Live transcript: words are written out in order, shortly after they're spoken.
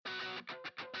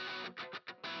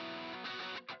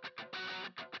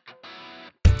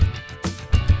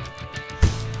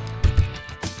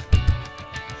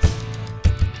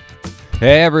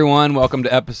Hey everyone, welcome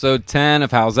to episode 10 of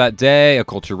How's That Day, a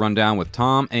culture rundown with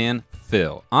Tom and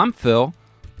Phil. I'm Phil,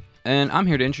 and I'm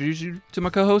here to introduce you to my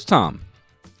co-host Tom.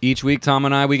 Each week, Tom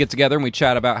and I, we get together and we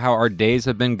chat about how our days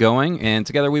have been going, and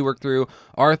together we work through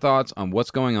our thoughts on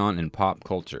what's going on in pop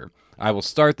culture. I will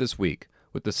start this week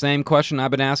with the same question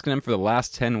I've been asking him for the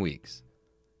last 10 weeks.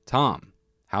 Tom,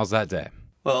 how's that day?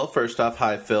 Well, first off,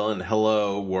 hi Phil, and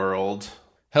hello world.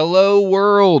 Hello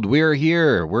world, we're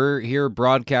here. We're here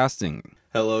broadcasting.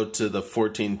 Hello to the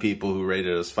 14 people who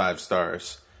rated us 5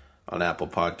 stars on Apple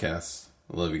Podcasts.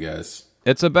 I love you guys.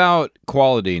 It's about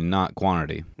quality, not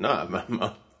quantity.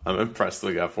 No, I'm impressed that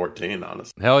we got 14,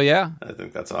 honestly. Hell yeah. I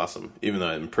think that's awesome, even though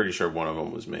I'm pretty sure one of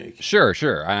them was me. Sure.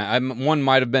 One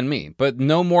might have been me, but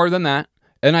no more than that.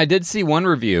 And I did see one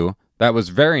review that was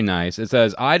very nice. It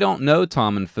says, I don't know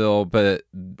Tom and Phil, but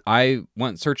I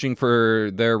went searching for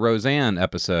their Roseanne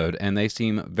episode, and they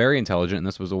seem very intelligent, and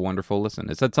this was a wonderful listen.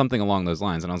 It said something along those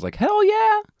lines, and I was like, hell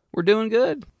yeah, we're doing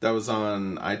good. That was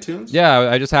on iTunes? Yeah,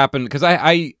 I just happened, because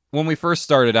I when we first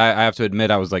started, I have to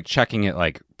admit, I was like checking it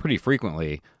like pretty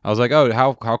frequently. I was like, oh,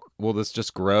 how will this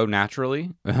just grow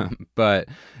naturally? But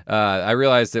I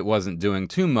realized it wasn't doing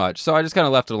too much, so I just kind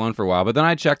of left it alone for a while. But then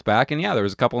I checked back, and yeah, there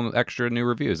was a couple of extra new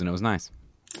reviews, and it was nice.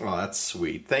 Oh, that's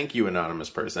sweet. Thank you, anonymous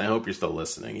person. I hope you're still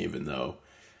listening, even though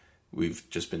we've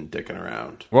just been dicking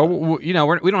around. Well, you know,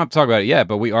 we don't have to talk about it yet,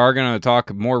 but we are going to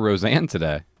talk more Roseanne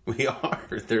today. We are.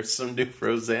 There's some new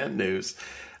Roseanne news,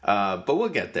 but we'll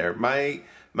get there. My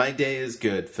day is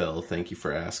good, Phil. Thank you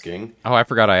for asking. Oh, I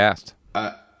forgot I asked.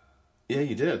 Yeah,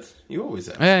 you did. You always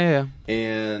ask. Yeah.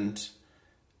 And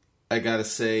I gotta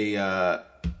say,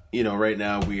 right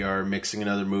now we are mixing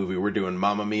another movie. We're doing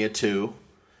Mamma Mia 2,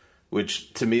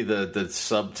 which to me the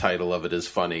subtitle of it is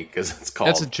funny because it's called...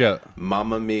 That's a joke.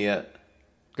 Mamma Mia...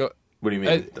 Go. What do you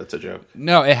mean? That's a joke?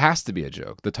 No, it has to be a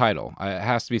joke. The title. It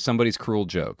has to be somebody's cruel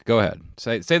joke. Go ahead.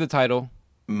 Say the title.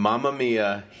 Mamma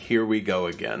Mia, Here We Go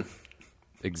Again.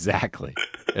 Exactly.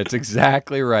 It's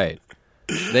exactly right.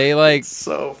 They like... It's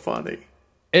so funny.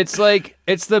 It's like,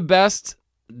 it's the best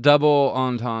double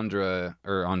entendre,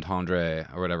 or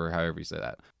whatever, however you say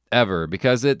that, ever.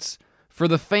 Because it's, for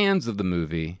the fans of the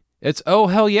movie, it's, oh,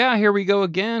 hell yeah, here we go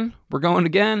again. We're going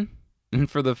again. And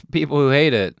for the people who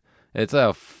hate it, it's,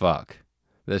 oh, fuck.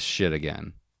 This shit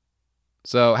again.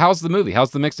 So, how's the movie?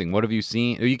 How's the mixing? What have you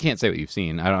seen? You can't say what you've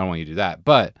seen. I don't want you to do that.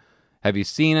 But... have you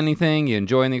seen anything? You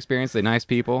enjoying the experience? They nice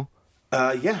people?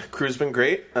 Yeah, crew's been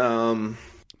great.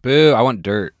 Boo, I want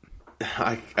dirt.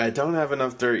 I don't have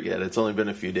enough dirt yet. It's only been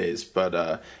a few days.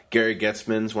 But Gary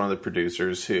Getzman's one of the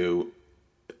producers who...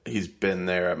 he's been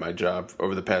there at my job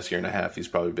over the past year and a half. He's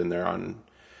probably been there on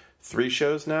 3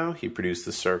 shows now. He produced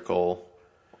The Circle.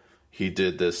 He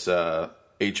did this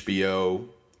HBO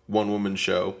one-woman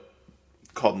show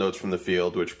called Notes from the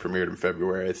Field, which premiered in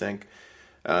February, I think.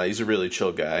 He's a really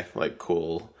chill guy, like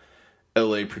cool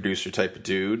LA producer type of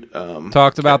dude.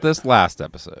 Talked about this last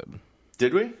episode.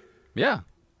 Did we? Yeah.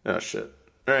 Oh, shit.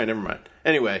 All right, never mind.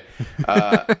 Anyway,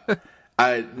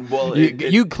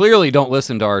 you clearly don't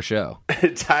listen to our show.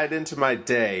 It tied into my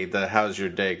day, the how's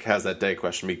that day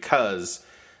question, because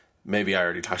maybe I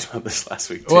already talked about this last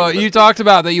week too. Well, you talked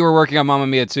about that you were working on Mamma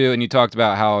Mia 2, and you talked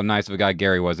about how nice of a guy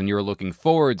Gary was, and you were looking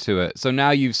forward to it. So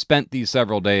now you've spent these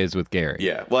several days with Gary.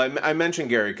 Yeah, well, I mentioned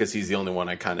Gary because he's the only one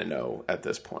I kind of know at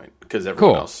this point, because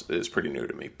everyone else is pretty new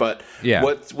to me. But yeah.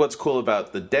 What's cool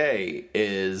about the day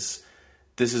is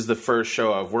this is the first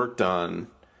show I've worked on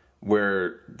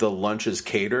where the lunch is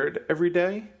catered every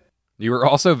day. You were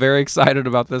also very excited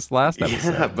about this last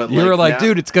episode. Yeah, but you were like,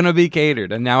 dude, it's going to be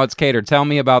catered, and now it's catered. Tell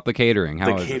me about the catering.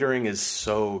 The catering is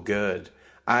so good.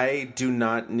 I do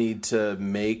not need to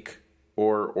make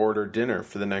or order dinner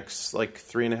for the next,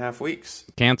 3.5 weeks.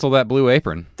 Cancel that Blue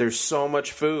Apron. There's so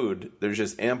much food. There's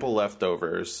just ample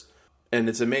leftovers, and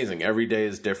it's amazing. Every day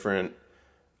is different.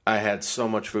 I had so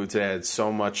much food today. I had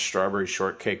so much strawberry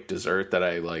shortcake dessert that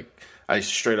I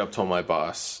straight up told my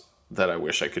boss that I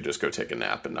wish I could just go take a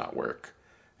nap and not work.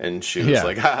 And she was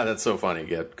like, that's so funny.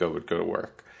 Go to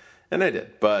work. And I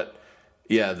did. But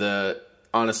yeah,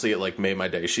 honestly, it made my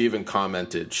day. She even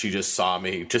commented, she just saw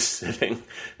me just sitting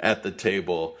at the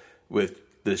table with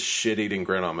this shit-eating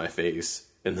grin on my face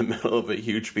in the middle of a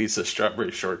huge piece of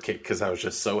strawberry shortcake because I was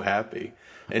just so happy.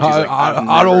 And she's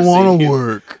I don't want to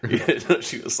work.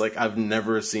 She was like, I've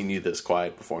never seen you this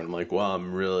quiet before. And I'm like, well,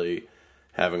 I'm really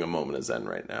having a moment of zen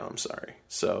right now. I'm sorry.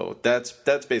 So that's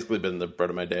basically been the bread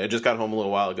of my day. I just got home a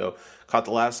little while ago. Caught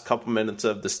the last couple minutes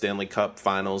of the Stanley Cup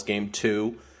Finals, Game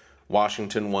 2.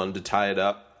 Washington won to tie it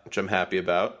up, which I'm happy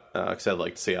about. Because I'd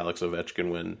like to see Alex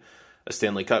Ovechkin win a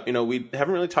Stanley Cup. We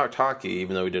haven't really talked hockey,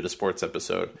 even though we did a sports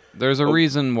episode. There's a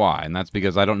reason why, and that's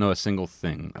because I don't know a single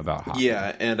thing about hockey.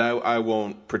 Yeah, and I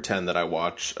won't pretend that I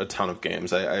watch a ton of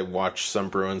games. I watch some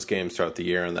Bruins games throughout the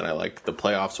year, and then I like the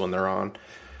playoffs when they're on.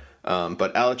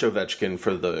 But Alex Ovechkin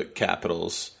for the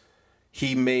Capitals,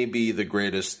 he may be the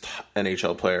greatest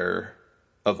NHL player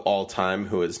of all time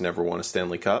who has never won a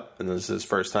Stanley Cup, and this is his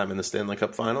first time in the Stanley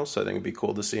Cup Finals, so I think it'd be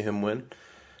cool to see him win.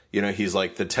 He's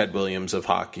like the Ted Williams of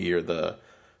hockey or the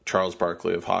Charles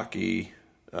Barkley of hockey.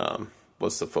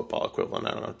 What's the football equivalent?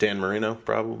 I don't know. Dan Marino,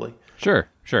 probably. Sure.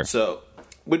 So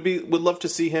would love to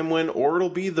see him win, or it'll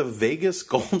be the Vegas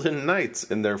Golden Knights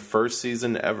in their first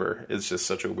season ever. It's just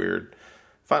such a weird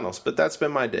finals. But that's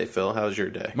been my day, Phil. How's your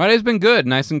day? My day's been good,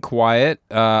 nice and quiet.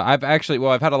 I've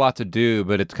had a lot to do,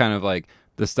 but it's kind of like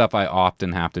the stuff I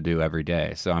often have to do every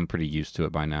day, so I'm pretty used to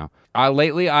it by now.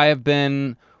 Lately, I have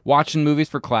been watching movies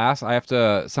for class. I have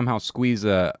to somehow squeeze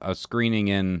a screening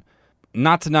in.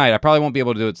 Not tonight. I probably won't be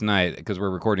able to do it tonight because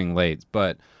we're recording late,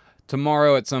 but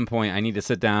tomorrow at some point I need to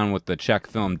sit down with the Czech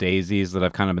film Daisies that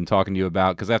I've kind of been talking to you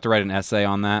about because I have to write an essay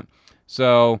on that.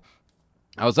 So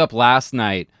I was up last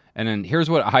night, and then here's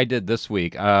what I did this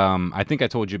week. I think I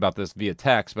told you about this via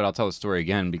text, but I'll tell the story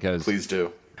again because... Please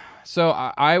do. So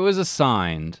I was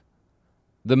assigned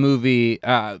the movie...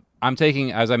 I'm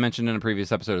taking, as I mentioned in a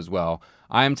previous episode as well,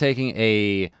 I am taking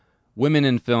a women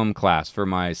in film class for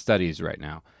my studies right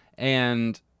now.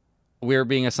 And we're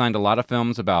being assigned a lot of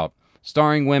films about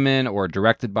starring women or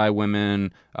directed by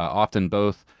women, often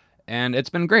both. And it's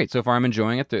been great. So far, I'm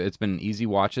enjoying it. It's been easy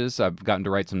watches. I've gotten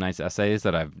to write some nice essays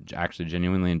that I've actually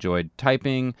genuinely enjoyed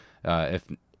typing. If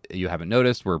you haven't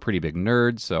noticed, we're pretty big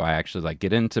nerds. So I actually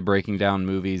get into breaking down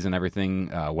movies and everything,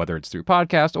 whether it's through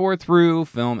podcast or through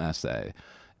film essay.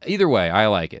 Either way, I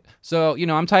like it. So,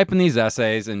 I'm typing these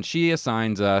essays, and she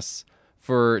assigns us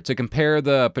to compare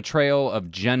the portrayal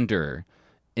of gender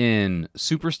in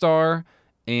Superstar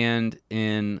and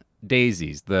in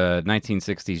Daisies, the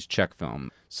 1960s Czech film.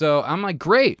 So I'm like,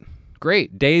 great.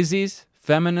 Daisies,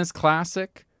 feminist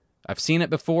classic. I've seen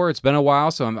it before. It's been a while,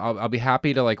 so I'll be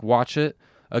happy to watch it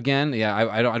again. Yeah,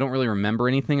 I don't really remember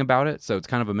anything about it, so it's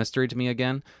kind of a mystery to me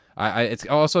again. It's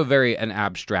also an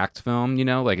abstract film,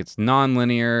 it's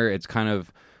non-linear. It's kind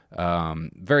of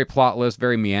very plotless,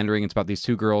 very meandering. It's about these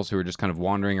two girls who are just kind of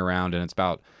wandering around, and it's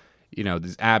about,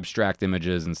 these abstract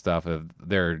images and stuff and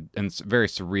very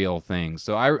surreal things.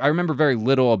 So I remember very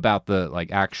little about the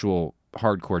actual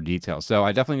hardcore details. So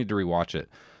I definitely need to rewatch it.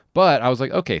 But I was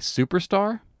like, okay,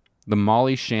 Superstar, the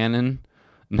Molly Shannon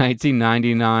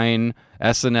 1999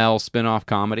 SNL spinoff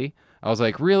comedy. I was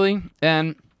like, really?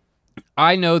 And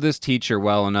I know this teacher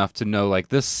well enough to know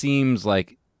this seems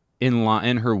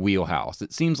in her wheelhouse.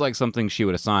 It seems like something she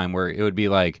would assign where it would be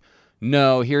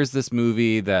no, here's this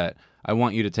movie that I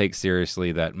want you to take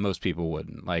seriously that most people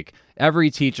wouldn't. Every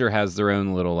teacher has their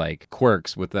own little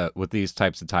quirks with these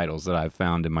types of titles that I've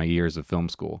found in my years of film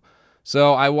school.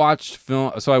 So I watched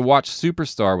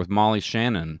Superstar with Molly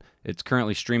Shannon. It's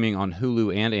currently streaming on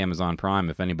Hulu and Amazon Prime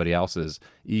if anybody else is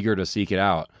eager to seek it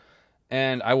out.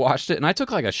 And I watched it, and I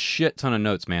took a shit ton of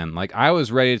notes, man. I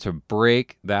was ready to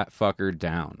break that fucker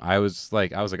down. I was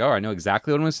like, oh, I know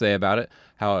exactly what I'm going to say about it.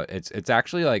 How it's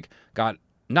actually got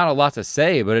not a lot to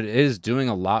say, but it is doing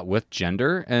a lot with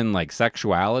gender and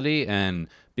sexuality and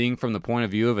being from the point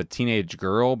of view of a teenage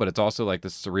girl. But it's also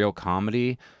this surreal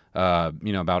comedy,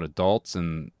 about adults,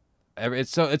 and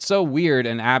it's so weird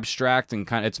and abstract and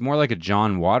it's more like a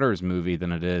John Waters movie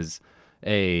than it is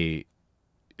a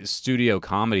studio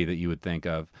comedy that you would think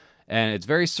of, and it's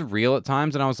very surreal at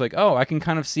times. And I was like, oh, I can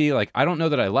kind of see I don't know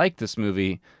that I like this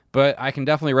movie, but I can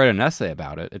definitely write an essay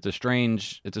about it. It's a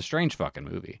strange fucking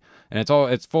movie, and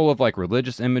it's full of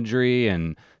religious imagery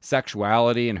and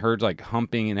sexuality and her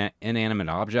humping inanimate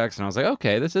objects. And I was like,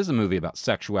 okay, this is a movie about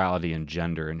sexuality and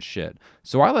gender and shit.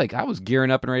 So I was gearing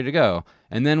up and ready to go.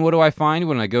 And then what do I find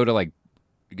when I go to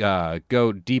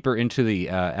go deeper into the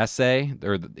essay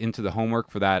or into the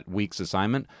homework for that week's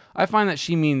assignment? I find that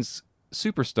she means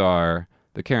Superstar,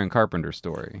 the Karen Carpenter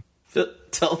story.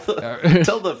 Tell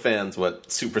the fans what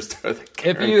Superstar, the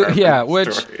Karen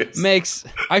Carpenter story is.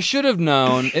 I should have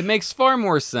known. It makes far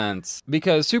more sense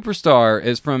because Superstar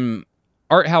is from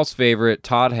art house favorite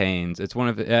Todd Haynes. It's one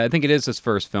of I think it is his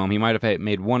first film. He might have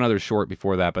made one other short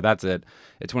before that, but that's it.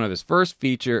 It's one of his first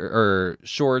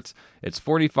shorts. It's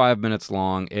 45 minutes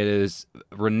long. It is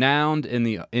renowned in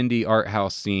the indie art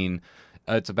house scene.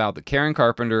 It's about the Karen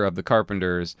Carpenter of the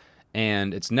Carpenters,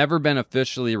 and it's never been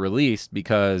officially released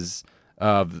because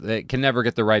It can never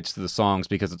get the rights to the songs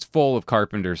because it's full of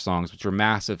Carpenter songs, which were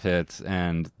massive hits,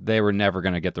 and they were never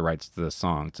going to get the rights to the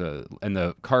song. And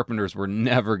the Carpenters were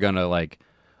never going to like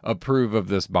approve of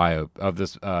this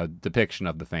depiction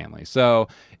of the family. So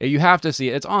you have to see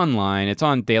it. It's online. It's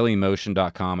on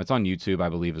dailymotion.com. It's on YouTube, I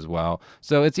believe, as well.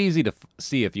 So it's easy to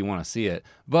see if you want to see it.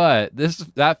 But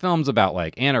that film's about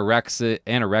like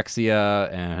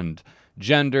anorexia and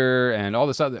gender and all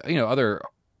this other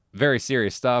very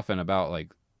serious stuff, and about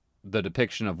like the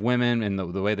depiction of women and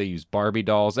the way they use Barbie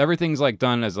dolls. Everything's like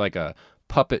done as like a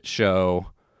puppet show,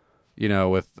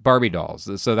 with Barbie dolls.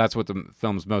 So that's what the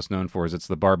film's most known for, is it's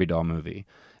the Barbie doll movie.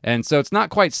 And so it's not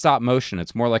quite stop motion.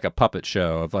 It's more like a puppet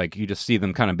show of like, you just see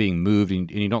them kind of being moved,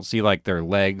 and you don't see like their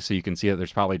legs. So you can see that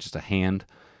there's probably just a hand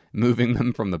moving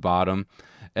them from the bottom.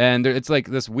 And it's like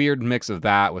this weird mix of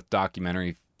that with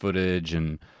documentary footage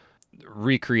and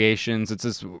recreations. It's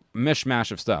this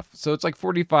mishmash of stuff. So it's like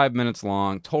 45 minutes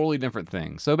long, totally different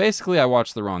thing. So basically I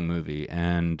watched the wrong movie,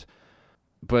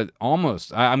 but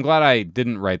almost, I'm glad I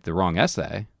didn't write the wrong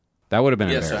essay. That would have been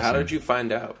embarrassing. So how did you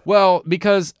find out? Well,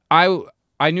 because I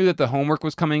knew that the homework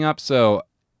was coming up, so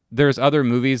there's other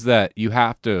movies that you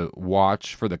have to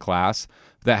watch for the class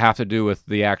that have to do with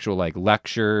the actual like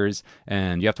lectures,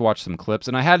 and you have to watch some clips.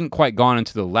 And I hadn't quite gone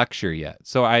into the lecture yet,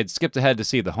 so I had skipped ahead to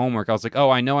see the homework. I was like, oh,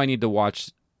 I know I need to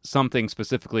watch something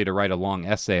specifically to write a long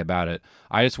essay about it.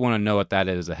 I just want to know what that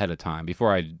is ahead of time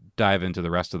before I dive into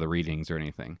the rest of the readings or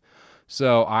anything.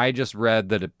 So I just read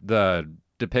the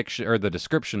depiction or the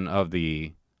description of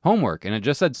the homework, and it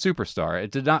just said Superstar.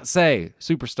 It did not say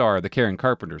Superstar, the Karen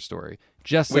Carpenter story.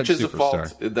 Just Which said is Superstar. a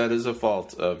fault. That is a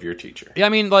fault of your teacher. Yeah, I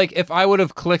mean, like, if I would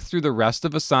have clicked through the rest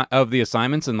of the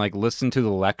assignments and like listened to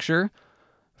the lecture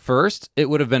first, it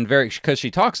would have been because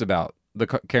she talks about the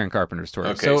Karen Carpenter story.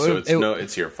 Okay, so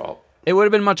it's your fault. It would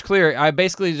have been much clearer. I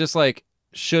basically just like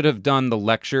should have done the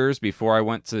lectures before I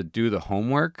went to do the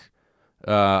homework.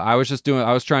 I was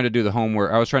trying to do the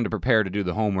homework. I was trying to prepare to do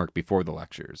the homework before the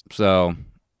lectures. So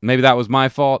maybe that was my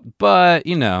fault, but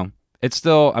it's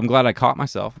still, I'm glad I caught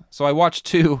myself. So I watched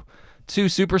two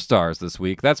Superstars this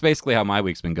week. That's basically how my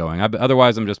week's been going.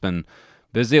 Otherwise, I'm just been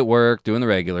busy at work, doing the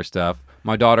regular stuff.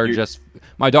 My daughter just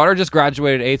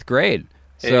graduated 8th grade.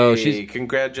 So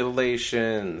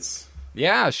congratulations.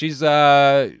 Yeah, she's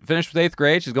finished with 8th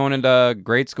grade. She's going into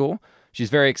grade school.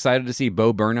 She's very excited to see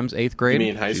Bo Burnham's 8th grade. You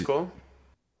mean high school?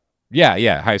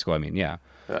 Yeah, high school, I mean, yeah.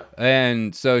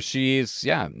 And so she's,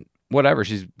 whatever.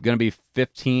 She's going to be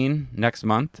 15 next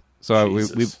month. So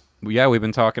we've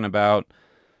been talking about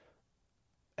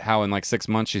how in like 6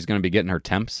 months she's going to be getting her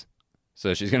temps.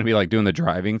 So she's going to be like doing the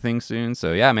driving thing soon.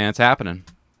 So yeah, man, it's happening.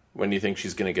 When do you think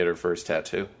she's going to get her first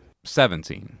tattoo?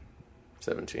 17.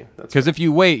 17. Because if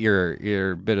you wait,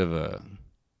 you're a bit of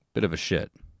a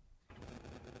shit.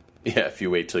 Yeah, if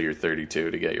you wait till you're 32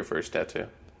 to get your first tattoo.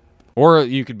 Or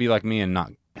you could be like me and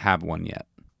not have one yet.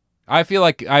 I feel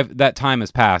like that time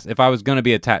has passed. If I was going to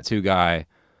be a tattoo guy,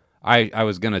 I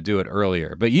was going to do it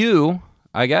earlier. But you,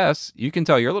 I guess, you can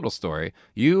tell your little story.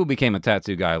 You became a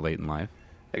tattoo guy late in life.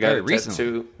 I got a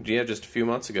tattoo, just a few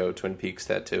months ago, Twin Peaks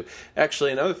tattoo.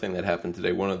 Actually, another thing that happened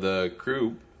today, one of the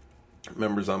crew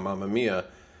members on Mamma Mia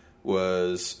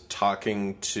was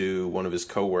talking to one of his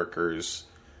coworkers,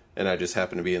 and I just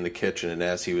happened to be in the kitchen, and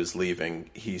as he was leaving,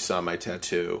 he saw my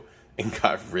tattoo and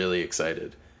got really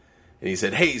excited. And he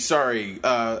said, "Hey, sorry,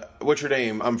 what's your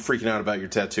name? I'm freaking out about your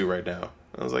tattoo right now."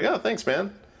 I was like, "Oh, thanks,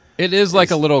 man." It is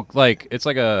like a little, like, it's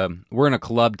like we're in a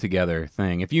club together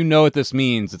thing. If you know what this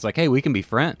means, it's like, hey, we can be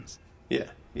friends. Yeah,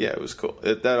 it was cool.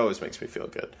 That always makes me feel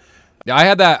good. I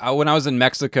had that when I was in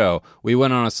Mexico. We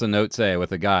went on a cenote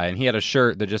with a guy, and he had a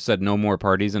shirt that just said "No more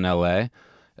parties in L.A."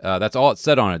 That's all it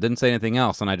said on it. It didn't say anything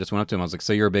else. And I just went up to him. I was like,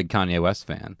 "So you're a big Kanye West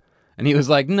fan?" And he was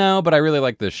like, "No, but I really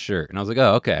like this shirt." And I was like,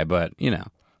 "Oh, okay, but And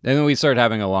then we started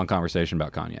having a long conversation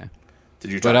about Kanye.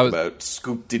 Did you talk about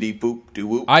scoop diddy boop doo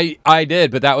whoop? I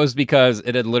did, but that was because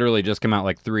it had literally just come out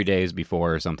like 3 days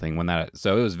before or something.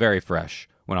 So it was very fresh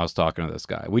when I was talking to this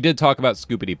guy. We did talk about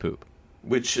Scoopity Poop,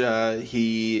 which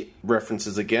he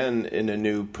references again in a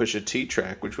new Pusha T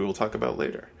track, which we will talk about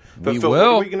later. But Phil, what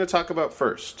are we going to talk about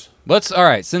first? All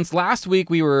right. Since last week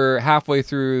we were halfway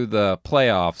through the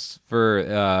playoffs for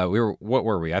what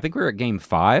were we? I think we were at Game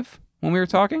 5 when we were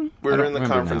talking. We were in the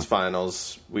conference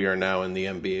finals. We are now in the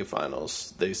NBA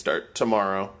finals. They start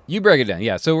tomorrow. You break it down.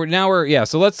 Yeah. So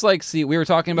so let's see. We were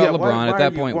talking about LeBron at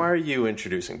that point. Why are you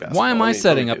introducing basketball? Why am I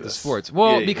setting up the sports?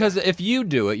 Well, because if you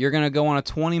do it, you're going to go on a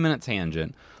 20-minute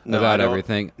tangent about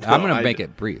everything. I'm going to make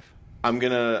it brief. I'm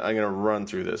gonna run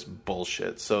through this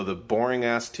bullshit. So the boring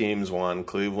ass teams won.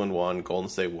 Cleveland won. Golden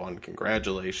State won.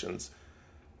 Congratulations.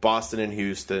 Boston and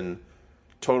Houston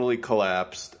totally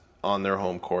collapsed on their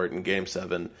home court in Game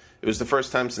 7. It was the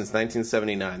first time since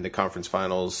 1979 the conference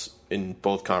finals in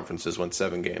both conferences went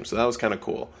 7 games. So that was kind of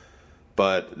cool.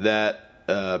 But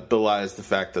that belies the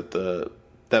fact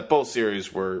that both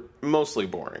series were mostly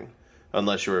boring,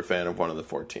 unless you were a fan of one of the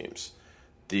 4 teams.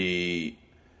 The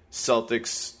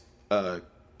Celtics,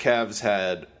 Cavs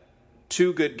had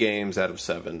 2 good games out of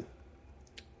 7.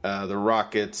 The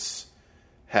Rockets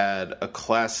had a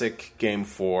classic Game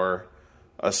 4,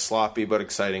 a sloppy but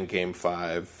exciting Game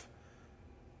 5,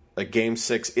 a Game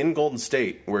 6 in Golden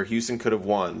State where Houston could have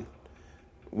won,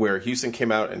 where Houston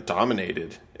came out and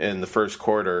dominated in the first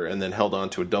quarter and then held on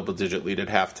to a double-digit lead at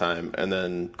halftime, and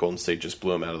then Golden State just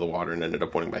blew them out of the water and ended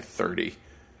up winning by 30.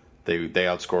 They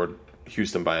outscored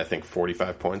Houston by, I think,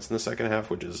 45 points in the second half,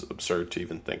 which is absurd to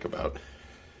even think about.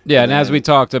 Yeah, and as we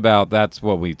talked about, that's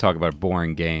what we talk about,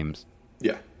 boring games.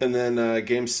 Yeah, and then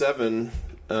Game 7,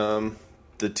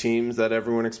 the teams that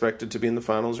everyone expected to be in the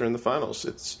finals are in the finals.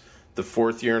 It's the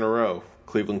 4th year in a row,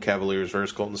 Cleveland Cavaliers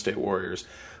versus Golden State Warriors.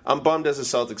 I'm bummed as a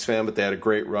Celtics fan, but they had a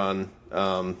great run.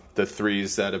 The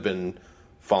threes that have been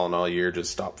falling all year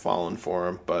just stopped falling for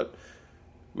them. But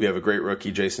we have a great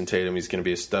rookie, Jason Tatum. He's going to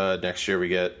be a stud. Next year we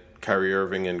get Kyrie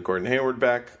Irving and Gordon Hayward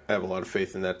back. I have a lot of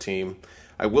faith in that team.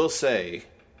 I will say,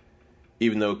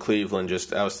 even though Cleveland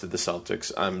just ousted the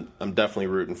Celtics, I'm definitely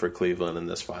rooting for Cleveland in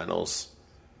this finals.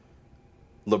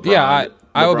 LeBron, yeah,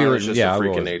 I will be rooting. Just yeah, a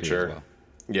freak of nature. Well.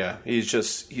 Yeah,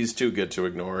 he's too good to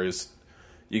ignore.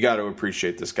 You got to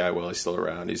appreciate this guy while he's still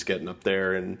around. He's getting up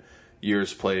there in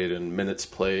years played and minutes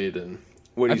played, and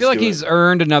what I feel like he's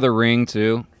earned another ring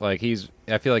too. Like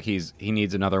I feel like he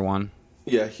needs another one.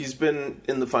 Yeah, he's been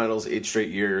in the finals 8 straight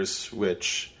years,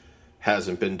 which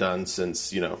hasn't been done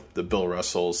since the Bill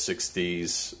Russell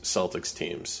 60s Celtics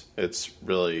teams. It's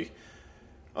really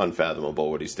unfathomable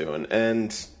what he's doing.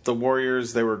 And the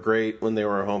Warriors, they were great when they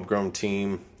were a homegrown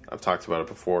team. I've talked about it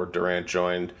before. Durant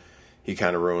joined. He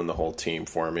kind of ruined the whole team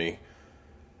for me.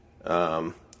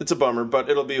 It's a bummer, but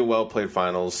it'll be a well-played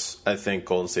finals. I think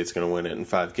Golden State's going to win it in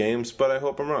 5 games, but I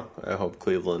hope I'm wrong. I hope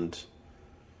Cleveland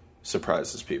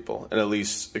surprises people and at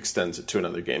least extends it to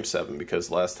another Game 7,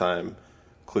 because last time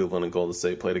Cleveland and Golden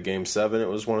State played a Game 7, it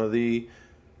was one of the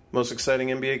most exciting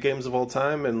NBA games of all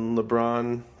time, and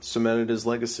LeBron cemented his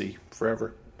legacy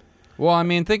forever. Well, I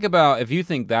mean, think about, if you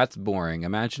think that's boring,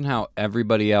 imagine how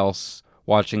everybody else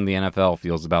watching the NFL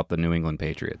feels about the New England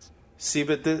Patriots. See,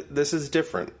 but this is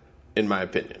different, in my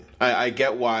opinion. I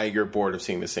get why you're bored of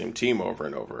seeing the same team over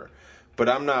and over, but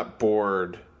I'm not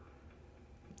bored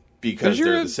because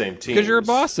they're the same team. Because you're a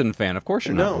Boston fan. Of course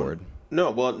you're not bored.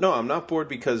 No, I'm not bored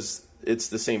because it's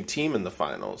the same team in the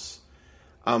finals.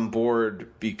 I'm bored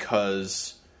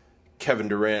because Kevin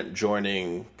Durant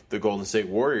joining the Golden State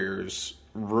Warriors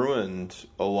ruined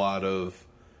a lot of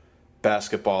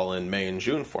basketball in May and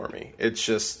June for me. It's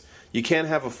just, you can't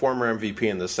have a former MVP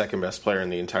and the second best player in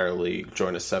the entire league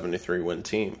join a 73-win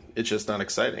team. It's just not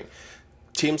exciting.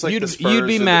 Teams like the Spurs... You'd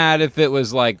be mad if it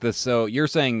was like this. So you're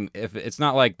saying if it's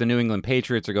not like the New England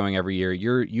Patriots are going every year,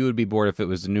 you would be bored if it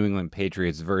was the New England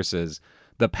Patriots versus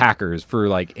the Packers for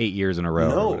like 8 years in a row.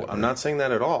 No, I'm not saying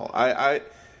that at all.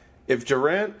 If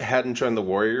Durant hadn't joined the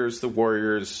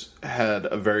Warriors had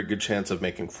a very good chance of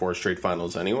making 4 straight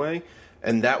finals anyway,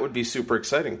 and that would be super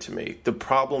exciting to me. The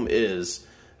problem is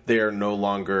they are no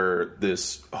longer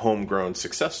this homegrown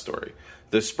success story.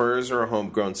 The Spurs are a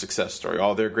homegrown success story.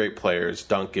 All their great players,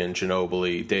 Duncan,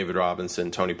 Ginobili, David Robinson,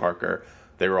 Tony Parker,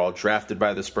 they were all drafted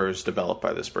by the Spurs, developed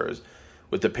by the Spurs.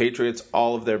 With the Patriots,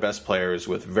 all of their best players,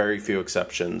 with very few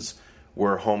exceptions,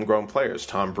 were homegrown players.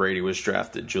 Tom Brady was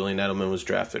drafted. Julian Edelman was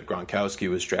drafted. Gronkowski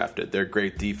was drafted. Their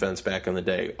great defense back in the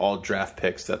day, all draft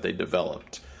picks that they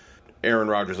developed. Aaron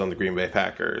Rodgers on the Green Bay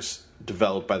Packers,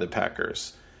 developed by the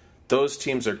Packers. Those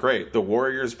teams are great. The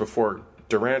Warriors, before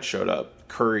Durant showed up,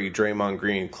 Curry, Draymond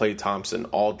Green, Klay Thompson,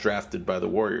 all drafted by the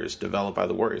Warriors, developed by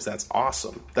the Warriors. That's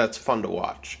awesome. That's fun to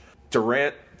watch.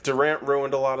 Durant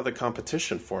ruined a lot of the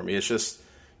competition for me. It's just,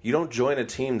 you don't join a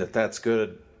team that's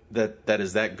good, that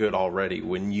is that good already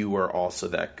when you are also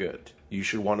that good. You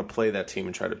should want to play that team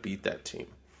and try to beat that team.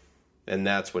 And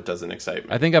that's what doesn't excite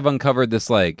me. I think I've uncovered this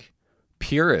like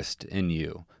purist in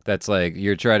you. That's like,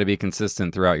 you're trying to be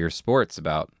consistent throughout your sports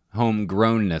about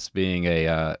homegrownness being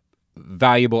a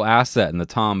valuable asset in the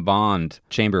Tom Bond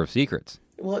Chamber of Secrets.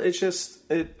 Well, it's just,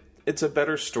 it's a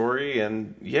better story.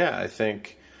 And yeah, I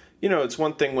think, it's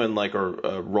one thing when like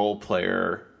a role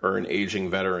player or an aging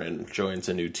veteran joins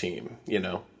a new team,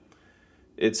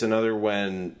 It's another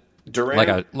when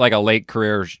Durant... Like a late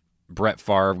career Brett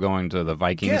Favre going to the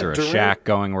Vikings, or a Shaq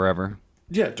going wherever.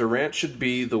 Yeah, Durant should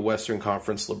be the Western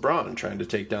Conference LeBron trying to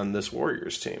take down this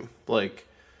Warriors team. Like,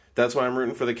 that's why I'm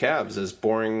rooting for the Cavs. As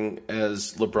boring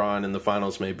as LeBron in the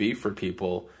finals may be for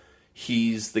people,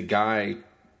 he's the guy,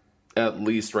 at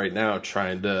least right now,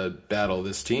 trying to battle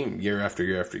this team year after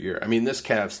year after year. I mean, this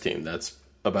Cavs team that's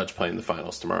about to play in the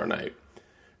finals tomorrow night,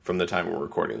 from the time we're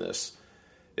recording this,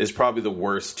 is probably the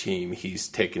worst team he's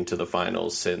taken to the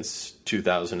finals since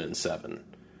 2007.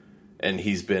 And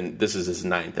this is his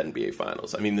 9th NBA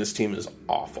Finals. I mean, this team is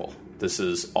awful. This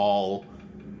is all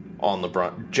on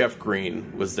LeBron. Jeff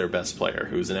Green was their best player,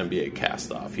 who was an NBA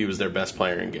cast-off. He was their best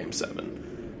player in Game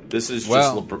 7. This is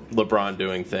just LeBron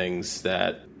doing things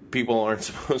that people aren't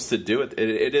supposed to do.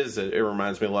 It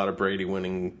reminds me a lot of Brady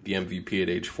winning the MVP at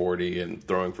age 40 and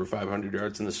throwing for 500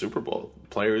 yards in the Super Bowl.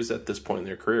 Players at this point in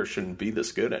their career shouldn't be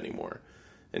this good anymore.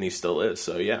 And he still is.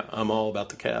 So, yeah, I'm all about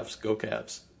the Cavs. Go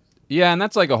Cavs. Yeah, and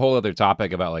that's like a whole other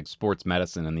topic about like sports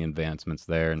medicine and the advancements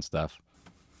there and stuff.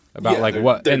 About like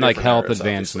health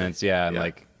advancements, obviously. And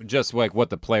like just like what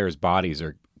the players' bodies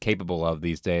are capable of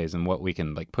these days and what we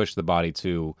can like push the body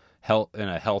to health in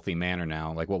a healthy manner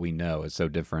now. Like what we know is so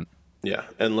different. Yeah,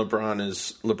 and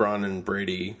LeBron and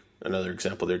Brady, another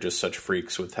example. They're just such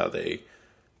freaks with how they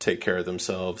take care of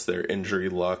themselves, their injury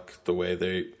luck, the way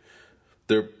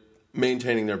they're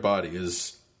maintaining their body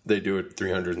is they do it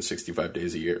 365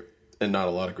 days a year. And not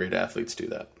a lot of great athletes do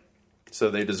that.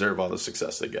 So they deserve all the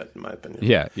success they get, in my opinion.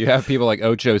 Yeah, you have people like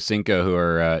Ocho Cinco who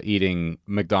are eating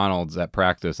McDonald's at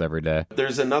practice every day.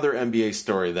 There's another NBA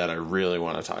story that I really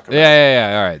want to talk about.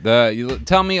 Yeah. All right.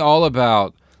 Tell me all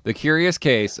about the curious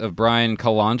case of Brian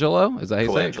Colangelo. Is that how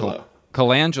you say it?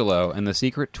 Colangelo and the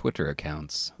secret Twitter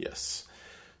accounts. Yes.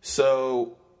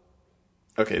 So,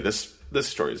 okay, this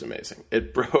story is amazing.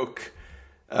 It broke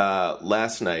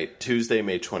last night, Tuesday,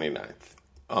 May 29th.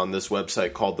 On this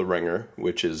website called The Ringer,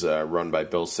 which is run by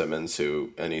Bill Simmons,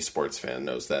 who any sports fan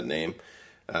knows that name.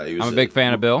 I'm a big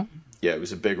fan of Bill. Yeah, he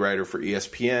was a big writer for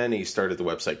ESPN. He started the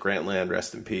website Grantland,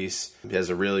 rest in peace. He has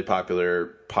a really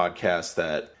popular podcast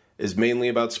that is mainly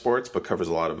about sports, but covers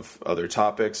a lot of other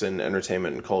topics in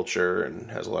entertainment and culture,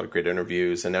 and has a lot of great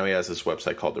interviews. And now he has this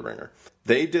website called The Ringer.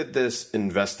 They did this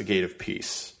investigative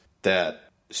piece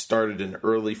that started in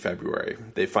early February.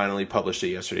 They finally published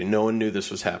it yesterday. No one knew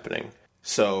this was happening.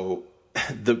 So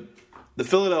the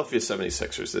Philadelphia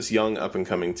 76ers, this young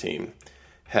up-and-coming team,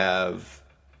 have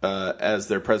as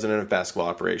their president of basketball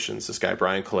operations this guy,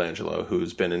 Brian Colangelo,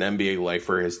 who's been an NBA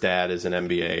lifer. His dad is an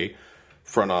NBA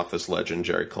front office legend,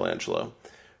 Jerry Colangelo.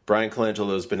 Brian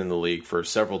Colangelo has been in the league for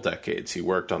several decades. He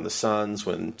worked on the Suns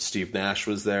when Steve Nash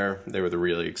was there. They were the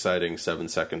really exciting 7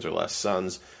 seconds or less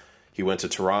Suns. He went to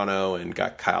Toronto and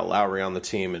got Kyle Lowry on the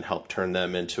team and helped turn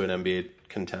them into an NBA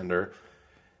contender.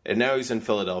 And now he's in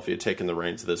Philadelphia taking the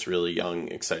reins of this really young,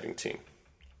 exciting team.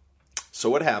 So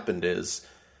what happened is,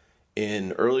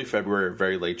 in early February or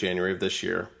very late January of this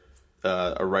year,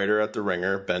 a writer at The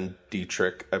Ringer, Ben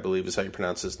Dietrich, I believe is how you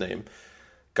pronounce his name,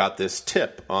 got this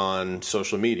tip on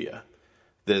social media.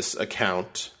 This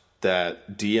account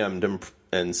that DM'd him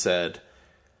and said,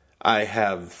 I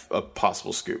have a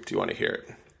possible scoop. Do you want to hear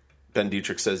it? Ben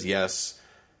Dietrich says yes.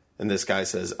 And this guy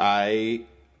says, I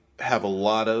have a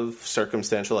lot of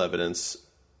circumstantial evidence.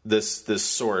 This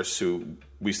source, who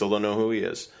we still don't know who he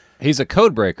is. He's a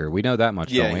code breaker. We know that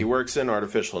much, yeah, don't we? He works in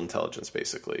artificial intelligence,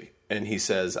 basically. And he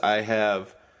says, I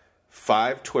have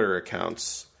 5 Twitter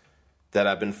accounts that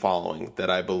I've been following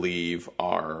that I believe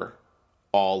are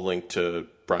all linked to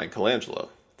Brian Colangelo,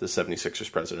 the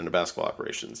 76ers president of basketball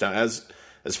operations. Now, as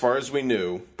far as we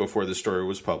knew before the story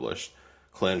was published,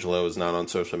 Colangelo is not on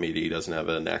social media. He doesn't have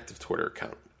an active Twitter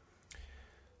account.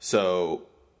 So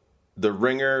The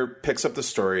Ringer picks up the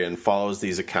story and follows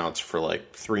these accounts for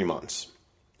like 3 months.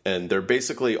 And they're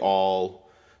basically all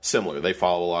similar. They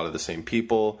follow a lot of the same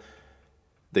people.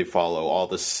 They follow all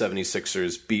the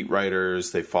 76ers beat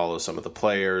writers. They follow some of the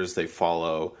players. They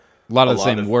follow a lot of the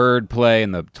same wordplay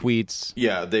in the tweets.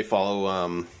 Yeah, they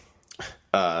follow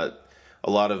a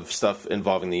lot of stuff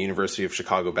involving the University of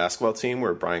Chicago basketball team,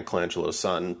 where Brian Colangelo's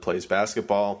son plays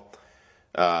basketball.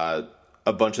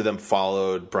 A bunch of them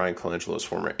followed Brian Colangelo's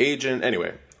former agent.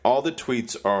 Anyway, all the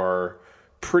tweets are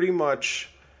pretty much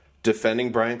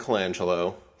defending Brian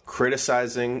Colangelo,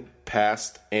 criticizing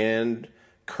past and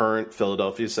current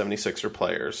Philadelphia 76er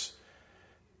players,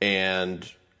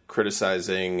 and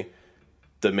criticizing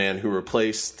the man who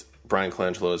replaced Brian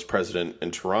Colangelo as president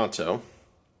in Toronto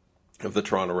of the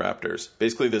Toronto Raptors.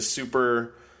 Basically, this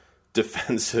super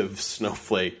defensive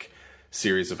snowflake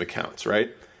series of accounts,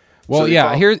 right? Well, So they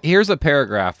yeah, follow- here's a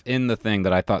paragraph in the thing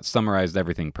that I thought summarized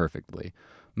everything perfectly.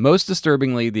 Most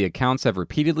disturbingly, the accounts have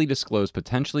repeatedly disclosed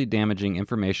potentially damaging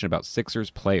information about Sixers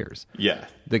players. Yeah.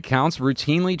 The accounts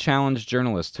routinely challenge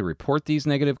journalists to report these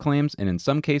negative claims and in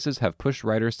some cases have pushed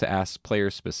writers to ask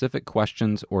players specific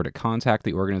questions or to contact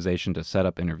the organization to set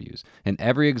up interviews. In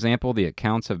every example, the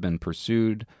accounts have been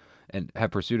pursued an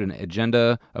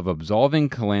agenda of absolving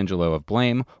Colangelo of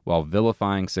blame while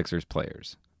vilifying Sixers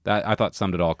players. That I thought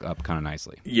summed it all up kind of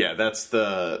nicely. Yeah, that's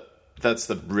the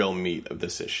real meat of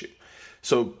this issue.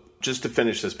 So just to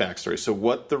finish this backstory, so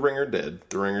what the Ringer did,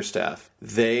 the Ringer staff,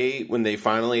 when they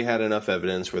finally had enough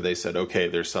evidence where they said, okay,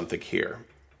 there's something here,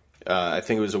 I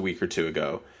think it was a week or two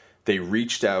ago, they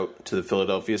reached out to the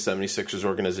Philadelphia 76ers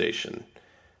organization.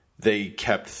 They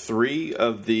kept 3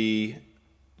 of the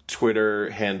Twitter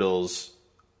handles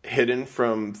hidden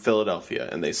from Philadelphia,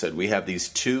 and they said, we have these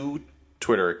 2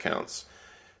 Twitter accounts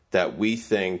that we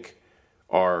think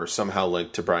are somehow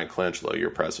linked to Brian Colangelo, your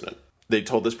president. They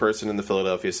told this person in the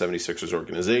Philadelphia 76ers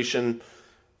organization.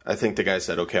 I think the guy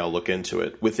said, okay, I'll look into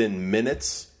it. Within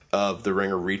minutes of the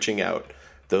Ringer reaching out,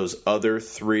 those other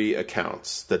 3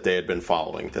 accounts that they had been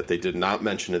following, that they did not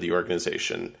mention to the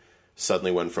organization,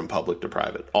 suddenly went from public to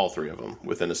private. All 3 of them,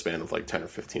 within a span of like 10 or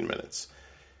 15 minutes.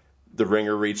 The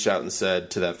Ringer reached out and said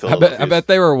to that Philadelphia... I bet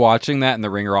they were watching that in the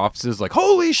Ringer offices like,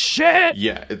 holy shit!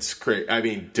 Yeah, it's crazy. I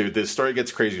mean, dude, the story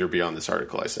gets crazier beyond this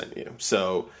article I sent you.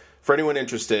 So, for anyone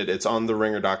interested, it's on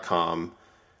theringer.com.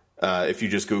 If you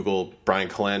just Google Brian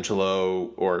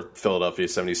Colangelo or Philadelphia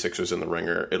 76ers in the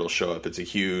Ringer, it'll show up. It's a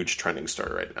huge trending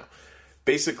story right now.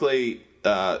 Basically,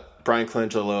 Brian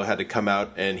Colangelo had to come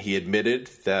out and he admitted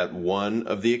that one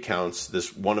of the accounts,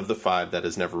 this one of the 5 that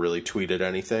has never really tweeted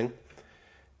anything,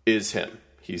 is him.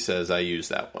 He says, I use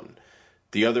that one.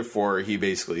 The other 4, he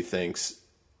basically thinks,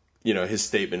 his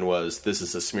statement was, this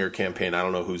is a smear campaign. I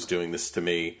don't know who's doing this to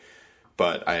me,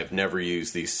 but I have never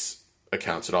used these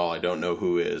accounts at all. I don't know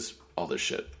who is, all this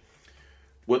shit.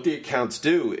 What the accounts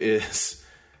do is,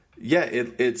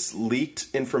 it's leaked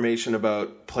information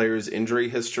about players' injury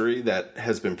history that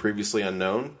has been previously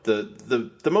unknown. The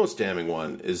most damning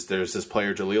one is there's this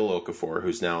player, Jahlil Okafor,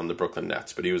 who's now on the Brooklyn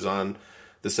Nets, but he was on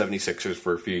the 76ers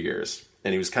for a few years,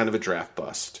 and he was kind of a draft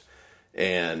bust.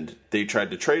 And they tried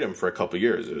to trade him for a couple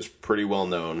years. It was pretty well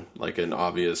known, like an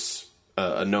obvious,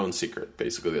 a known secret,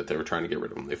 basically, that they were trying to get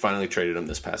rid of him. They finally traded him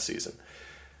this past season.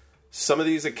 Some of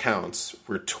these accounts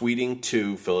were tweeting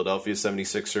to Philadelphia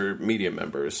 76er media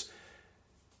members,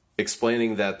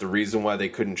 explaining that the reason why they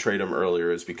couldn't trade him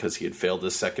earlier is because he had failed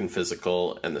his second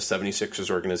physical, and the 76ers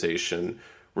organization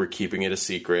were keeping it a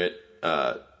secret,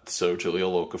 so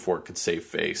Jahlil Okafor could save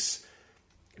face,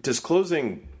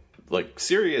 disclosing like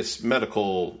serious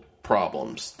medical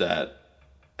problems that,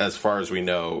 as far as we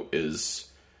know,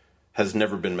 has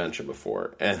never been mentioned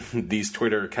before. And these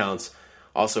Twitter accounts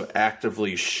also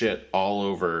actively shit all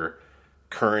over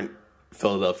current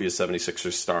Philadelphia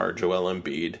 76ers star Joel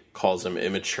Embiid, calls him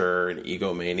immature and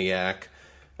egomaniac,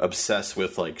 obsessed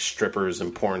with like strippers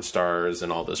and porn stars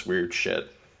and all this weird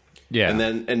shit. Yeah. And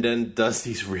then does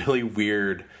these really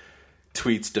weird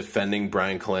tweets defending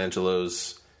Brian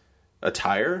Colangelo's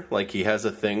attire. Like, he has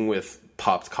a thing with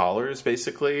popped collars,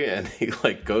 basically, and he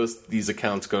like these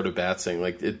accounts go to bat saying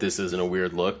like, this isn't a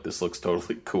weird look, this looks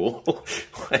totally cool.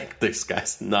 Like, this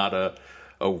guy's not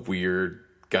a weird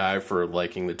guy for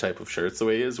liking the type of shirts the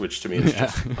way he is, which to me is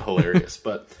just hilarious.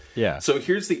 But yeah. So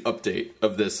here's the update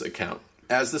of this account.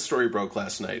 As the story broke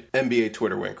last night, NBA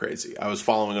Twitter went crazy. I was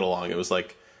following it along. It was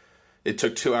like, it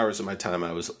took 2 hours of my time.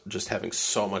 I was just having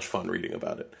so much fun reading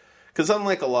about it. Because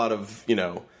unlike a lot of,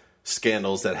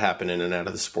 scandals that happen in and out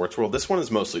of the sports world, this one is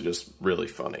mostly just really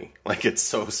funny. Like, it's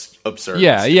so absurd.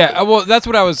 Yeah. Well, that's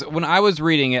what when I was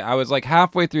reading it, I was like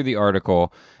halfway through the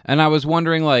article, and I was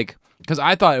wondering, like, because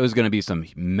I thought it was going to be some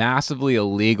massively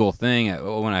illegal thing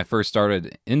when I first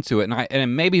started into it,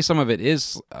 and maybe some of it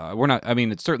is.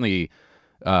 It's certainly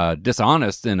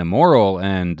dishonest and immoral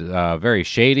and very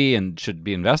shady and should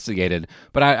be investigated,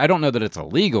 but I don't know that it's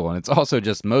illegal, and it's also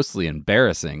just mostly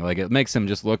embarrassing. Like, it makes him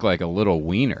just look like a little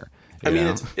wiener. I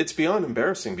mean, it's beyond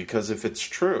embarrassing, because if it's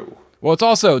true, well, it's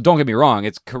also, don't get me wrong,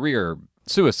 it's career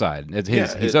suicide.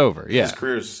 He's over. Yeah, his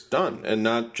career's done, and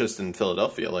not just in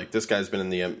Philadelphia. Like, this guy's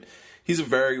been in he's a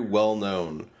very well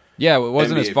known. Yeah, it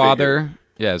wasn't NBA his father. Figure.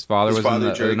 Yeah, his father was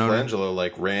Jerry Colangelo,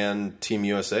 like, ran Team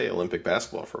USA Olympic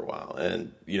basketball for a while,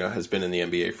 and has been in the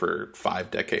NBA for 5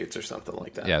 decades or something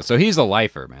like that. Yeah, so he's a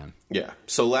lifer, man. Yeah.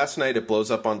 So last night it blows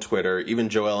up on Twitter. Even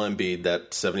Joel Embiid,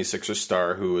 that 76ers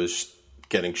star who was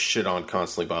getting shit on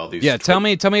constantly by all these. Yeah, tell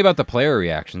me about the player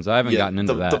reactions. I haven't gotten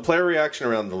into that. The player reaction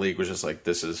around the league was just like,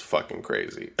 this is fucking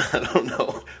crazy. I don't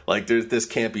know. Like, this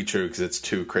can't be true because it's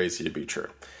too crazy to be true.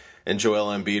 And Joel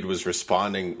Embiid was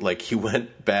responding, like, he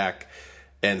went back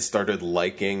and started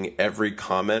liking every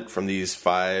comment from these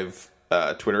 5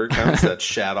 Twitter accounts that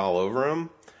shat all over him,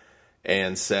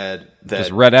 and said that...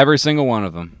 Just read every single one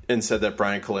of them. And said that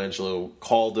Brian Colangelo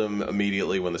called him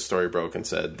immediately when the story broke and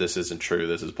said, this isn't true,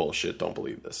 this is bullshit, don't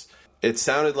believe this. It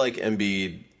sounded like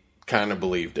Embiid kind of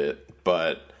believed it,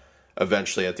 but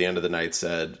eventually at the end of the night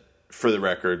said, for the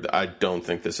record, I don't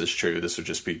think this is true. This would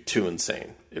just be too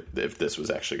insane if this was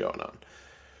actually going on.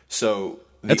 So...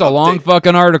 It's a long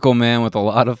fucking article, man, with a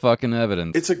lot of fucking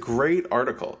evidence. It's a great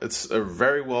article. It's a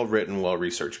very well-written,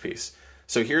 well-researched piece.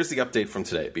 So here's the update from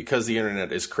today. Because the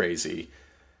internet is crazy,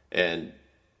 and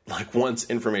like once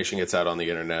information gets out on the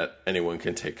internet, anyone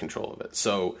can take control of it.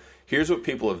 So here's what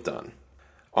people have done.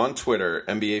 On Twitter,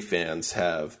 NBA fans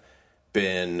have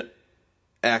been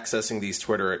accessing these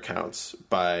Twitter accounts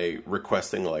by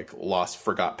requesting like lost,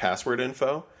 forgot password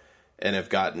info, and have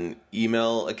gotten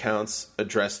email accounts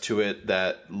addressed to it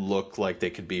that look like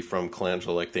they could be from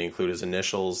Colangelo, like they include his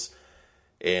initials.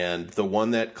 And the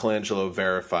one that Colangelo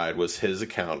verified was his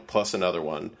account, plus another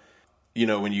one. You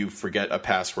know, when you forget a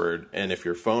password, and if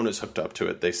your phone is hooked up to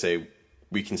it, they say,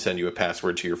 we can send you a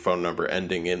password to your phone number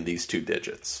ending in these 2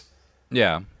 digits.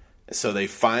 Yeah. So they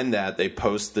find that, they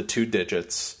post the 2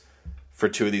 digits for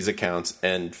 2 of these accounts,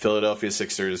 and Philadelphia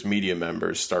Sixers media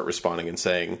members start responding and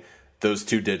saying, those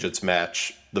 2 digits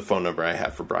match the phone number I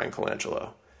have for Brian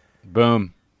Colangelo.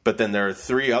 Boom. But then there are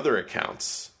 3 other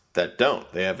accounts that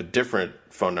don't. They have a different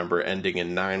phone number ending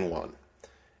in 91.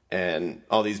 And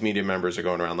all these media members are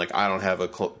going around like, I don't have a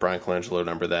Brian Colangelo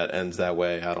number that ends that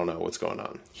way. I don't know what's going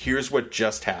on. Here's what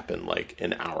just happened like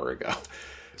an hour ago.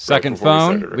 Second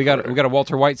phone? We got a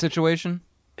Walter White situation?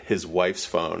 His wife's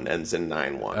phone ends in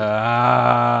 91.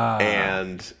 Ah.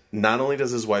 And not only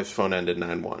does his wife's phone end in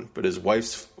 91, but his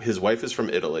wife is from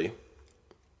Italy.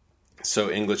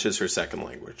 So English is her second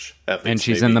language. At least, and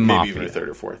she's in the mafia. Maybe even her third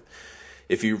or fourth.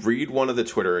 If you read one of the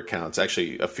Twitter accounts,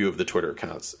 actually a few of the Twitter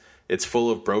accounts, it's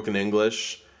full of broken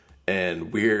English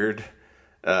and weird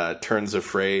turns of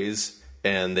phrase,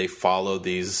 and they follow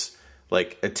these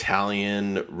like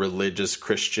Italian religious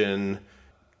Christian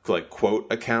like quote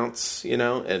accounts, you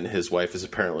know, and his wife is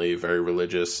apparently a very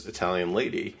religious Italian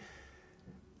lady.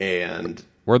 And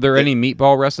were there any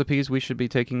meatball recipes we should be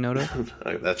taking note of?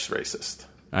 That's racist.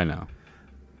 I know.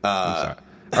 I'm sorry.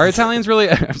 Are Italians really?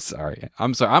 I'm sorry.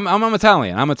 I'm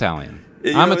Italian. I'm Italian.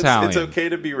 Italian. It's okay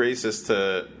to be racist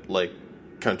to like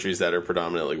countries that are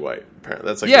predominantly white. Apparently,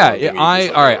 that's like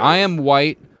I am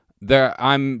white.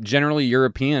 I'm generally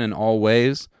European in all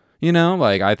ways. You know,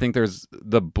 like I think there's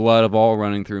the blood of all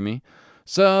running through me.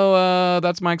 So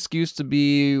that's my excuse to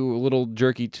be a little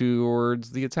jerky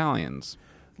towards the Italians.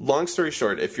 Long story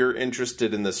short, if you're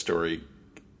interested in this story,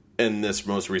 in this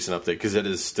most recent update, because it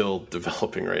is still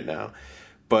developing right now,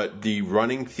 but the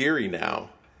running theory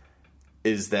now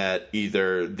is that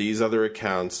either these other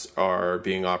accounts are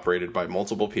being operated by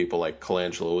multiple people, like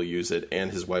Colangelo will use it and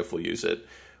his wife will use it,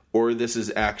 or this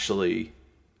is actually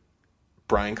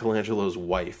Brian Colangelo's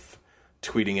wife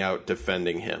tweeting out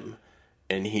defending him,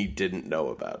 and he didn't know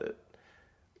about it.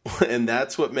 And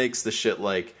that's what makes the shit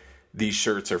like, these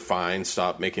shirts are fine,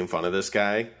 stop making fun of this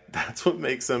guy. That's what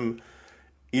makes him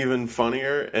even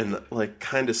funnier and like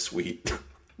kind of sweet.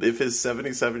 If his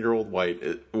 77-year-old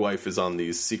wife is on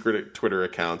these secret Twitter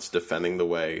accounts defending the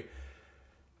way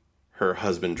her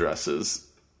husband dresses,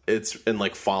 and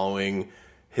like following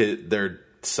their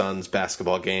son's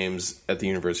basketball games at the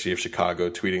University of Chicago,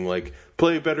 tweeting like,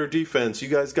 play better defense, you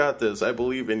guys got this, I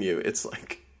believe in you. It's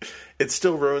like, it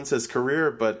still ruins his career,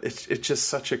 but it's just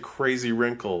such a crazy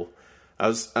wrinkle. I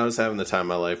was having the time of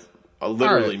my life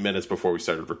literally minutes before we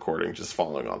started recording, just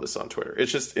following all this on Twitter.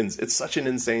 It's such an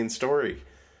insane story.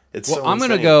 I'm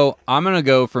gonna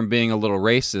go from being a little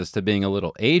racist to being a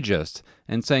little ageist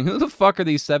and saying, who the fuck are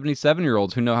these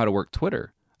 77-year-olds who know how to work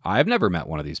Twitter? I've never met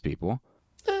one of these people.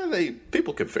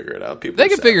 People can figure it out. They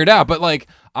can figure it out, but like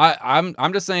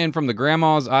I'm just saying, from the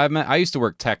grandmas I've met, I used to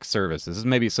work tech services.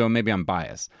 Maybe I'm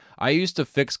biased. I used to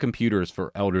fix computers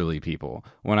for elderly people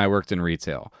when I worked in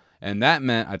retail. And that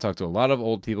meant I talked to a lot of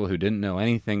old people who didn't know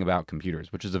anything about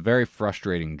computers, which is a very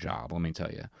frustrating job, let me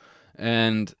tell you.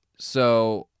 And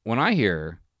so when I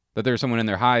hear that there's someone in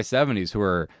their high 70s who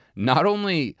are not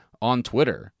only on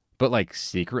Twitter, but like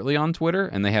secretly on Twitter,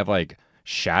 and they have like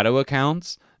shadow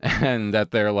accounts, and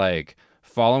that they're like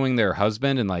following their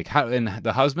husband, and like and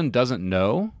the husband doesn't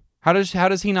know. How does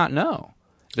he not know?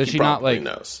 Does she not like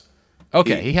knows?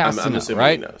 Okay, he has to know,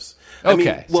 right? He knows.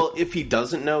 Okay. Well, if he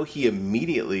doesn't know, he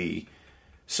immediately...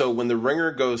 So when the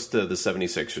Ringer goes to the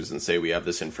 76ers and say, we have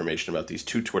this information about these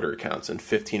 2 Twitter accounts, and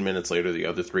 15 minutes later the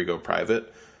other 3 go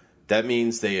private, that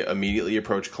means they immediately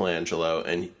approach Colangelo,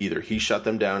 and either he shut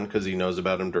them down because he knows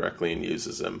about him directly and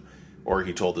uses him, or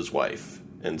he told his wife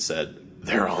and said,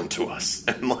 they're on to us.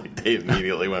 And they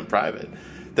immediately went private.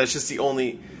 That's just the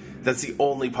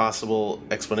only possible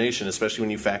explanation, especially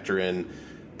when you factor in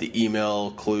the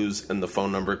email clues and the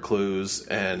phone number clues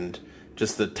and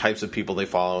just the types of people they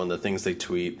follow and the things they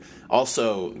tweet.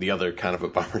 Also, the other kind of a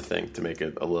bummer thing to make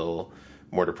it a little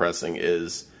more depressing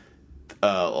is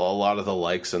a lot of the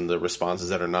likes and the responses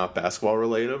that are not basketball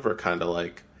related are kind of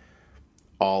like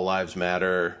all lives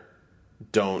matter,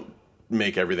 don't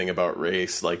make everything about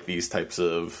race, like these types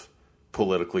of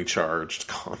politically charged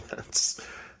comments,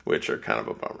 which are kind of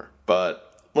a bummer.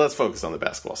 But let's focus on the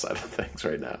basketball side of things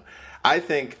right now. I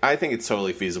think it's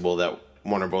totally feasible that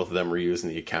one or both of them were using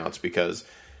the accounts because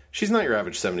she's not your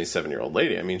average 77-year-old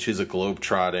lady. I mean, she's a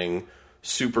globe-trotting,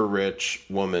 super rich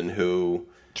woman who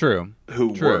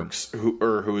works,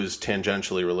 who is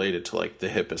tangentially related to like the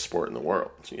hippest sport in the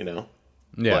world, you know?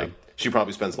 Yeah. Like, she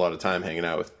probably spends a lot of time hanging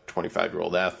out with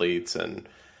 25-year-old athletes and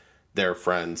their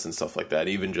friends and stuff like that,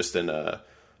 even just in a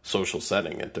social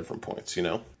setting at different points, you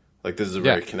know? Like, this is a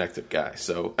very connected guy.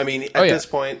 So, I mean, at this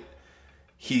point,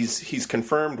 he's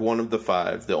confirmed one of the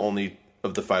 5, the only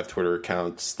of the 5 Twitter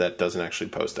accounts that doesn't actually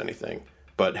post anything,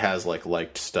 but has like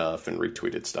liked stuff and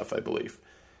retweeted stuff, I believe.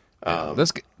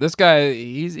 This guy,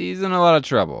 he's in a lot of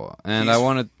trouble,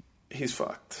 and he's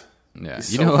fucked. Yeah,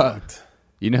 he's fucked.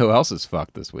 You know who else is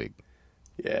fucked this week?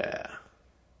 Yeah,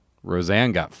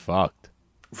 Roseanne got fucked.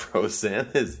 Roseanne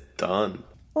is done.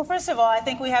 Well, first of all, I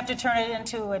think we have to turn it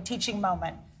into a teaching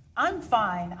moment. I'm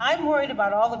fine. I'm worried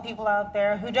about all the people out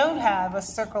there who don't have a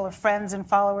circle of friends and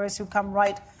followers who come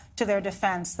right to their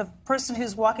defense. The person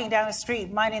who's walking down the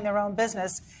street minding their own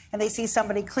business and they see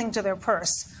somebody cling to their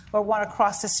purse or want to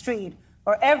cross the street.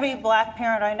 Or every black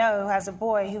parent I know who has a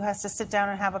boy who has to sit down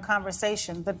and have a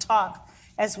conversation, the talk,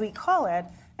 as we call it.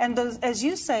 And those, as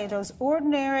you say, those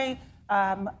ordinary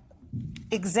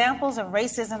examples of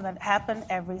racism that happen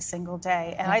every single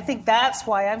day. And I think that's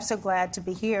why I'm so glad to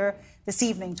be here this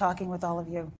evening talking with all of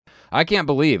you. I can't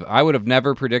believe I would have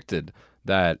never predicted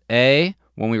that, A,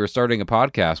 when we were starting a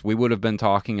podcast, we would have been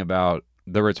talking about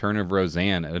the return of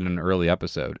Roseanne in an early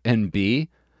episode, and B,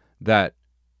 that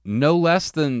no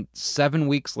less than 7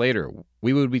 weeks later,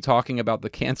 we would be talking about the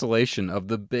cancellation of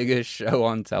the biggest show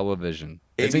on television.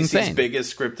 It's ABC's insane.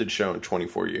 biggest scripted show in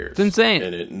 24 years. It's insane.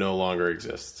 And it no longer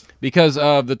exists. Because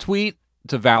of the tweet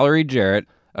to Valerie Jarrett,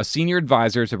 a senior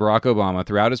advisor to Barack Obama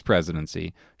throughout his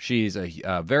presidency. She's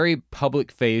a very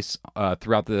public face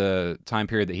throughout the time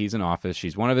period that he's in office.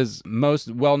 She's one of his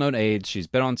most well-known aides. She's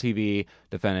been on TV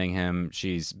defending him.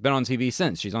 She's been on TV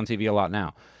since. She's on TV a lot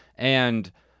now.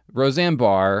 And Roseanne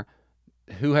Barr,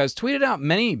 who has tweeted out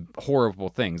many horrible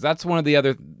things. That's one of the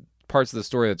other parts of the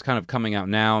story that's kind of coming out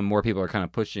now, and more people are kind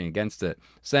of pushing against it,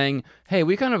 saying, hey,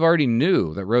 we kind of already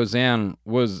knew that Roseanne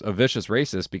was a vicious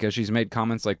racist because she's made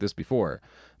comments like this before.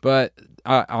 But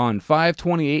on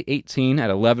 5/28/18 at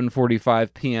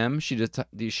 11:45 p.m.,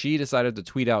 she decided to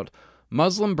tweet out,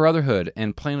 Muslim Brotherhood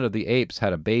and Planet of the Apes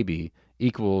had a baby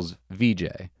equals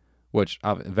VJ, which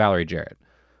Valerie Jarrett.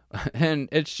 And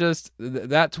it's just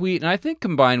that tweet, and I think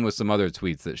combined with some other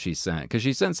tweets that she sent, because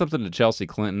she sent something to Chelsea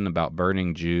Clinton about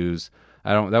burning Jews.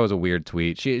 That was a weird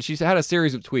tweet. She had a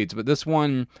series of tweets, but this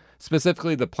one,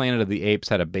 specifically the Planet of the Apes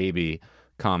had a baby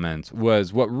comment,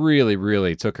 was what really,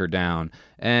 really took her down.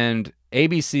 And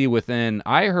ABC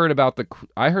I heard about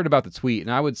the tweet,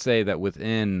 and I would say that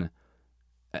within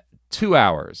 2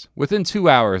 hours,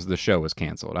 the show was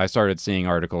canceled. I started seeing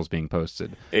articles being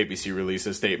posted. ABC released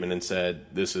a statement and said,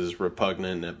 this is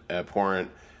repugnant and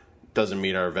abhorrent, doesn't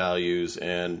meet our values,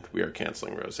 and we are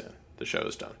canceling Roseanne. The show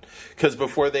is done. Because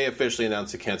before they officially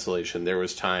announced the cancellation, there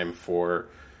was time for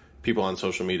people on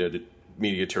social media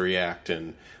to react,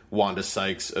 and Wanda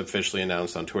Sykes officially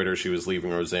announced on Twitter she was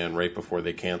leaving Roseanne right before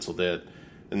they canceled it.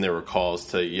 And there were calls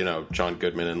to, John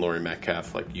Goodman and Laurie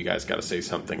Metcalf, like, you guys got to say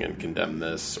something and condemn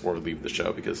this or leave the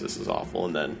show because this is awful.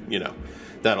 And then,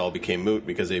 that all became moot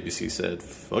because ABC said,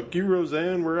 fuck you,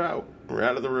 Roseanne, we're out. We're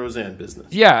out of the Roseanne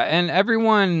business. Yeah, and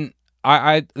everyone,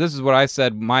 this is what I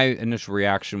said. My initial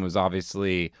reaction was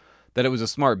obviously that it was a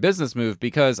smart business move,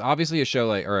 because obviously a show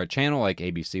like, or a channel like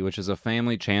ABC, which is a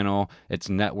family channel, it's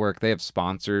network, they have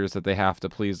sponsors that they have to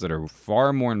please that are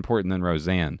far more important than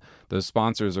Roseanne. Those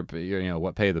sponsors are,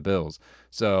 what pay the bills.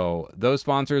 So those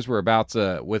sponsors were about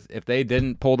to, if they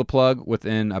didn't pull the plug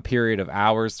within a period of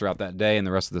hours throughout that day and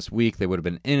the rest of this week, they would have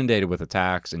been inundated with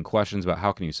attacks and questions about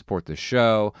how can you support this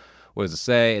show? What does it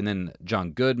say? And then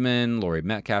John Goodman, Laurie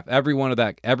Metcalf, everyone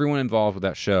involved with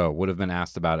that show would have been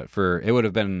asked about it. It would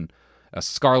have been a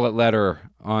scarlet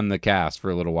letter on the cast for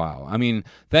a little while. I mean,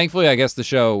 thankfully, I guess the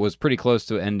show was pretty close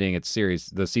to ending its series,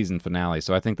 the season finale,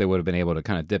 so I think they would have been able to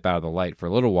kind of dip out of the light for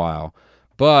a little while.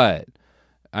 But,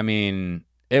 I mean,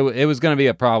 it was going to be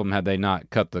a problem had they not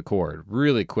cut the cord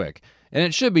really quick. And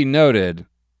it should be noted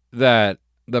that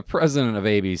the president of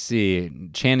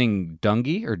ABC, Channing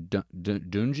Dungey, or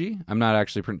Dungey, I'm not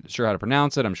actually sure how to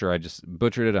pronounce it. I'm sure I just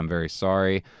butchered it. I'm very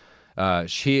sorry.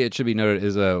 It should be noted,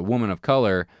 is a woman of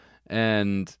color.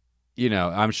 And,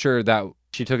 I'm sure that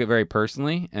she took it very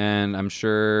personally, and I'm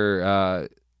sure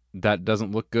that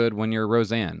doesn't look good when you're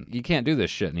Roseanne. You can't do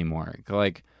this shit anymore.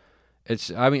 Like,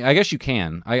 I guess you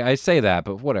can. I say that,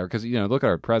 but whatever, because, look at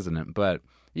our president. But,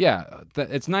 yeah,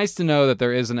 it's nice to know that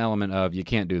there is an element of you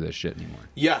can't do this shit anymore.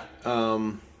 Yeah.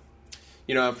 I've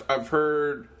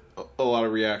heard a lot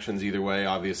of reactions either way.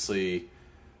 Obviously,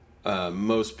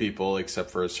 most people,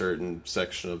 except for a certain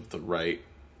section of the right,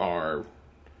 are...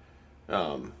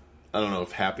 I don't know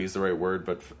if happy is the right word,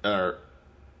 but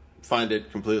find it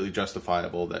completely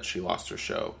justifiable that she lost her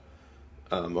show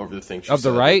over the thing she said. Of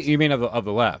the right? You mean of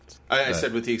the left? I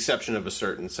said with the exception of a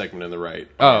certain segment in the right.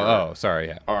 Sorry,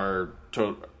 yeah.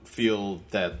 Feel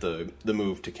that the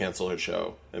move to cancel her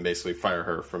show and basically fire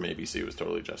her from ABC was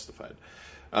totally justified.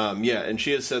 And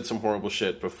she has said some horrible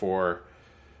shit before.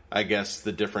 I guess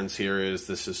the difference here is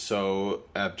this is so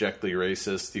abjectly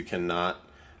racist, you cannot...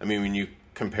 I mean, when you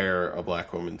compare a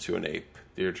black woman to an ape,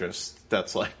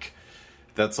 that's like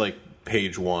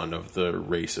page 1 of the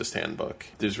racist handbook.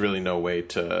 There's really no way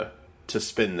to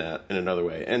spin that in another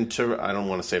way. And I don't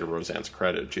want to say to Roseanne's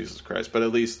credit, Jesus Christ, but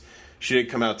at least she did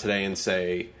come out today and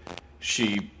say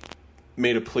she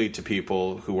made a plea to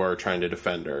people who are trying to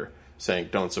defend her, saying,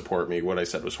 don't support me, what I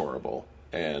said was horrible,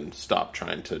 and stop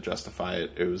trying to justify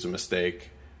it. It was a mistake.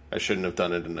 I shouldn't have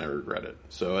done it, and I regret it.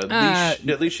 So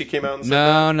at least she came out and said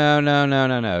that.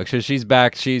 No. Because she's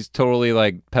back. She's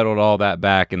totally pedaled all that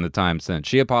back in the time since.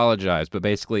 She apologized, but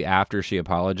basically after she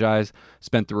apologized,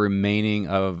 spent the remaining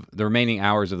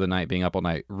hours of the night being up all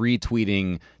night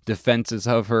retweeting defenses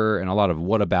of her and a lot of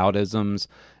whataboutisms,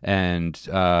 and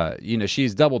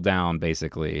she's doubled down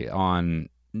basically on.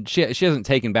 She hasn't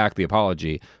taken back the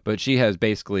apology, but she has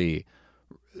basically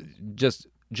just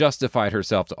justified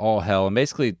herself to all hell, and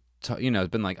basically it's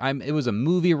been like, it was a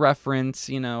movie reference,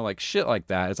 shit like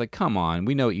that. It's like, come on,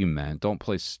 we know what you meant, don't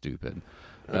play stupid.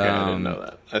 Okay, I didn't know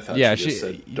that. I thought she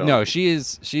said don't. No,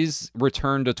 she's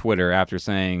returned to Twitter after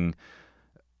saying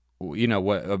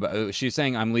she's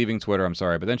saying, I'm leaving Twitter, I'm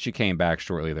sorry, but then she came back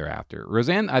shortly thereafter.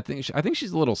 Roseanne, I think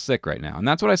she's a little sick right now, and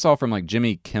that's what I saw from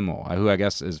Jimmy Kimmel, who I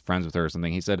guess is friends with her or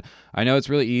something. He said, I know it's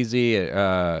really easy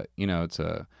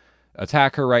to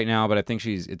attack her right now, but I think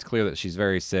it's clear that she's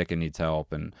very sick and needs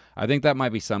help, and I think that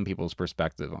might be some people's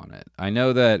perspective on it. I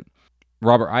know that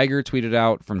Robert Iger tweeted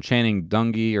out from Channing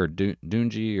Dungey, or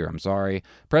Dungey, or I'm sorry,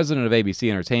 president of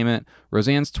ABC Entertainment,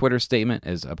 Roseanne's Twitter statement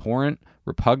is abhorrent,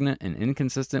 repugnant, and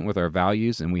inconsistent with our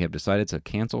values, and we have decided to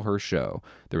cancel her show.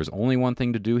 There was only one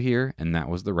thing to do here, and that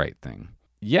was the right thing.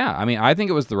 Yeah, I mean, I think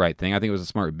it was the right thing. I think it was a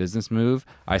smart business move.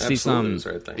 I see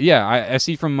I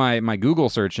see from my Google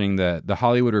searching that The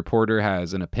Hollywood Reporter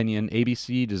has an opinion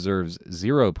ABC deserves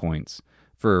 0 points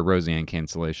for Roseanne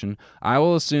cancellation. I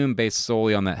will assume, based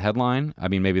solely on that headline, I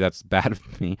mean, maybe that's bad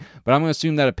of me, but I'm going to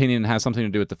assume that opinion has something to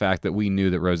do with the fact that we knew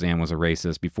that Roseanne was a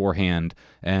racist beforehand,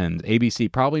 and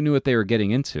ABC probably knew what they were getting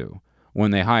into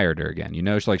when they hired her again.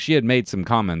 She had made some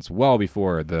comments well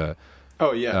before the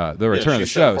return of the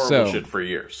show. So shit for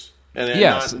years,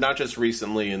 and not just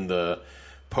recently in the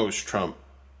post-Trump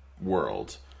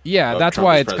world. Yeah, that's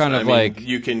why it's kind of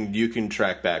you can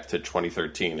track back to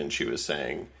 2013, and she was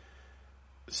saying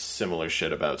similar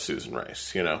shit about Susan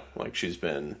Rice. She's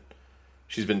been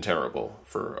terrible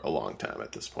for a long time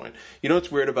at this point.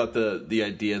 What's weird about the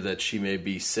idea that she may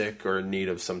be sick or in need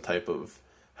of some type of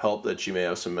help, that she may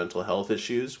have some mental health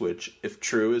issues, which, if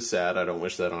true, is sad. I don't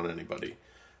wish that on anybody.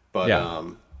 But yeah.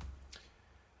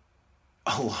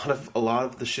 A lot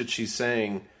of the shit she's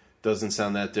saying doesn't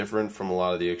sound that different from a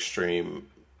lot of the extreme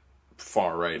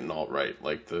far right and alt right,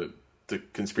 like the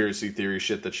conspiracy theory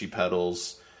shit that she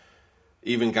peddles.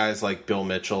 Even guys like Bill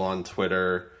Mitchell on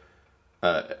Twitter,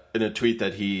 in a tweet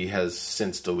that he has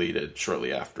since deleted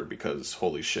shortly after, because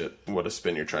holy shit, what a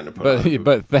spin you're trying to put on.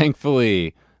 But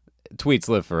thankfully, tweets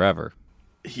live forever.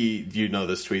 Do you know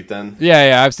this tweet then?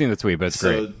 Yeah, I've seen the tweet, but it's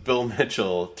great. So Bill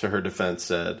Mitchell, to her defense,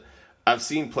 said, "I've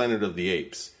seen Planet of the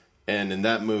Apes, and in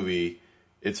that movie,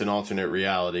 it's an alternate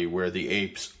reality where the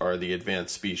apes are the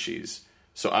advanced species.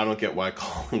 So I don't get why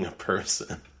calling a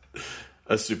person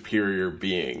a superior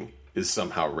being is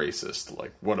somehow racist.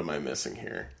 Like, what am I missing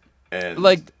here?" And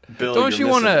Like, Bill, don't you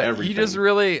want to? You just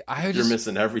really, you're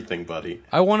missing everything, buddy.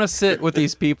 I want to sit with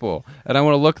these people and I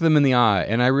want to look them in the eye,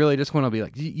 and I really just want to be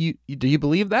like, do you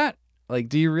believe that? Like,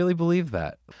 do you really believe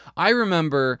that? I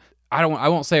remember, I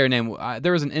won't say her name.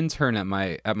 There was an intern at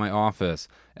my office,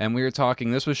 and we were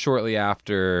talking. This was shortly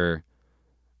after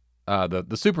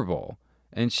the Super Bowl,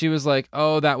 and she was like,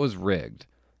 "Oh, that was rigged,"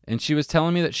 and she was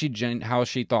telling me that how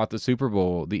she thought the Super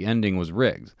Bowl, the ending was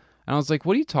rigged. And I was like,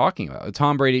 what are you talking about?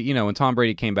 Tom Brady, when Tom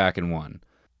Brady came back and won.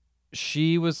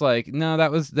 She was like, no,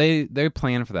 that was, they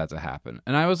planned for that to happen.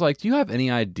 And I was like, do you have any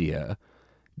idea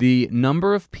the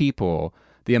number of people,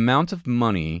 the amount of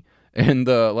money, and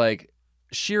the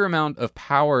sheer amount of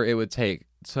power it would take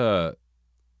to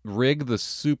rig the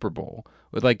Super Bowl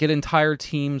with get entire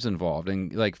teams involved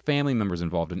and family members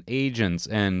involved and agents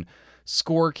and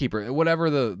scorekeeper,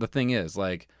 whatever the thing is,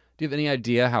 do you have any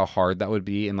idea how hard that would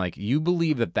be? And you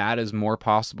believe that is more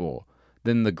possible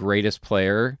than the greatest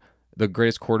player, the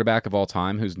greatest quarterback of all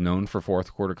time, who's known for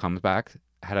fourth quarter comeback,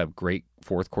 had a great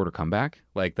fourth quarter comeback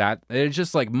like that. It's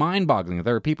just mind boggling.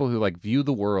 There are people who view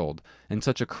the world in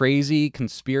such a crazy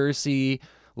conspiracy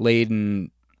laden,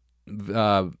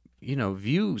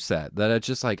 view set that it's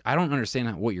just I don't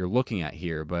understand what you're looking at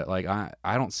here, but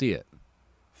I don't see it.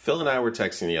 Phil and I were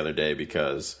texting the other day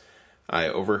because I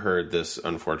overheard this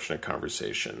unfortunate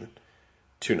conversation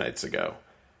 2 nights ago.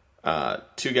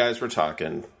 2 guys were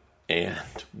talking, and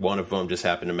one of them just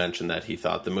happened to mention that he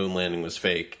thought the moon landing was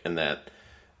fake and that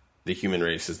the human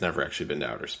race has never actually been to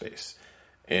outer space.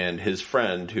 And his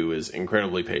friend, who is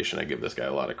incredibly patient, I give this guy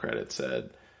a lot of credit,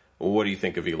 said, "Well, what do you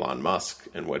think of Elon Musk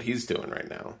and what he's doing right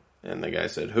now?" And the guy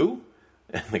said, "Who?"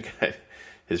 And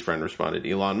his friend responded,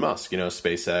 "Elon Musk,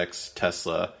 SpaceX,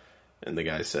 Tesla." And the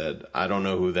guy said, "I don't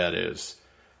know who that is,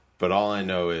 but all I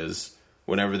know is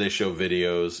whenever they show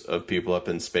videos of people up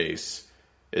in space,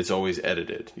 it's always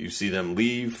edited. You see them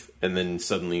leave, and then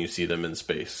suddenly you see them in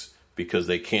space because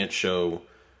they can't show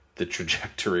the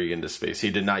trajectory into space." He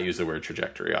did not use the word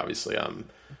trajectory. Obviously, I'm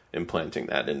implanting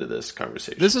that into this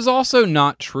conversation. This is also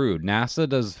not true. NASA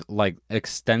does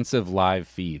extensive live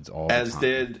feeds all the time. As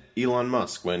did Elon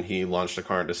Musk when he launched a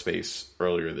car into space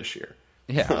earlier this year.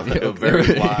 Yeah, very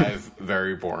live,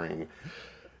 very boring.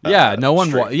 Yeah,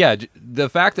 the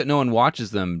fact that no one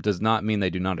watches them does not mean they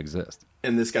do not exist.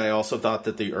 And this guy also thought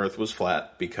that the Earth was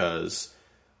flat because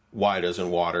why doesn't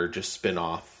water just spin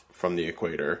off from the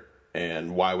equator?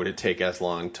 And why would it take as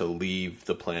long to leave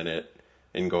the planet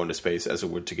and go into space as it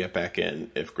would to get back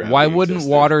in if gravity Why wouldn't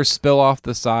existed? water spill off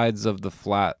the sides of the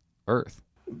flat Earth?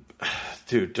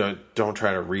 Dude, don't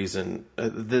try to reason.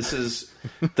 This is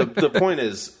the point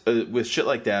is with shit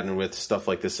like that and with stuff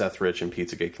like the Seth Rich and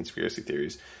Pizzagate conspiracy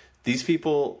theories.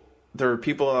 There are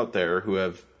people out there who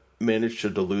have managed to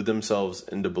delude themselves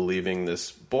into believing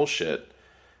this bullshit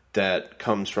that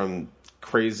comes from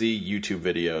crazy YouTube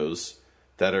videos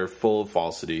that are full of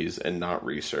falsities and not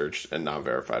researched and not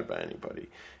verified by anybody.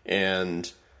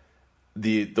 And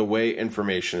the way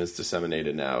information is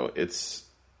disseminated now, it's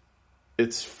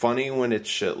funny when it's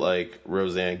shit like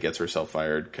Roseanne gets herself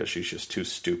fired because she's just too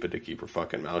stupid to keep her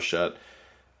fucking mouth shut.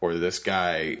 Or this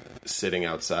guy sitting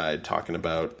outside talking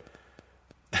about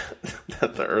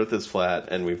that the Earth is flat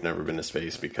and we've never been to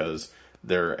space because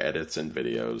there are edits and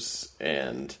videos.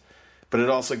 But it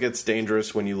also gets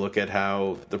dangerous when you look at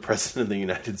how the President of the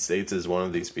United States is one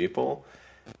of these people.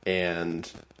 And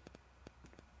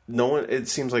it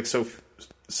seems like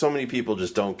so many people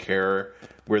just don't care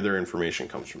where their information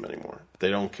comes from anymore. They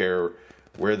don't care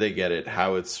where they get it,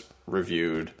 how it's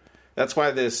reviewed. That's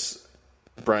why this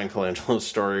Brian Colangelo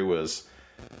story was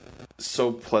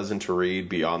so pleasant to read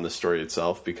beyond the story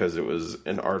itself, because it was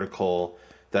an article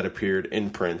that appeared in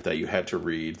print that you had to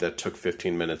read, that took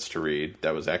 15 minutes to read,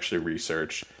 that was actually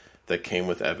research, that came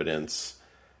with evidence,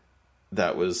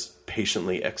 that was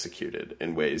patiently executed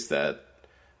in ways that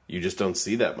you just don't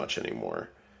see that much anymore.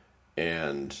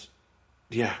 And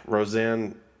yeah,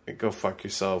 Roseanne, go fuck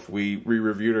yourself. We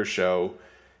reviewed her show,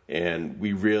 and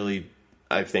we really,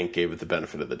 I think, gave it the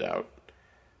benefit of the doubt.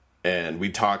 And we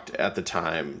talked at the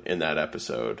time in that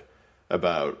episode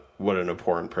about what an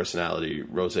abhorrent personality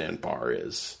Roseanne Barr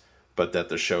is, but that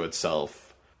the show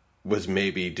itself was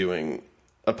maybe doing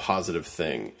a positive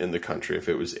thing in the country if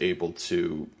it was able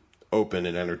to open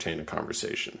and entertain a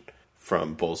conversation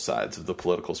from both sides of the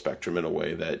political spectrum in a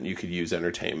way that you could use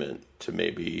entertainment to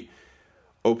maybe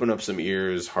open up some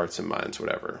ears, hearts and minds,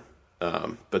 whatever.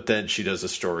 But then she does a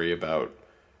story about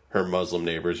her Muslim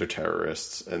neighbors are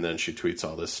terrorists, and then she tweets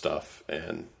all this stuff,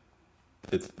 and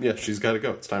she's got to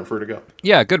go. It's time for her to go.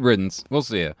 Yeah, good riddance. We'll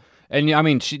see you. And I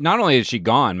mean, she not only is she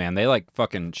gone, man, they like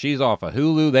fucking, she's off of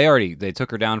Hulu. They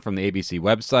took her down from the ABC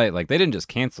website. Like, they didn't just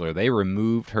cancel her, they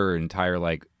removed her entire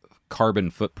like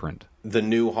carbon footprint. The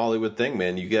new Hollywood thing,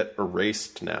 man, you get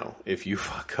erased now. If you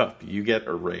fuck up, you get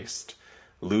erased.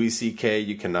 Louis C.K.,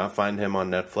 you cannot find him on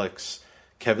Netflix.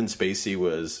 Kevin Spacey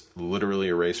was literally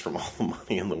erased from all the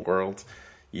money in the world.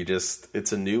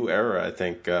 It's a new era. I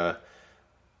think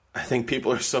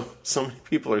people are so many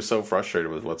people are so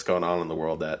frustrated with what's going on in the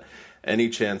world that any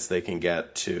chance they can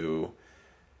get to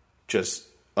just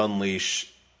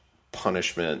unleash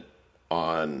punishment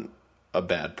on a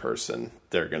bad person,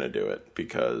 they're going to do it,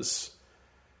 because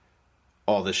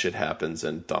all this shit happens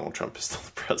and Donald Trump is still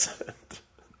the president.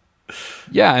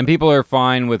 Yeah, and people are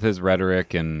fine with his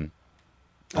rhetoric and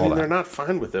all that. They're not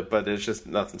fine with it, but it's just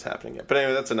nothing's happening yet. But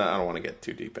anyway, I don't want to get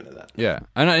too deep into that. Yeah,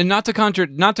 and not to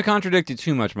contradict you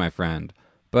too much, my friend,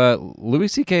 but Louis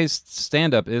C.K.'s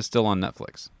stand-up is still on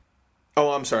Netflix.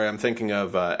 Oh, I'm sorry. I'm thinking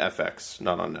of FX,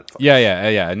 not on Netflix.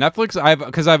 Yeah.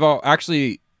 Netflix,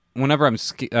 actually, whenever I'm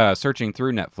searching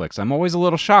through Netflix, I'm always a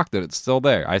little shocked that it's still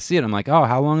there. I see it, I'm like, oh,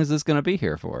 how long is this going to be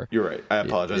here for? You're right. I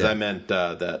apologize. Yeah. I meant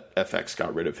that FX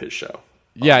got rid of his show.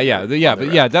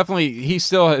 Definitely. He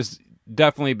still has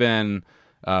definitely been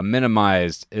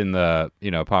minimized in the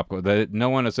pop culture. No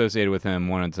one associated with him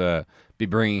wanted to be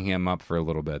bringing him up for a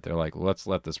little bit. They're like, let's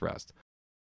let this rest.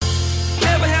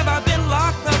 Never have I been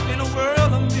locked up in a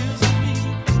world of misery.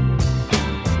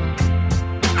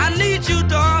 I need you,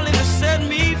 darling, to set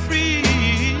me free.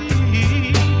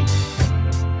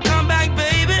 Come back,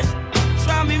 baby,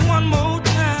 try me one more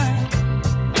time.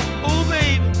 Oh,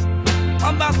 baby,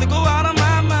 I'm about to go out of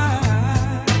my mind.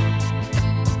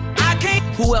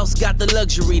 Who else got the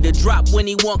luxury to drop when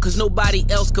he want, cause nobody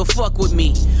else could fuck with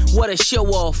me? What a show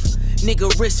off.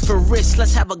 Nigga, wrist for wrist,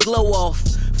 let's have a glow off.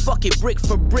 Fuck it, brick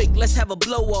for brick, let's have a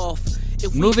blow off.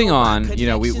 Moving on,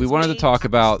 we wanted to talk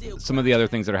about some of the other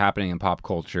things that are happening in pop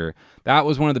culture. That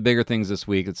was one of the bigger things this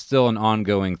week. It's still an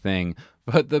ongoing thing.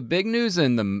 But the big news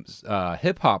in the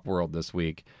hip-hop world this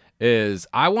week is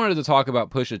I wanted to talk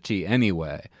about Pusha T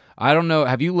anyway. I don't know,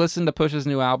 have you listened to Pusha's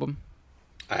new album?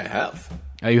 I have.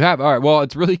 Oh, you have? All right. Well,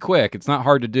 it's really quick. It's not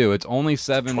hard to do. It's only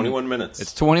 21 minutes.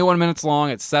 It's 21 minutes long.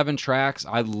 It's 7 tracks.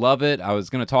 I love it. I was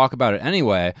going to talk about it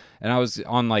anyway, and I was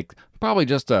on like probably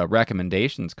just a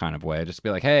recommendations kind of way. Just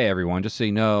be like, hey, everyone, just so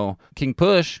you know, King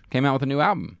Push came out with a new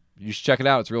album. You should check it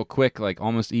out. It's real quick, like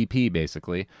almost EP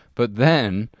basically. But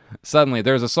then suddenly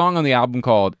there's a song on the album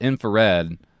called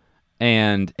Infrared,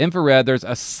 and Infrared, there's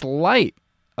a slight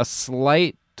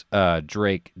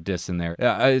Drake diss in there.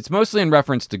 It's mostly in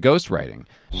reference to ghostwriting.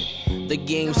 The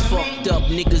game's fucked up,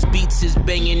 niggas beats is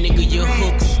banging, nigga your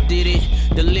hooks did it.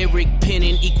 The lyric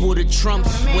penning equal to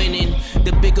Trump's winning.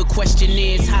 The bigger question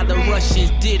is how the Russians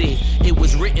did it. It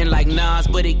was written like Nas,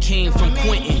 but it came from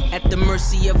Quentin. At the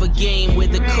mercy of a game where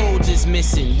the codes is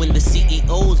missing. When the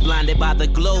CEO's blinded by the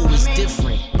glow is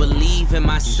different. Believe in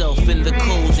myself, in the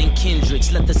Coles and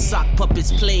Kendricks. Let the sock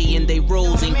puppets play in they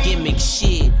roles and gimmicks.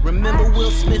 Shit, remember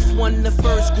Will Smith won the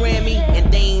first Grammy?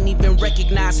 And they ain't even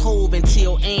recognize Hove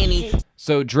until Annie.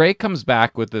 So Drake comes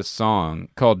back with this song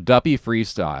called Duppy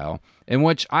Freestyle, in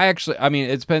which it's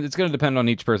going to depend on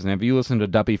each person. Have you listened to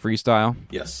Duppy Freestyle?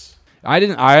 Yes. I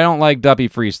don't like Duppy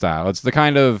Freestyle. It's the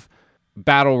kind of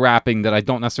battle rapping that I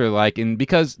don't necessarily like, and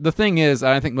because the thing is,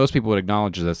 I think most people would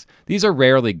acknowledge this, these are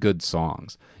rarely good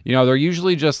songs. They're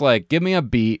usually just like, give me a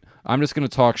beat, I'm just going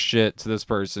to talk shit to this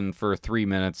person for 3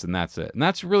 minutes, and that's it. And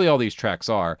that's really all these tracks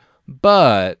are.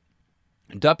 But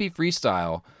Duppy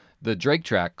Freestyle, the Drake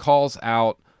track, calls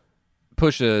out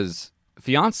Pusha's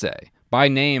fiance by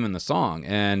name in the song.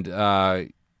 And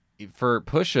for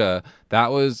Pusha,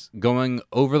 that was going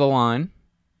over the line.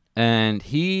 And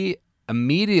he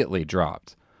immediately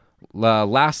dropped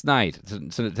last night.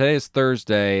 So today is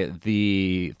Thursday,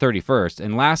 the 31st.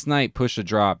 And last night, Pusha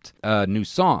dropped a new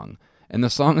song. And the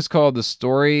song is called The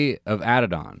Story of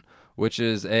Adidon, which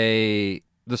is the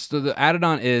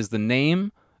Adidon is the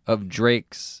name of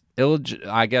Drake's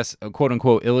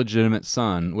quote-unquote illegitimate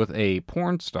son with a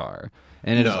porn star.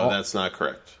 And that's not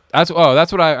correct. That's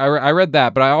what I read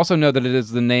that, but I also know that it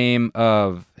is the name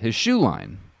of his shoe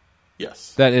line.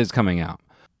 Yes. That is coming out.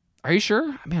 Are you sure?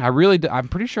 I mean, I'm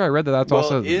pretty sure I read that. That's well,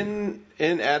 also in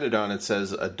Adidon it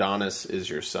says Adonis is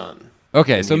your son.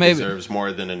 Okay, and so he maybe deserves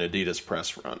more than an Adidas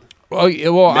press run. Well,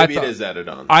 maybe it is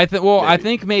Adidon. I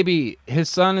think maybe his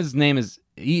son's name is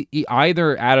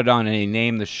either Adidon and he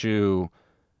named the shoe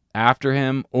after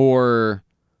him, or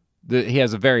he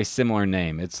has a very similar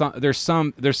name. There's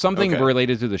something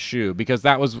related to the shoe, because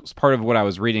that was part of what I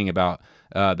was reading about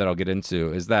that I'll get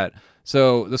into. Is that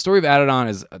so? The story of Adidon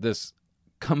is this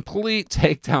complete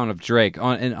takedown of Drake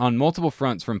on multiple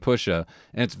fronts from Pusha,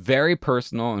 and it's very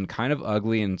personal and kind of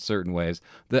ugly in certain ways.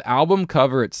 The album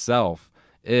cover itself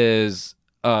is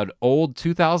an old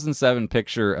 2007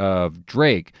 picture of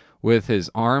Drake with his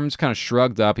arms kind of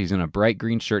shrugged up. He's in a bright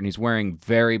green shirt and he's wearing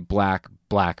very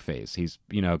blackface. He's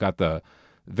got the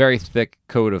very thick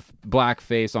coat of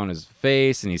blackface on his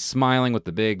face, and he's smiling with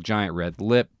the big giant red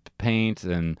lip paint,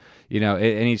 and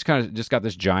and he's kind of just got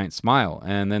this giant smile.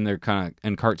 And then they're kind of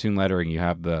in cartoon lettering, you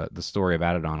have the story of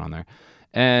Adidon on there,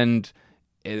 and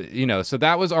so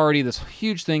that was already this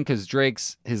huge thing, because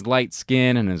his light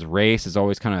skin and his race is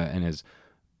always kind of, and his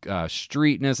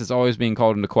streetness is always being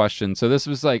called into question. So this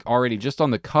was like already just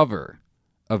on the cover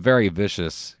a very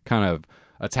vicious kind of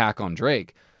attack on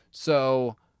Drake.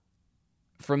 So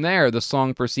from there, the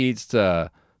song proceeds to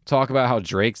talk about how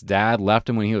Drake's dad left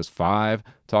him when he was 5,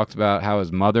 talks about how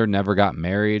his mother never got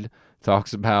married,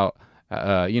 talks about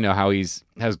how has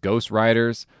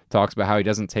ghostwriters, talks about how he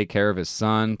doesn't take care of his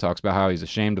son, talks about how he's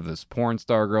ashamed of this porn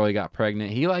star girl he got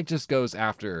pregnant. He just goes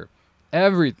after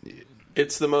everything.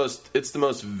 It's the most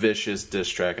vicious diss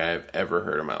track I have ever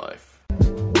heard in my life.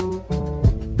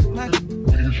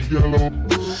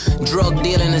 Drug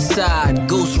dealing aside,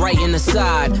 ghost writing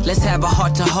aside, let's have a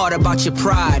heart-to-heart about your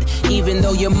pride. Even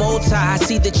though you're multi, I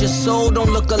see that your soul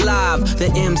don't look alive.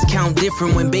 The M's count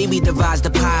different when baby divides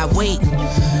the pie. Wait,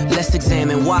 let's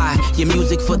examine why your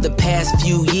music for the past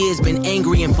few years been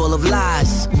angry and full of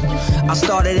lies. I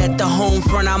started at the home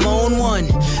front, I'm on one.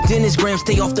 Dennis Graham,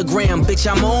 stay off the gram, bitch,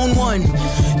 I'm on one.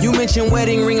 You mentioned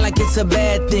wedding ring like it's a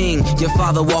bad thing. Your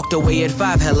father walked away at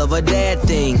 5, hell of a dad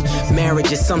thing.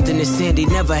 Marriage is something that Sandy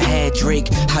never had,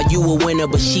 Drake. How you a winner,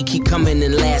 but she keep coming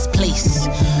in last place.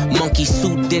 Monkey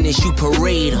suit Dennis, you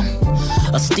parade him.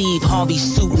 A Steve Harvey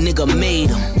suit, nigga made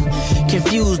him.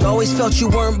 Confused, always felt you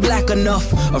weren't black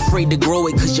enough. Afraid to grow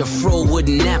it cause your fro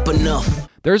wouldn't nap enough.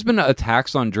 There's been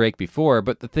attacks on Drake before,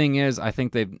 but the thing is, I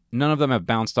think none of them have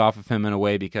bounced off of him in a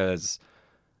way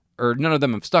none of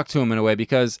them have stuck to him in a way,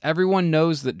 because everyone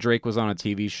knows that Drake was on a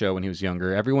TV show when he was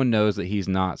younger. Everyone knows that he's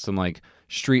not some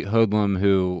street hoodlum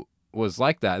who was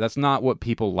like that. That's not what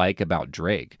people like about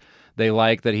Drake. They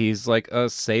like that he's a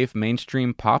safe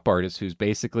mainstream pop artist who's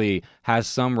basically has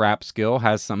some rap skill,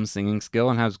 has some singing skill,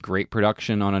 and has great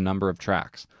production on a number of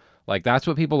tracks. That's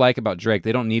what people like about Drake.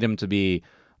 They don't need him to be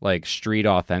street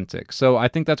authentic. So I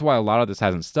think that's why a lot of this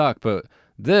hasn't stuck, but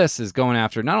this is going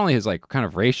after not only his kind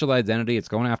of racial identity, it's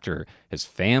going after his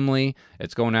family,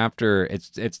 it's going after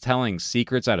it's telling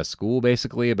secrets out of school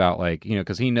basically about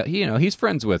because he's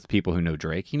friends with people who know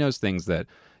Drake. He knows things that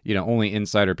only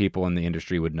insider people in the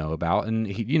industry would know about, and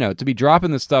he, to be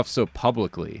dropping this stuff so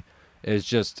publicly is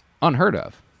just unheard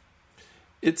of.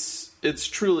 It's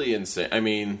truly insane. I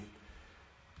mean,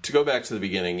 to go back to the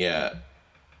beginning, yeah.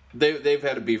 They've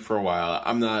had a beef for a while.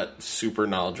 I'm not super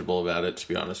knowledgeable about it, to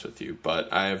be honest with you, but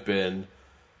I have been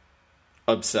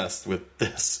obsessed with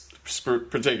this,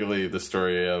 particularly the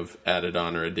story of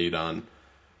Adidon or Adidon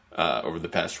over the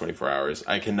past 24 hours.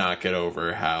 I cannot get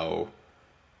over how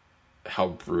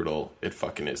brutal it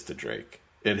fucking is to Drake.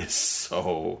 It is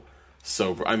so.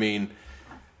 I mean,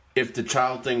 if the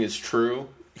child thing is true,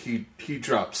 he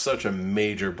dropped such a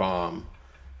major bomb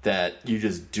that you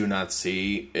just do not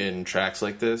see in tracks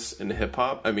like this in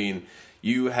hip-hop. I mean,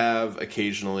 you have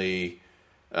occasionally,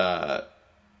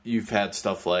 you've had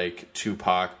stuff like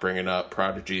Tupac bringing up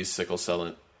Prodigy's sickle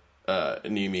cell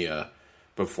anemia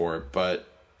before, but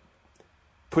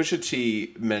Pusha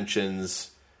T mentions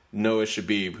Noah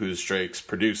Shabib, who's Drake's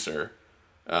producer,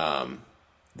 one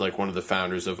of the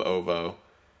founders of OVO,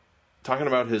 talking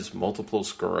about his multiple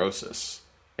sclerosis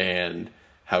and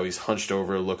how he's hunched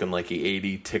over looking like he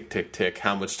 80, tick, tick, tick.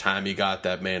 How much time he got,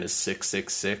 that man is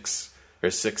 666 or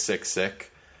 666.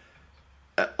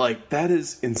 That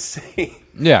is insane.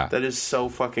 Yeah. That is so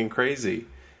fucking crazy.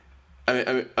 I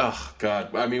mean, oh,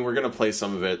 God. I mean, we're going to play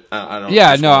some of it. I don't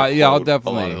I'll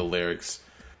definitely. A lot of the lyrics.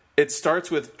 It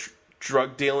starts with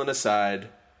drug dealing aside,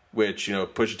 which,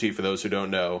 Pusha T, for those who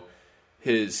don't know,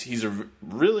 he's a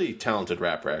really talented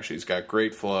rapper, actually. He's got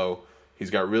great flow. He's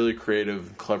got really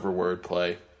creative, clever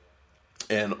wordplay,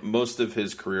 and most of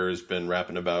his career has been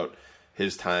rapping about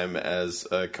his time as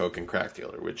a coke and crack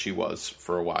dealer, which he was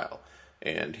for a while.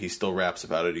 And he still raps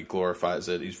about it. He glorifies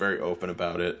it. He's very open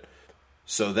about it.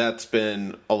 So that's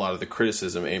been a lot of the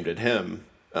criticism aimed at him.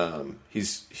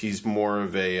 He's more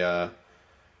of a,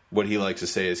 what he likes to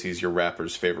say is he's your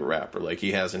rapper's favorite rapper. Like,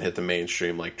 he hasn't hit the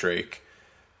mainstream like Drake,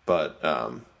 but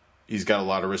he's got a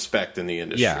lot of respect in the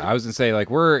industry. Yeah, I was going to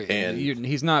say,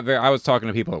 he's not very, I was talking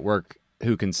to people at work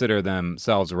who consider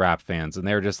themselves rap fans, and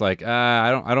they were just like,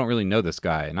 I don't really know this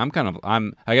guy. And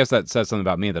I guess that says something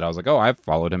about me, that I was like, oh, I've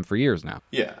followed him for years now.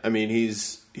 Yeah, I mean,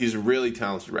 he's a really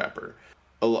talented rapper.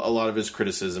 A lot of his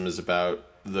criticism is about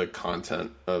the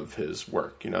content of his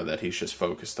work, that he's just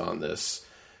focused on this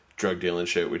drug dealing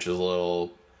shit, which is a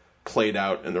little played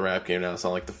out in the rap game now. It's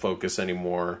not like the focus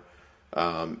anymore.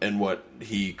 And what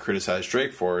he criticized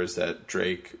Drake for is that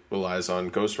Drake relies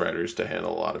on ghostwriters to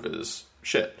handle a lot of his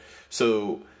shit.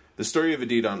 So the story of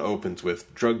Adidon opens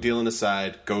with, drug dealing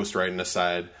aside, ghostwriting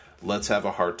aside, let's have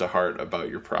a heart-to-heart about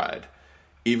your pride.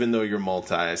 Even though you're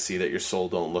multi, I see that your soul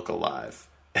don't look alive.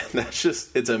 And that's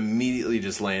just, it's immediately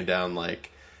just laying down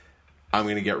like, I'm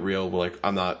going to get real, but like,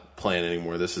 I'm not playing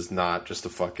anymore. This is not just a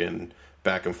fucking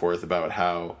back and forth about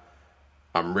how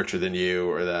I'm richer than you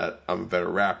or that I'm a better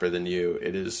rapper than you.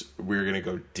 It is, we're going to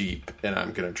go deep and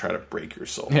I'm going to try to break your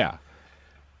soul. Yeah.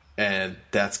 And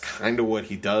that's kind of what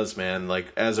he does, man.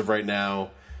 Like, as of right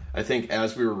now, I think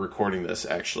as we were recording this,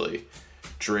 actually,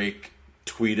 Drake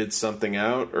tweeted something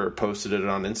out or posted it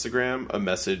on Instagram, a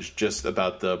message just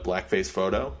about the blackface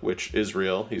photo, which is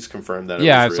real. He's confirmed that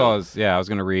it was real. I was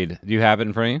going to read. Do you have it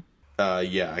in front of you?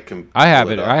 Yeah, I can. I have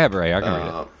it. I have it right. I can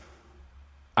read it.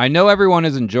 I know everyone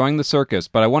is enjoying the circus,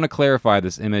 but I want to clarify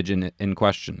this image in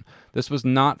question. This was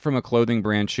not from a clothing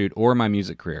brand shoot or my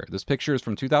music career. This picture is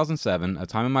from 2007, a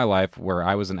time in my life where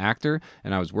I was an actor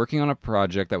and I was working on a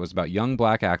project that was about young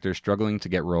black actors struggling to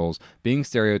get roles, being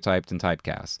stereotyped and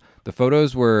typecast. The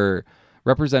photos were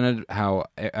represented how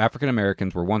African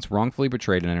Americans were once wrongfully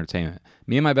portrayed in entertainment.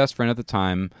 Me and my best friend at the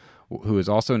time, who is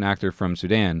also an actor from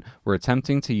Sudan, were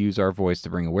attempting to use our voice to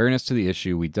bring awareness to the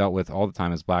issue we dealt with all the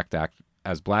time as black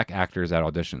actors at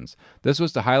auditions. This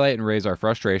was to highlight and raise our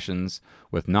frustrations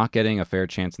with not getting a fair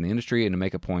chance in the industry and to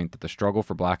make a point that the struggle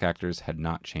for black actors had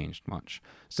not changed much.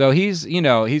 So he's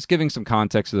giving some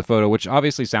context to the photo, which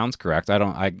obviously sounds correct.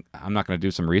 I'm not going to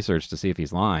do some research to see if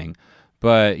he's lying,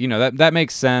 but that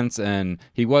makes sense. And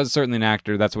he was certainly an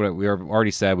actor. That's what we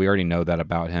already said. We already know that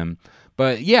about him.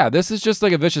 But yeah, this is just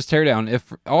like a vicious teardown.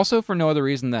 If also for no other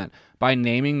reason that by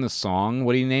naming the song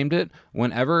what he named it,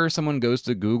 whenever someone goes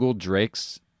to Google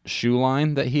Drake's shoe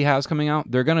line that he has coming out,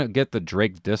 they're gonna get the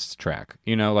Drake diss track.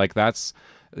 That's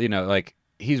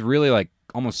he's really like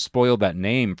almost spoiled that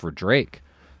name for Drake.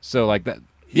 So like that.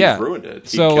 He's ruined it.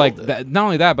 So like that, not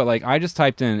only that, but like I just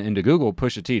typed into Google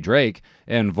Pusha T Drake,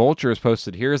 and Vulture has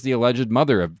posted, here's the alleged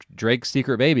mother of Drake's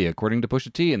secret baby, according to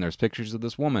Pusha T, and there's pictures of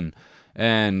this woman.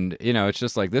 And, it's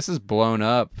just like, this is blown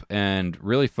up and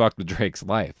really fucked with Drake's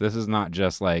life. This is not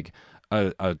just like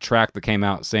a track that came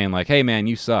out saying like, hey man,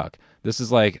 you suck. This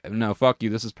is like, no, fuck you.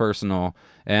 This is personal.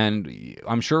 And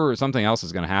I'm sure something else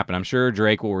is going to happen. I'm sure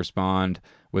Drake will respond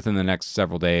within the next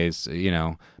several days,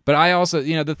 But I also,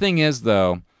 the thing is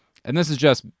though, and this is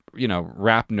just,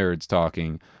 rap nerds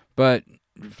talking, but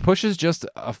Push is just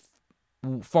a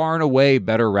far and away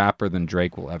better rapper than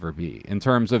Drake will ever be in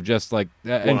terms of just like,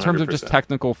 in terms of just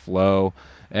technical flow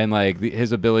and like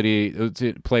his ability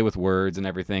to play with words and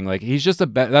everything. Like he's just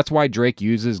that's why Drake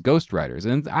uses ghostwriters.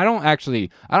 And I don't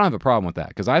have a problem with that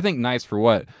because I think Nice for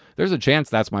What, there's a chance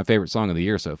that's my favorite song of the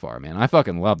year so far, man. I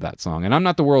fucking love that song. And I'm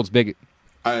not the world's big,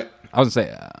 I was gonna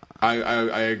say, I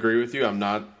agree with you.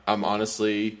 I'm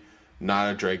honestly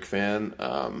not a Drake fan.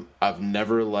 I've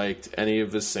never liked any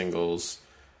of his singles.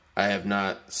 I have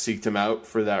not seeked him out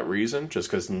for that reason, just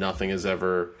because nothing has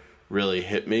ever really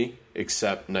hit me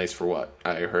except Nice for What.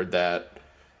 I heard that,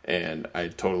 and I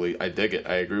dig it.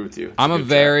 I agree with you. I'm a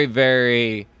very,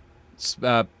 very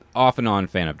off and on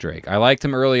fan of Drake. I liked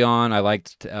him early on. I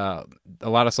liked a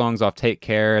lot of songs off Take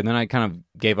Care, and then I kind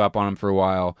of gave up on him for a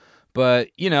while. But,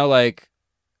 like,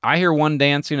 I hear One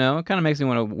Dance, it kind of makes me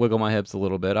want to wiggle my hips a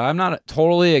little bit. I'm not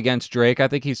totally against Drake. I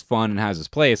think he's fun and has his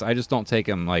place. I just don't take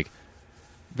him, like,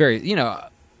 very,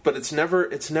 But it's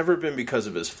never been because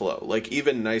of his flow. Like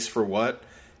even Nice for What,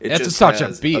 it's such a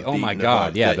beat. Oh my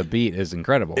god, yeah, the beat is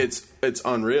incredible. It's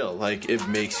unreal. Like it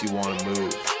makes you want to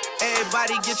move.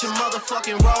 Everybody get your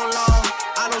motherfucking roll on.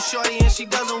 I know shorty and she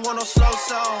doesn't want no slow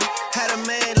song. Had a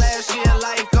man last year,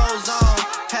 life goes on.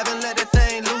 Haven't let that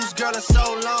thing loose, girl, in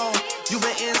so long. You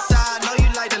been inside, know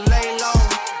you like to lay low.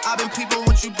 I've been peeping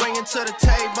what you bringing to the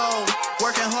table.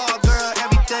 Working hard, girl,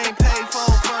 everything paid for.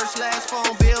 First, last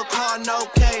phone bill, car,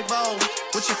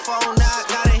 phone out,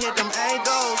 gotta hit them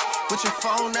angles. With your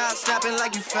phone out, snapping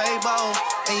like you Fable.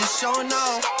 And you showing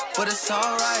off, but it's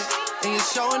alright. And you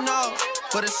showing off,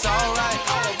 but it's alright.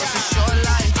 It's a short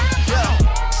life, yeah.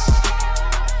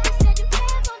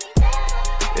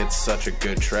 It's such a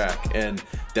good track, and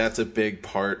that's a big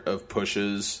part of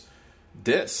Push's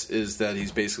diss, is that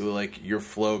he's basically like, your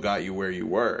flow got you where you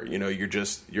were. You know,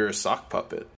 you're a sock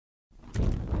puppet.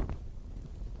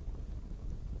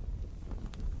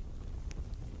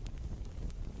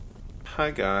 Hi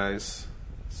guys.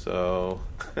 So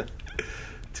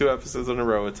 2 episodes in a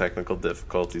row with technical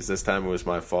difficulties. This time it was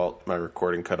my fault. My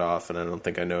recording cut off, and I don't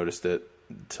think I noticed it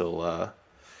until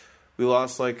we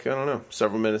lost,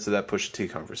 several minutes of that Pusha T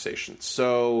conversation.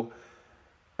 So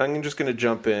I'm just going to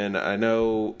jump in. I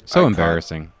know... So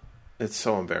embarrassing. It's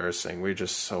so embarrassing. We're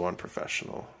just so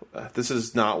unprofessional. This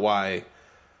is not why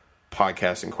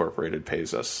Podcast Incorporated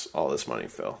pays us all this money,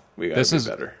 Phil. We got to be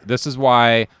better. This is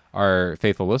why our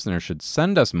faithful listeners should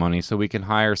send us money so we can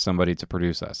hire somebody to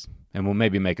produce us, and will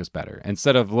maybe make us better,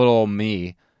 instead of little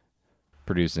me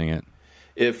producing it.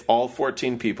 If all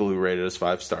 14 people who rated us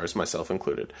 5 stars, myself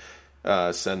included,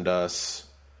 send us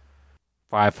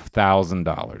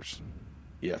 $5,000.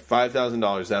 Yeah,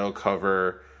 $5,000. That'll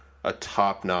cover a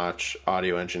top-notch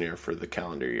audio engineer for the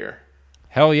calendar year.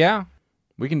 Hell yeah.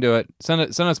 We can do it. Send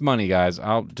us money, guys.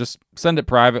 I'll just send it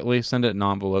privately, send it in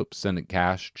envelopes, send it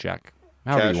cash, check.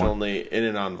 Cash only, in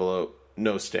an envelope,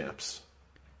 no stamps.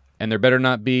 And there better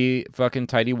not be fucking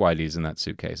tighty-whities in that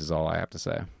suitcase, is all I have to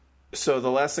say. So the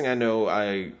last thing I know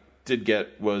I did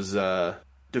get was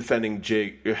defending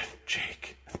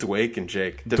Dwayne and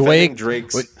Jake. Defending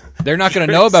Drake's... They're not going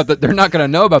to know about They're not going to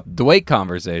know about the Dwake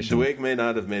conversation. Dwake may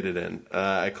not have made it in.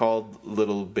 I called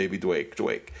little baby Dwake.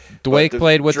 Dwake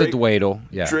played with Drake, the Dwadle.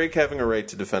 Yeah. Drake having a right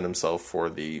to defend himself for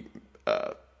the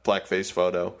blackface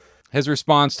photo. His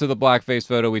response to the blackface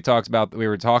photo, we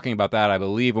were talking about that, I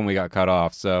believe, when we got cut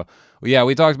off. So, yeah,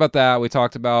 we talked about that. We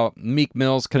talked about Meek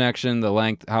Mill's connection, the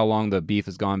length, how long the beef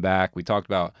has gone back. We talked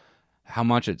about how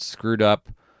much it screwed up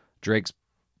Drake's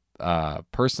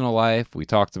personal life. We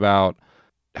talked about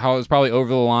how it was probably over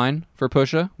the line for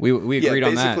Pusha. We agreed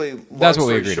on that. That's what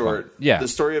we agreed on. Yeah. The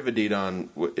story of Adidon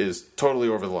is totally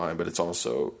over the line, but it's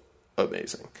also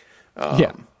amazing.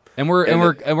 Yeah. And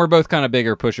we're both kind of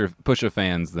bigger Pusha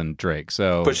fans than Drake.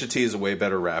 So Pusha T is a way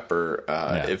better rapper.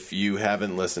 If you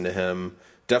haven't listened to him,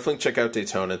 definitely check out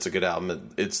Daytona. It's a good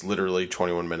album. It's literally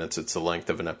 21 minutes. It's the length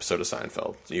of an episode of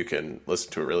Seinfeld. You can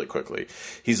listen to it really quickly.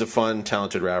 He's a fun,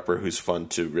 talented rapper who's fun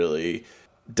to really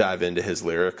dive into his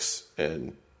lyrics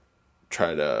and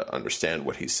try to understand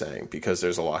what he's saying, because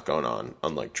there's a lot going on,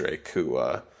 unlike Drake, who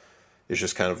is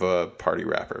just kind of a party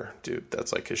rapper, dude.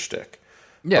 That's like his shtick.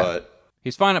 Yeah. But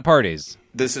he's fine at parties.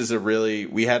 This is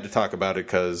we had to talk about it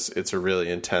because it's a really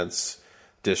intense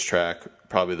diss track,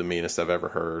 probably the meanest I've ever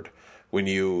heard. When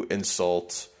you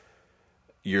insult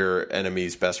your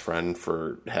enemy's best friend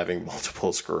for having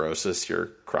multiple sclerosis, you're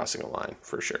crossing a line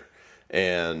for sure.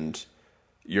 And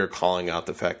you're calling out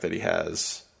the fact that he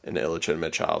has an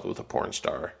illegitimate child with a porn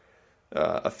star,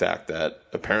 a fact that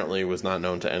apparently was not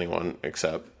known to anyone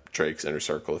except Drake's inner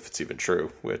circle, if it's even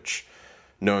true, which,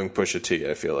 knowing Pusha T,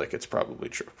 I feel like it's probably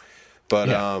true. But,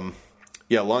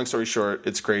 long story short,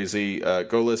 it's crazy.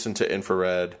 Go listen to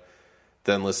Infrared,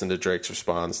 then listen to Drake's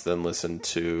response, then listen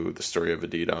to the story of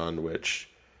Adidon, which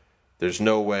there's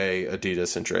no way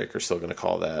Adidas and Drake are still going to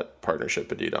call that partnership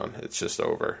Adidon. It's just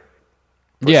over.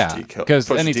 Because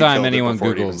anytime anyone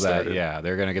Googles that,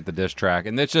 they're going to get the diss track.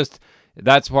 And it's just,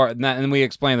 and we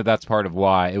explained that that's part of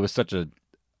why it was such an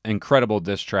incredible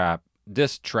diss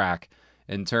track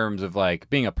in terms of like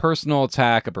being a personal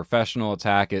attack, a professional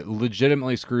attack. It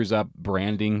legitimately screws up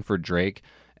branding for Drake.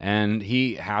 And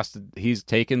he's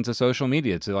taken to social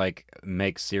media to like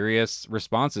make serious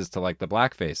responses to like the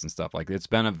blackface and stuff. Like, it's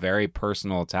been a very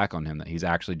personal attack on him that he's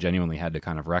actually genuinely had to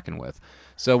kind of reckon with.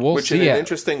 So we'll see. Which in an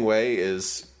interesting way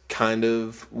is kind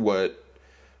of what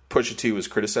Pusha T was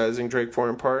criticizing Drake for,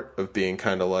 in part, of being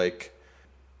kind of like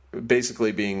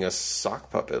basically being a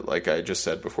sock puppet, like I just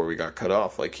said before we got cut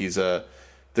off. Like, the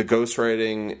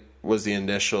ghostwriting was the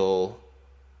initial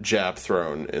jab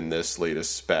thrown in this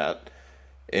latest spat.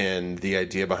 And the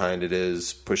idea behind it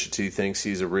is Pusha T thinks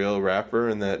he's a real rapper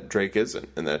and that Drake isn't.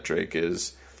 And that Drake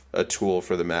is a tool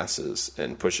for the masses.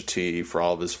 And Pusha T, for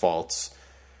all of his faults,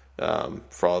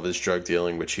 for all of his drug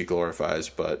dealing, which he glorifies,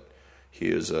 but he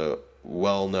is a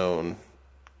well-known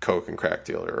coke and crack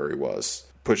dealer, or he was.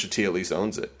 Pusha T at least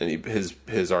owns it. And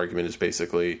his argument is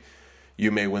basically, you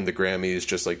may win the Grammys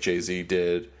just like Jay-Z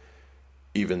did,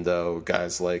 even though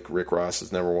guys like Rick Ross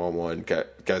has never won one.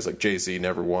 Guys like Jay-Z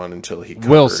never won until he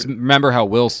covered. Remember how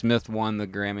Will Smith won the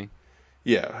Grammy?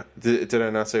 Yeah. Did I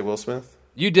not say Will Smith?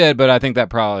 You did, but I think that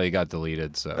probably got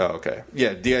deleted. So. Oh, okay.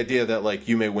 Yeah, the idea that like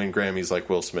you may win Grammys like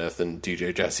Will Smith and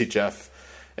DJ Jazzy Jeff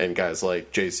and guys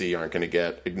like Jay-Z aren't going to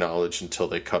get acknowledged until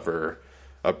they cover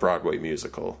a Broadway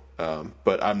musical.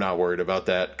 But I'm not worried about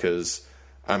that because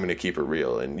I'm going to keep it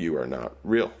real, and you are not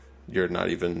real. You're not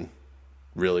even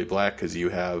really black because you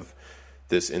have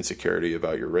this insecurity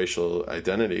about your racial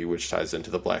identity, which ties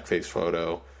into the blackface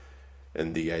photo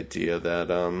and the idea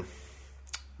that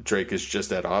Drake is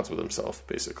just at odds with himself,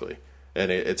 basically.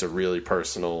 And it's a really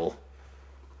personal,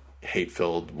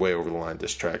 hate-filled, way over the line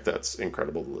diss track that's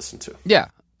incredible to listen to. Yeah.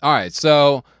 All right.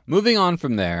 So moving on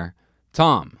from there,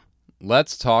 Tom,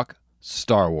 let's talk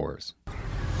Star Wars.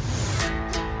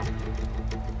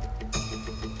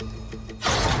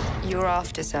 You're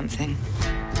after something.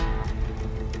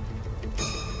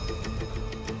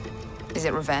 Is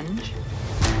it revenge?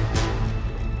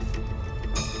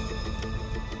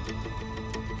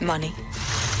 Money?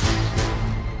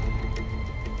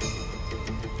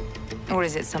 Or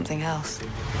is it something else?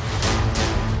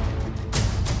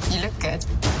 You look good.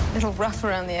 A little rough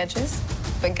around the edges,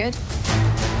 but good.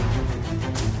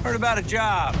 Heard about a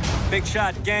job. Big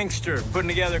shot gangster putting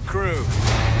together crew.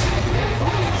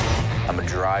 I'm a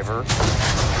driver,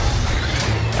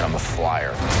 and I'm a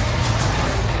flyer.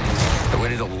 I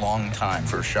waited a long time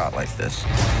for a shot like this.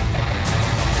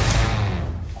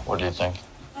 What do you think?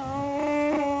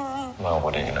 Well,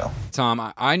 what do you know?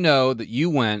 Tom, I know that you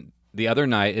went the other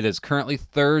night. It is currently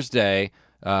Thursday,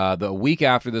 the week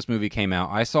after this movie came out.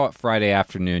 I saw it Friday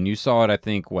afternoon. You saw it, I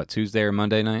think, Tuesday or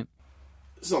Monday night?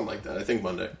 Something like that. I think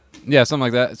Monday. Yeah, something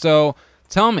like that. So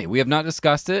tell me, we have not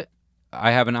discussed it.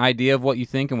 I have an idea of what you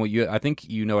think and I think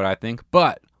you know what I think,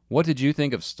 but what did you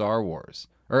think of Star Wars?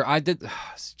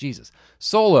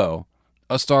 Solo,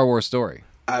 a Star Wars story.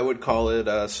 I would call it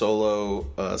a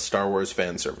Solo Star Wars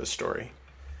fan service story.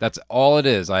 That's all it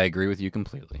is. I agree with you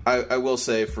completely. I will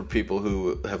say, for people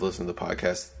who have listened to the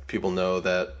podcast, people know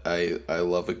that I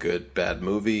love a good bad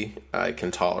movie. I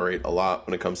can tolerate a lot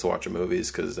when it comes to watching movies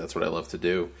because that's what I love to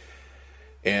do.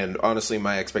 And honestly,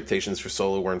 my expectations for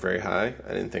Solo weren't very high.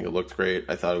 I didn't think it looked great.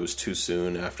 I thought it was too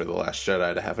soon after The Last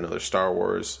Jedi to have another Star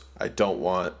Wars. I don't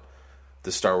want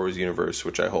the Star Wars universe,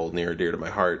 which I hold near and dear to my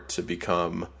heart, to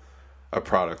become a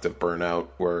product of burnout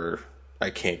where I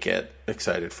can't get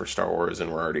excited for Star Wars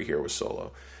and we're already here with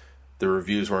Solo. The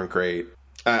reviews weren't great.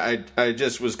 I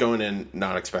just was going in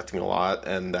not expecting a lot,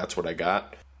 and that's what I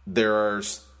got. There are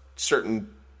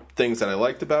certain things that I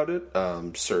liked about it,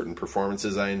 certain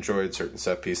performances I enjoyed, certain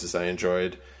set pieces I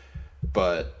enjoyed,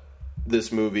 but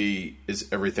this movie is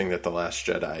everything that The Last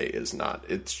Jedi is not.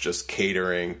 It's just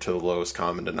catering to the lowest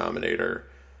common denominator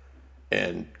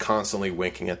and constantly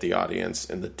winking at the audience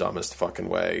in the dumbest fucking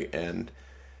way. And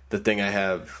the thing I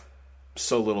have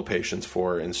so little patience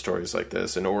for in stories like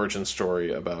this, an origin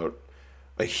story about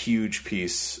a huge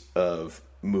piece of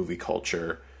movie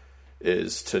culture,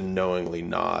 is to knowingly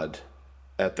nod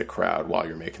at the crowd while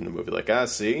you're making the movie. Like,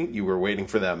 see, you were waiting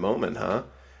for that moment, huh?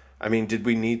 I mean, did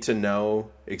we need to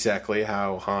know exactly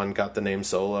how Han got the name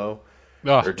Solo?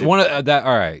 All right.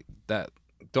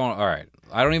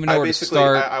 I don't even know where to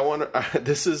start.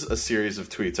 This is a series of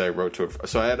tweets I wrote to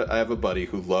so I have a buddy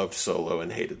who loved Solo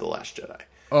and hated The Last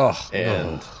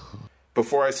Jedi.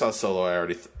 Before I saw Solo,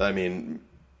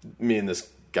 me and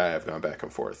this guy have gone back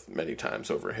and forth many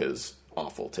times over his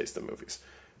awful taste in movies.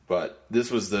 But this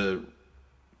was the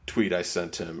tweet I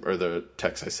sent him, or the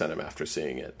text I sent him after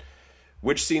seeing it.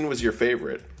 Which scene was your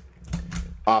favorite?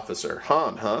 Officer: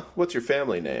 Han, huh? What's your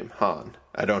family name? Han: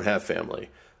 I don't have family.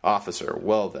 Officer: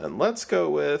 well then, let's go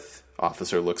with...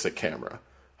 Officer looks at camera.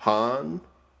 Han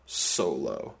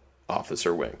Solo.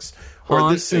 Officer winks.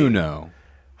 Han Uno.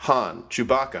 Han: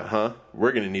 Chewbacca, huh?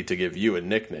 We're gonna need to give you a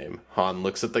nickname. Han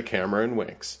looks at the camera and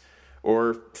winks.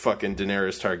 Or fucking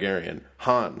Daenerys Targaryen.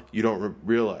 Han, you don't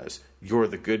realize you're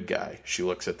the good guy. She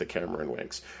looks at the camera and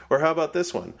winks. Or how about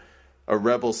this one? A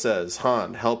rebel says,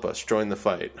 Han, help us, join the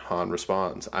fight. Han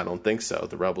responds, I don't think so.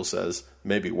 The rebel says,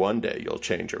 maybe one day you'll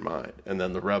change your mind. And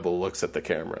then the rebel looks at the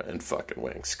camera and fucking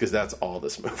winks. Because that's all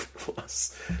this movie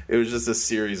was. It was just a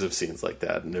series of scenes like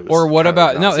that. And it was. Or what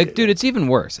about... No, dude, it's even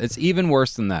worse. It's even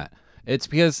worse than that. It's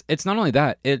because it's not only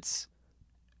that, it's...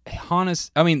 Han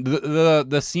is... I mean,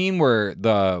 the scene where...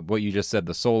 what you just said,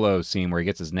 the Solo scene where he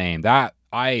gets his name, that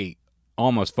I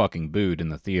almost fucking booed in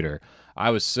the theater. I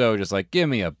was so just like, give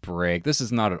me a break. This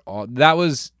is not at all...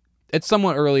 It's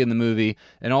somewhat early in the movie,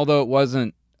 and although it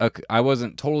wasn't... I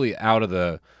wasn't totally out of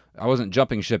the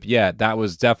jumping ship yet. That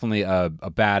was definitely a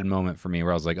bad moment for me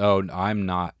where I was like, oh, I'm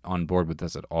not on board with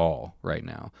this at all right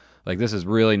now. Like, this is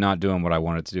really not doing what I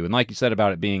wanted to do. And like you said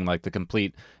about it being like the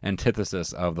complete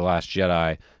antithesis of The Last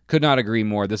Jedi, could not agree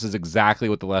more. This is exactly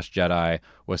what The Last Jedi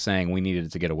was saying we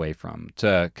needed to get away from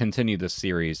to continue this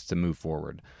series to move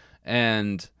forward.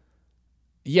 And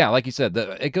yeah, like you said,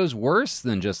 it goes worse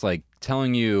than just like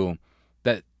telling you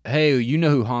that, hey, you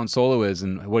know who Han Solo is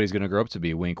and what he's going to grow up to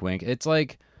be, wink, wink. It's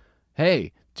like,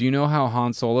 hey, do you know how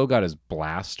Han Solo got his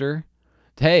blaster?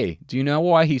 Hey, do you know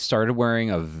why he started wearing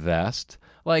a vest?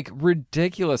 Like,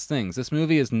 ridiculous things. This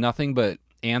movie is nothing but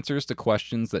answers to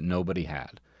questions that nobody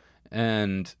had.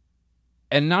 And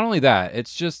not only that,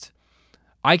 it's just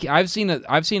I've seen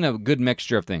a good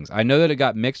mixture of things. I know that it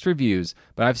got mixed reviews,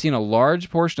 but I've seen a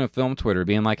large portion of film Twitter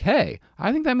being like, "Hey,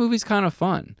 I think that movie's kind of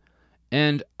fun."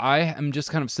 And I am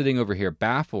just kind of sitting over here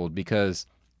baffled because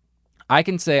I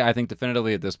can say I think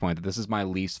definitively at this point that this is my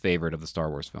least favorite of the Star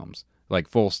Wars films. Like,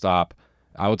 full stop.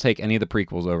 I will take any of the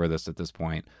prequels over this at this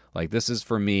point. Like, this is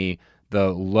for me the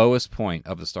lowest point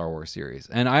of the Star Wars series.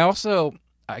 And I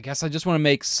guess I just want to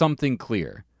make something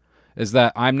clear, is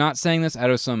that I'm not saying this out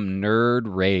of some nerd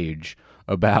rage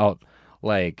about,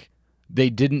 like,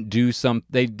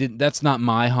 that's not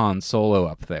my Han Solo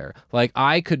up there. Like,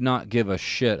 I could not give a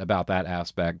shit about that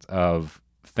aspect of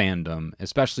fandom,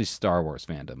 especially Star Wars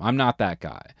fandom. I'm not that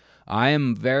guy.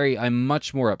 I'm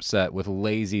much more upset with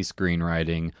lazy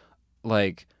screenwriting.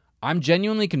 Like, I'm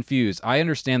genuinely confused. I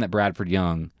understand that Bradford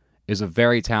Young is a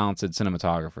very talented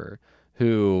cinematographer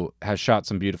who has shot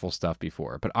some beautiful stuff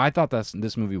before, but I thought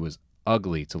this movie was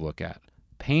ugly to look at.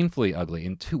 Painfully ugly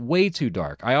and way too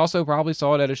dark. I also probably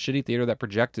saw it at a shitty theater that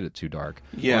projected it too dark.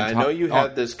 Yeah, I know you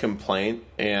had this complaint,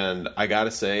 and I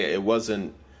gotta say, it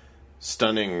wasn't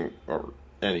stunning or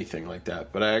anything like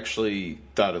that, but I actually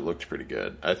thought it looked pretty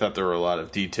good. I thought there were a lot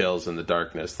of details in the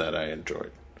darkness that I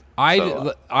enjoyed.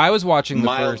 I was watching the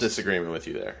mild disagreement with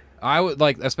you there. I would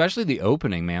like, especially the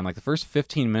opening, man, like the first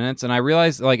 15 minutes, and I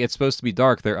realized like it's supposed to be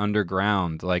dark. They're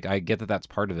underground. Like, I get that that's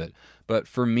part of it, but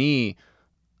for me,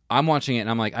 I'm watching it and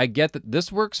I'm like, I get that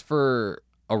this works for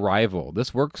Arrival.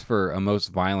 This works for A Most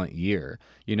Violent Year.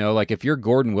 You know, like if you're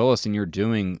Gordon Willis and you're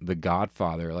doing The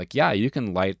Godfather, like, yeah, you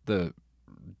can light it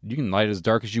as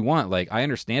dark as you want. Like, I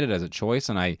understand it as a choice,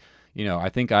 and I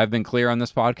think I've been clear on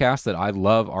this podcast that I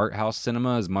love art house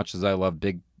cinema as much as I love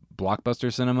big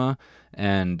blockbuster cinema.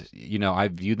 And, you know, I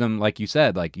view them, like you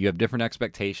said, like you have different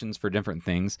expectations for different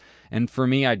things. And for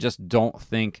me, I just don't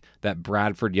think that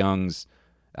Bradford Young's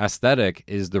aesthetic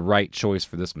is the right choice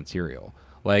for this material.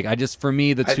 Like, I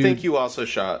think you also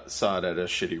saw it at a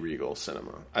shitty Regal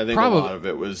cinema. I think a lot of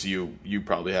it was you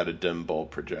probably had a dim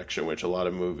bulb projection, which a lot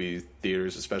of movie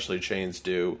theaters, especially chains,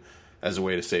 do as a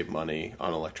way to save money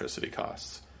on electricity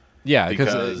costs. Yeah,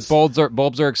 because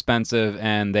bulbs are expensive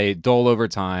and they dull over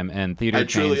time, and theater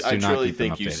chains do not keep them updated. I truly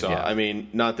think you saw. Yeah. I mean,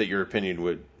 not that your opinion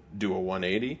would do a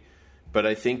 180, but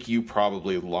I think you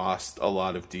probably lost a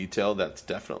lot of detail that's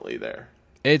definitely there.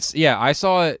 I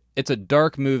saw it. It's a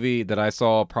dark movie that I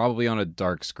saw probably on a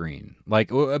dark screen. Like,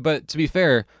 but to be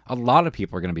fair, a lot of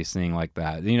people are going to be seeing like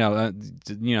that.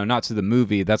 Not to the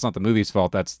movie. That's not the movie's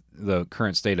fault. That's the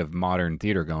current state of modern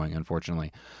theater going,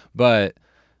 unfortunately. But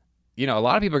a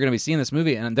lot of people are going to be seeing this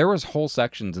movie, and there was whole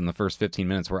sections in the first 15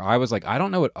 minutes where I was like, I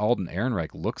don't know what Alden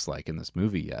Ehrenreich looks like in this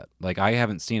movie yet. Like, I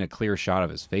haven't seen a clear shot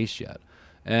of his face yet.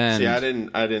 And see, I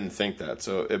didn't think that.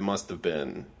 So it must have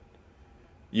been.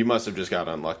 You must have just got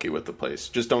unlucky with the place.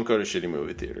 Just don't go to shitty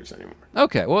movie theaters anymore.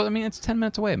 Okay, well, I mean, it's 10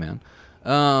 minutes away, man.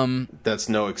 That's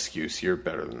no excuse. You're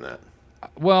better than that.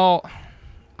 Well,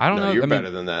 I don't know. You're better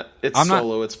than that. It's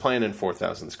Solo. It's playing in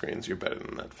 4,000 screens. You're better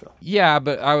than that, Phil. Yeah,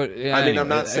 but I would. I'm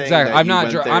not saying exactly. That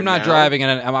I'm not driving in.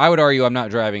 I would argue I'm not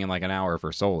driving in like an hour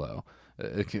for Solo.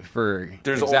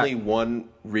 There's only one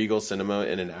Regal cinema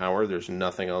in an hour. There's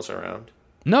nothing else around.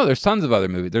 No, there's tons of other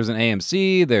movies. There's an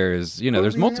AMC.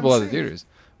 There's multiple other theaters.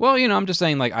 Well, I'm just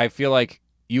saying, like, I feel like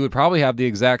you would probably have the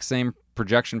exact same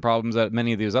projection problems at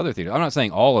many of these other theaters. I'm not saying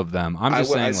all of them. I'm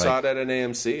just saying, I saw it at an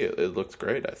AMC. It looked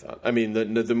great, I thought. I mean,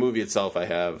 the movie itself, I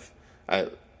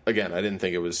didn't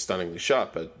think it was stunningly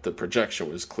shot, but the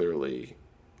projection was clearly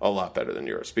a lot better than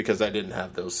yours because I didn't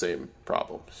have those same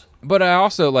problems. But I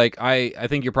also, like, I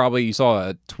think you saw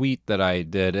a tweet that I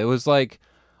did. It was like,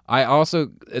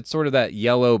 it's sort of that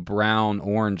yellow, brown,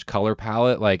 orange color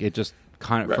palette. Like, it just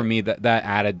kind of, right. For me, that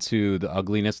added to the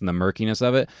ugliness and the murkiness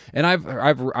of it. And I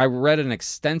read an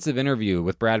extensive interview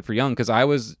with Bradford Young because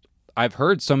I've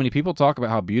heard so many people talk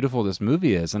about how beautiful this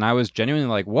movie is, and I was genuinely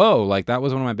like, whoa, like that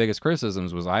was one of my biggest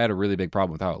criticisms was I had a really big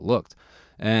problem with how it looked.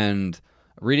 And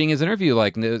reading his interview,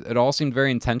 like it all seemed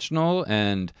very intentional,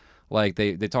 and like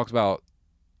they talked about.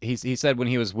 He said when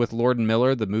he was with Lord and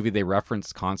Miller, the movie they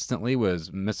referenced constantly was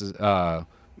Mrs.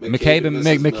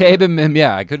 McCabe and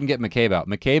yeah, I couldn't get McCabe out.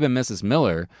 McCabe and Mrs.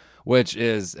 Miller, which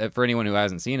is, for anyone who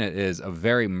hasn't seen it, is a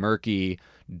very murky,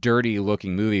 dirty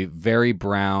looking movie, very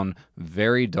brown,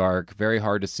 very dark, very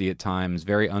hard to see at times,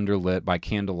 very underlit by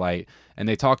candlelight. And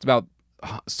they talked about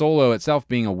Solo itself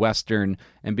being a Western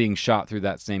and being shot through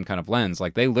that same kind of lens.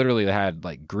 Like they literally had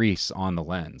like grease on the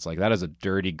lens. Like that is a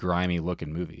dirty, grimy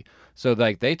looking movie. So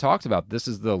like they talked about this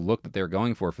is the look that they're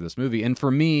going for this movie. And for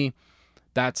me,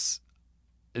 that's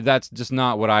just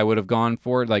not what I would have gone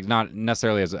for. Like not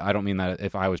necessarily as, I don't mean that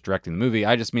if I was directing the movie.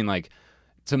 I just mean like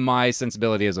to my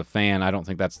sensibility as a fan, I don't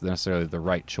think that's necessarily the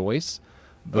right choice.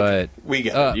 But okay. We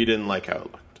get it. You didn't like how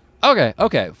it looked.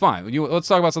 Okay, fine. Let's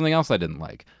talk about something else I didn't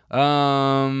like.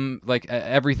 Like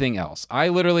everything else. I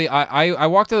literally, I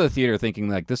walked out of the theater thinking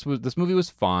like this movie was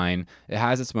fine. It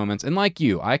has its moments, and like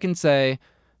you, I can say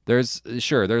there's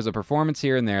a performance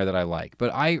here and there that I like,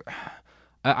 but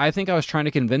I think I was trying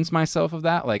to convince myself of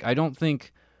that. Like I don't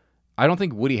think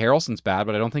Woody Harrelson's bad,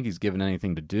 but I don't think he's given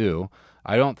anything to do.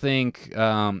 I don't think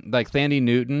like Thandie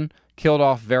Newton killed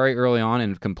off very early on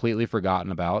and completely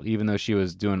forgotten about, even though she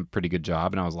was doing a pretty good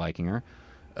job and I was liking her.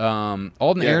 Alden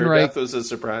Ehrenreich, her death was a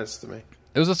surprise to me.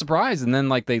 It was a surprise, and then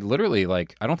like they literally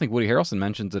like I don't think Woody Harrelson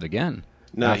mentions it again.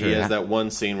 No, he has that one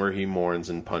scene where he mourns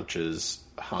and punches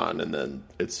Han, and then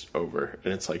it's over,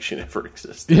 and it's like she never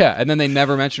existed. Yeah, and then they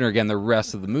never mention her again the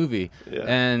rest of the movie. Yeah.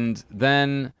 And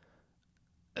then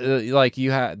like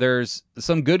there's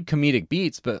some good comedic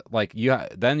beats, but like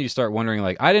then you start wondering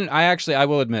like I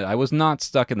will admit I was not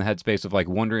stuck in the headspace of like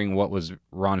wondering what was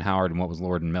Ron Howard and what was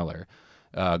Lord and Miller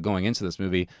going into this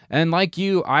movie. And like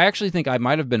you, I actually think I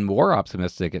might have been more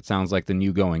optimistic, it sounds like, than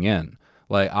you going in.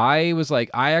 Like I was like,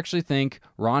 I actually think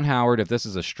Ron Howard, if this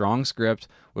is a strong script,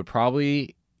 would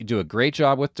probably do a great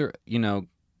job with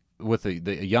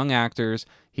the young actors.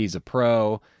 He's a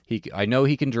pro. I know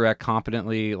he can direct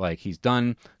competently. Like he's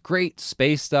done great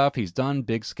space stuff. He's done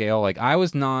big scale. Like I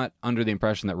was not under the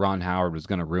impression that Ron Howard was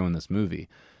going to ruin this movie.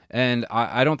 And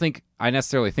I don't think I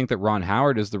necessarily think that Ron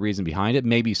Howard is the reason behind it.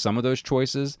 Maybe some of those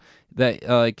choices that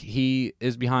like he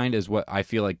is behind is what I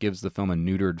feel like gives the film a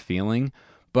neutered feeling.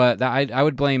 But I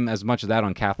would blame as much of that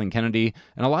on Kathleen Kennedy,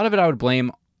 and a lot of it I would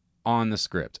blame on the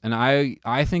script. And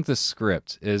I think the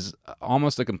script is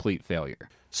almost a complete failure.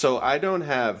 So I don't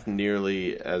have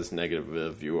nearly as negative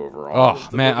a view overall.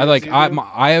 Oh man,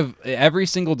 I have every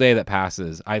single day that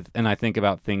passes. I think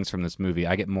about things from this movie.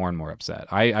 I get more and more upset.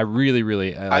 I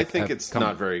really. I think it's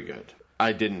not very good.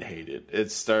 I didn't hate it.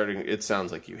 It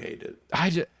sounds like you hate it.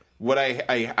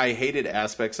 I hated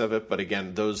aspects of it, but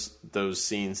again, those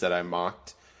scenes that I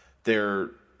mocked,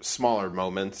 they're smaller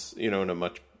moments, in a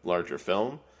much larger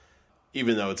film.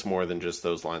 Even though it's more than just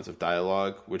those lines of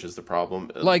dialogue, which is the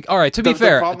problem. Like, all right, to be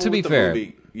fair,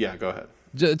 movie, yeah, go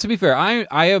ahead. To be fair,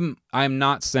 I'm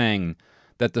not saying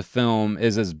that the film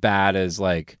is as bad as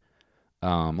like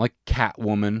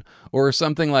Catwoman or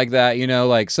something like that.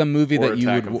 Like some movie or that you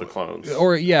Attack would. Of the Clones.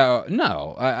 Or yeah,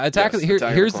 no, Attack of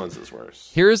the Clones is worse.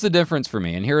 Here's the difference for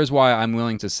me, and here is why I'm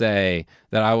willing to say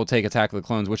that I will take Attack of the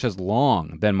Clones, which has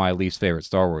long been my least favorite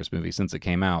Star Wars movie since it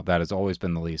came out. That has always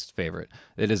been the least favorite.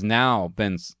 It has now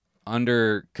been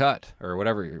undercut or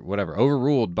whatever,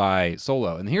 overruled by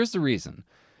Solo. And here's the reason: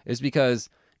 is because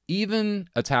even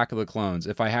Attack of the Clones,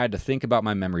 if I had to think about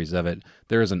my memories of it,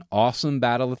 there is an awesome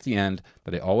battle at the end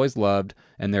that I always loved,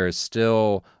 and there is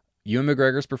still Ewan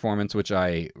McGregor's performance, which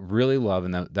I really love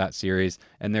in that series,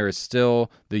 and there is still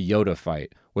the Yoda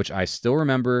fight, which I still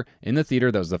remember in the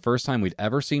theater. That was the first time we'd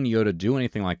ever seen Yoda do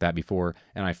anything like that before,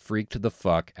 and I freaked the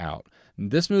fuck out.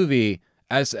 This movie,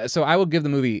 so I will give the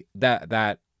movie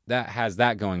that has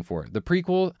that going for it. The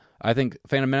prequel, I think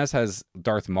Phantom Menace has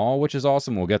Darth Maul, which is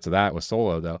awesome. We'll get to that with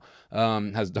Solo, though.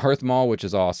 Has Darth Maul, which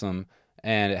is awesome,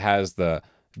 and it has the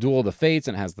Duel of the Fates,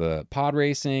 and it has the pod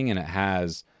racing, and it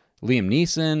has Liam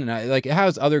Neeson, and it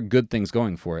has other good things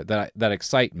going for it that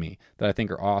excite me, that I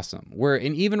think are awesome. Where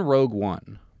in even Rogue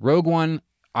One,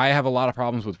 I have a lot of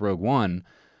problems with Rogue One,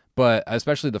 but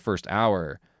especially the first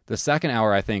hour. The second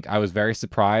hour, I think I was very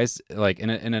surprised, like in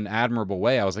an admirable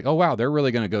way. I was like, oh wow, they're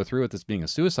really going to go through with this being a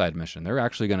suicide mission. They're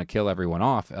actually going to kill everyone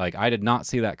off. Like I did not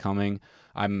see that coming.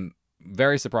 I'm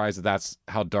very surprised that that's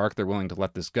how dark they're willing to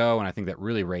let this go, and I think that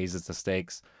really raises the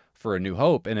stakes for A New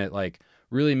Hope, and it like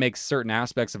really makes certain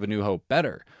aspects of A New Hope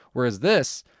better. Whereas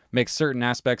this makes certain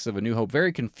aspects of A New Hope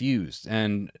very confused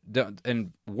and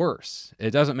worse.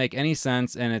 It doesn't make any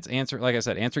sense, and it's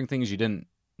answering things you didn't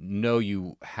know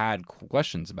you had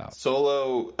questions about.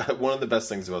 Solo, one of the best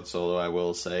things about Solo, I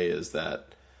will say, is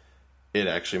that it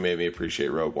actually made me appreciate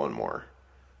Rogue One more.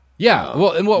 Yeah,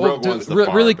 Rogue One's the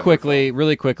far really better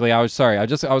quickly. I was going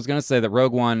to say that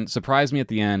Rogue One surprised me at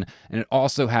the end, and it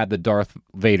also had the Darth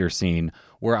Vader scene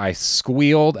where I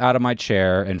squealed out of my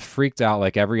chair and freaked out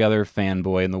like every other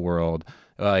fanboy in the world.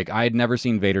 Like, I had never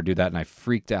seen Vader do that, and I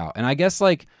freaked out. And I guess,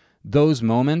 like, those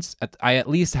moments, I at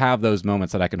least have those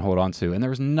moments that I can hold on to. And there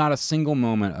was not a single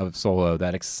moment of Solo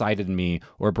that excited me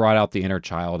or brought out the inner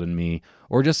child in me.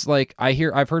 Or just, like,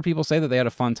 I've heard people say that they had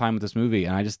a fun time with this movie,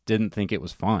 and I just didn't think it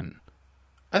was fun.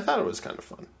 I thought it was kind of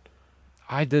fun.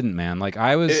 I didn't, man. Like,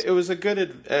 I was... It was a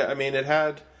good... I mean, it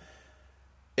had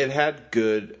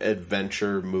good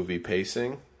adventure movie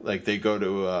pacing. Like, they go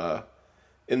to...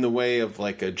 in the way of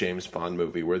like a James Bond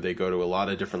movie where they go to a lot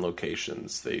of different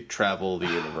locations. They travel the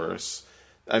universe.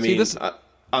 I mean,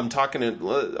 I'm talking...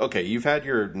 Okay, you've had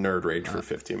your nerd rage for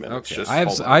 15 minutes. Okay.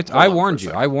 Just I warned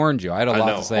you. I warned you. I had a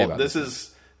lot to say about this.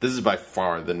 This is by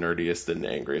far the nerdiest and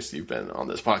angriest you've been on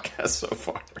this podcast so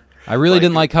far. I really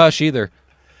didn't like Hush either.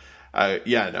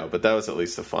 Yeah, I know, but that was at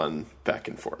least a fun back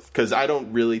and forth. Because I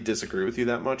don't really disagree with you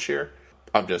that much here.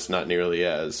 I'm just not nearly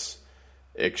as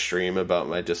extreme about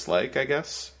my dislike, I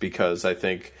guess. Because I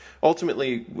think,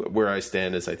 ultimately, where I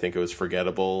stand is I think it was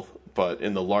forgettable. But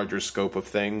in the larger scope of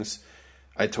things,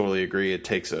 I totally agree. It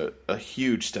takes a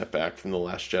huge step back from The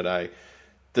Last Jedi.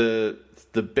 The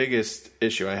biggest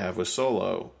issue I have with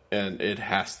Solo, and it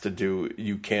has to do...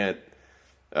 You can't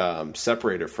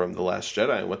separate it from The Last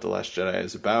Jedi and what The Last Jedi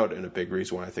is about, and a big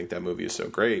reason why I think that movie is so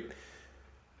great.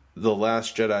 The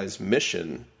Last Jedi's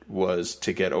mission was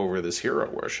to get over this hero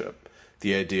worship.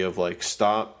 The idea of, like,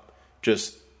 stop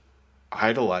just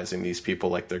idolizing these people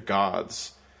like they're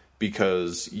gods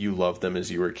because you love them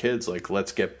as you were kids. Like,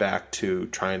 let's get back to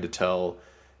trying to tell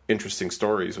interesting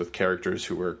stories with characters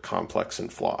who are complex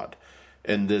and flawed.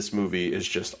 And this movie is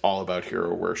just all about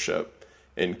hero worship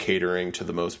and catering to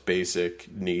the most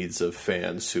basic needs of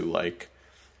fans who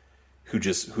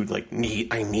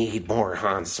need more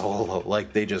Han Solo.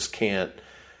 Like, they just can't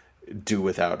do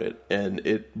without it. And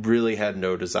it really had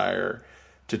no desire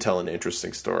to tell an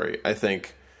interesting story. I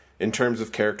think in terms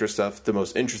of character stuff, the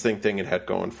most interesting thing it had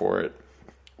going for it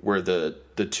were the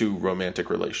two romantic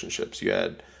relationships. You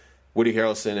had Woody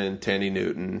Harrelson and Tandy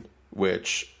Newton,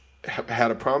 which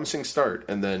had a promising start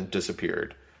and then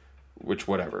disappeared. Which,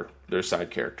 whatever, they're side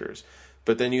characters.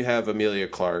 But then you have Emilia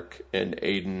Clarke and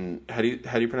Aiden. How do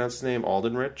you pronounce his name?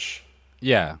 Aldenrich?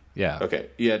 Yeah. Okay,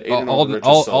 you had Aiden Aldenrich.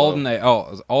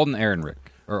 Alden Ehrenreich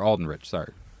or Aldenrich.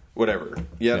 Sorry. Whatever.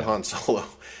 You had Han Solo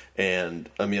and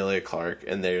Emilia Clarke,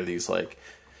 and they're these, like,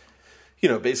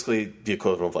 basically the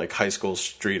equivalent of like high school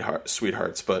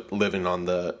sweethearts, but living on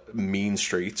the mean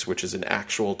streets, which is an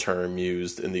actual term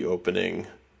used in the opening,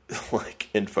 like,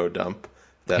 info dump.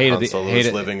 That Han Solo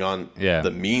is living on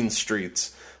the mean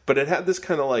streets. But it had this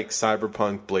kind of like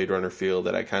cyberpunk Blade Runner feel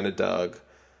that I kind of dug.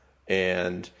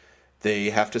 And they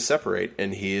have to separate.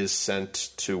 And he is sent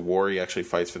to war. He actually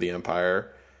fights for the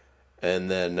Empire.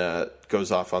 And then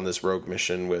goes off on this rogue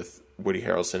mission with Woody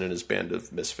Harrelson and his band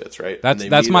of misfits, right?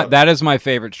 That is my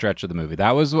favorite stretch of the movie.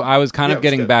 I was kind of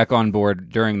getting back on board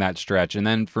during that stretch. And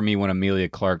then for me, when Emilia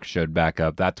Clarke showed back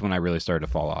up, that's when I really started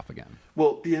to fall off again.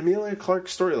 Well, the Emilia Clarke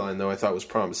storyline, though, I thought was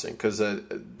promising because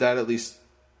that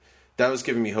was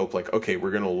giving me hope. Like, okay,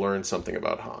 we're going to learn something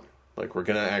about Han. Like, we're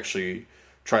going to actually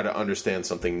try to understand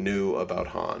something new about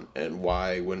Han and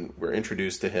why, when we're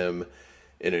introduced to him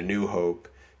in A New Hope,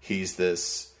 he's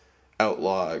this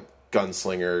outlaw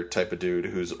gunslinger type of dude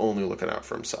who's only looking out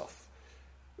for himself.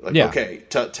 Like, okay,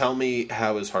 tell me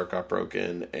how his heart got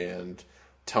broken and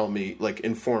tell me, like,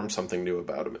 inform something new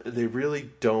about him. They really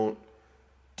don't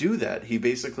do that.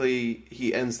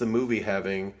 He ends the movie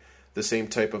having the same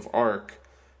type of arc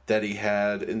that he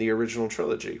had in the original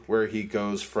trilogy, where he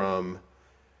goes from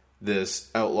this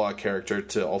outlaw character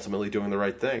to ultimately doing the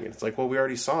right thing. And it's like, well, we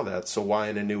already saw that, so why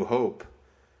in A New Hope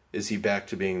is he back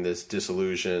to being this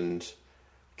disillusioned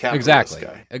capitalist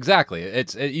guy? Exactly.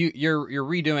 You're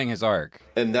redoing his arc,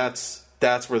 and that's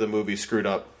where the movie screwed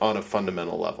up on a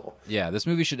fundamental level. Yeah, this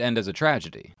movie should end as a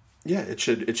tragedy. Yeah, it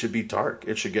should be dark.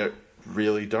 It should get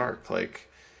really dark, like,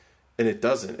 and it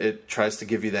doesn't. It tries to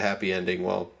give you the happy ending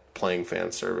while playing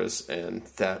fan service, and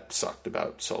that sucked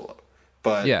about Solo.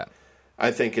 But yeah, I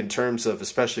think in terms of,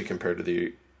 especially compared to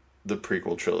the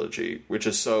prequel trilogy, which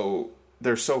is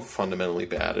they're so fundamentally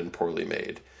bad and poorly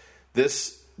made.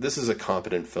 This is a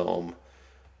competent film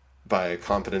by a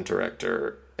competent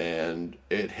director, and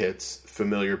it hits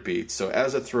familiar beats. So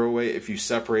as a throwaway, if you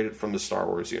separate it from the Star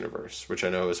Wars universe, which I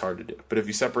know is hard to do, but if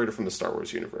you separate it from the Star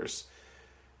Wars universe,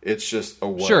 It's just a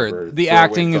whatever. Sure, the throwaway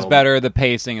acting is film. better, the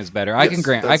pacing is better. I Yes, can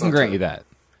grant that's not you true. that.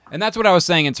 And that's what I was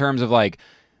saying in terms of like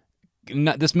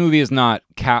this movie is not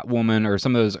Catwoman or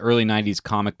some of those early 90s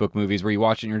comic book movies where you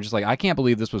watch it and you're just like, I can't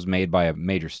believe this was made by a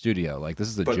major studio. Like, this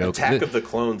is a But joke. Attack of the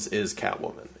Clones is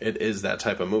Catwoman. It is that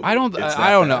type of movie. I don't It's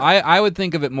that know. bad. I would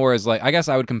think of it more as like, I guess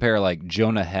I would compare like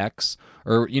Jonah Hex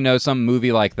or, you know, some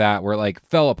movie like that where it like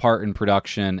fell apart in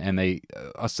production and they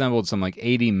assembled some like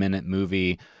 80-minute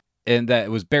movie and that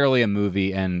was barely a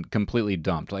movie and completely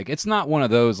dumped. Like, it's not one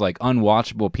of those like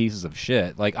unwatchable pieces of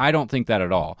shit. Like, I don't think that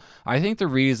at all. I think the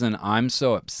reason I'm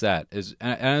so upset is,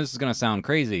 and this is going to sound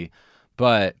crazy,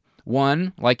 but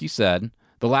one, like you said,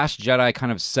 The Last Jedi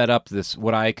kind of set up this,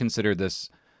 what I consider this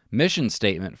mission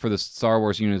statement for the Star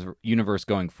Wars universe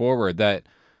going forward that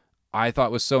I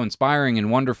thought was so inspiring and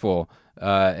wonderful.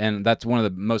 And that's one of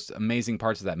the most amazing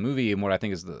parts of that movie and what I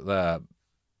think is the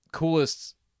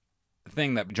coolest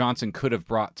thing that Johnson could have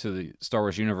brought to the Star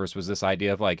Wars universe was this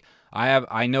idea of like,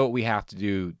 I know what we have to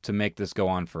do to make this go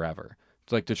on forever.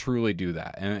 It's like to truly do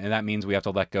that. And that means we have to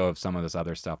let go of some of this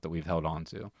other stuff that we've held on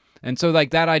to. And so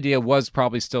like that idea was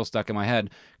probably still stuck in my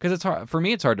head because it's hard for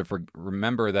me. It's hard to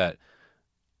remember that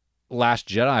Last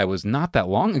Jedi was not that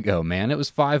long ago, man. It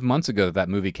was 5 months ago that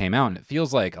movie came out, and it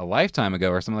feels like a lifetime ago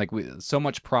or something. Like so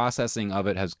much processing of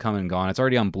it has come and gone. It's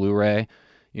already on Blu-ray,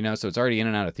 you know, so it's already in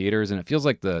and out of theaters, and it feels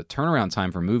like the turnaround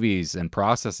time for movies and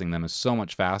processing them is so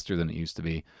much faster than it used to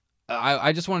be.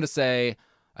 I just wanted to say,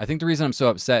 I think the reason I'm so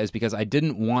upset is because I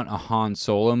didn't want a Han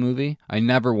Solo movie. I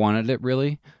never wanted it,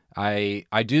 really. I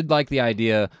did like the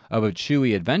idea of a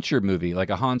Chewie adventure movie, like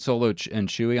a Han Solo and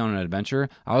Chewie on an adventure.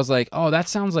 I was like, oh, that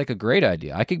sounds like a great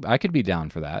idea. I could be down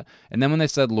for that. And then when they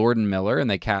said Lord and Miller and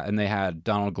they had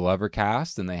Donald Glover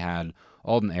cast and they had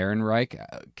Alden Ehrenreich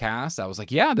cast, I was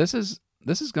like, yeah, this is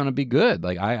going to be good.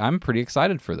 Like, I'm pretty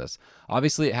excited for this.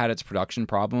 Obviously, it had its production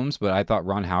problems, but I thought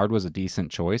Ron Howard was a decent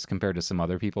choice compared to some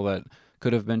other people that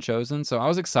could have been chosen. So I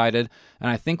was excited. And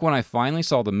I think when I finally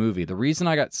saw the movie, the reason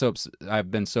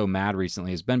I've been so mad recently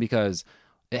has been because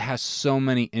it has so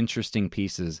many interesting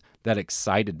pieces that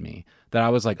excited me that I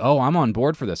was like, oh, I'm on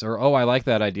board for this. Or, oh, I like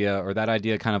that idea. Or that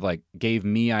idea kind of like gave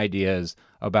me ideas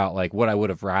about like what I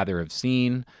would have rather have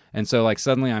seen. And so like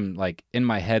suddenly I'm like in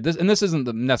my head, this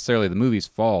isn't necessarily the movie's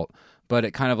fault, but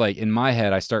it kind of like in my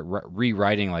head, I start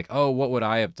rewriting like, oh, what would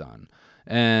I have done?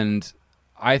 And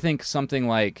I think something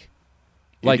like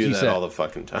You said all the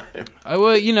fucking time.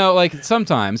 Well, you know, like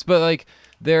sometimes, but like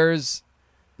there's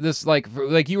this like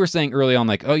you were saying early on,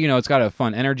 like, oh, you know, it's got a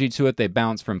fun energy to it. They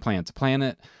bounce from planet to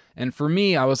planet. And for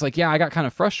me, I was like, yeah, I got kind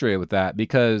of frustrated with that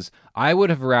because I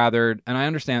would have rathered, and I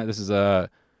understand that this is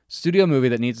a studio movie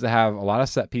that needs to have a lot of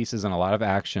set pieces and a lot of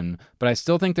action, but I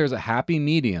still think there's a happy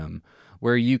medium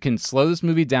where you can slow this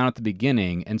movie down at the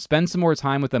beginning and spend some more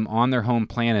time with them on their home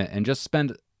planet and just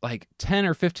spend like 10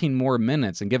 or 15 more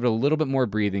minutes and give it a little bit more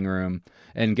breathing room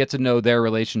and get to know their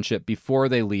relationship before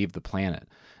they leave the planet.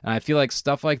 And I feel like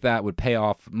stuff like that would pay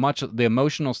off the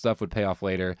emotional stuff would pay off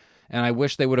later. And I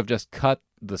wish they would have just cut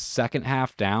the second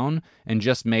half down and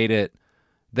just made it,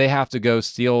 they have to go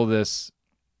steal this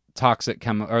toxic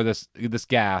or this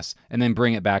gas and then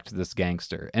bring it back to this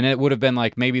gangster. And it would have been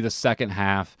like maybe the second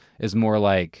half is more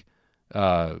like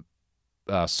Sorcerer,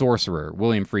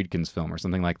 William Friedkin's film or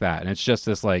something like that. And it's just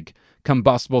this like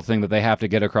combustible thing that they have to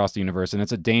get across the universe. And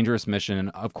it's a dangerous mission. And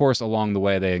of course, along the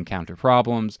way, they encounter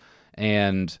problems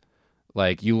and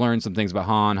like you learn some things about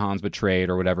Han's betrayed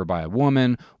or whatever by a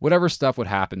woman, whatever stuff would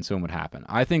happen to him would happen.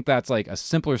 I think that's like a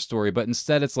simpler story, but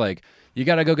instead it's like, you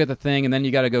got to go get the thing and then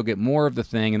you got to go get more of the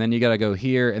thing. And then you got to go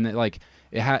here. And then like,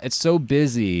 it's so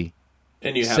busy.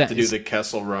 And you have to do the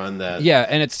Kessel Run that... Yeah,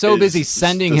 and it's so busy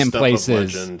sending him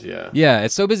places. Legend, yeah,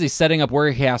 it's so busy setting up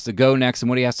where he has to go next and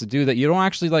what he has to do that you don't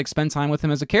actually like spend time with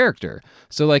him as a character.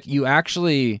 So like you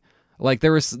actually... Like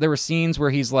there were scenes where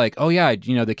he's like, oh yeah,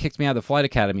 you know, they kicked me out of the flight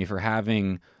academy for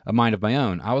having a mind of my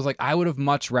own. I was like, I would have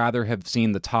much rather have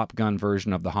seen the Top Gun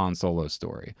version of the Han Solo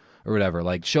story or whatever.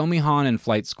 Like show me Han in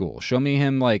flight school. Show me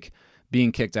him like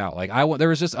being kicked out. Like there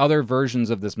was just other versions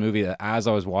of this movie that as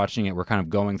I was watching it were kind of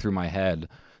going through my head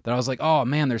that I was like, oh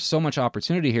man, there's so much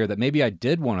opportunity here that maybe I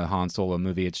did want a Han Solo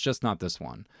movie. It's just not this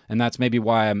one. And that's maybe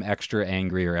why I'm extra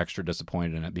angry or extra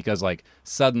disappointed in it because like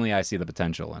suddenly I see the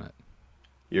potential in it.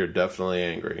 You're definitely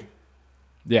angry.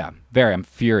 Yeah, very. I'm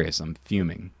furious. I'm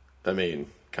fuming. I mean,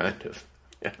 kind of.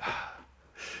 Yeah.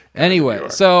 Anyway,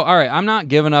 so all right, I'm not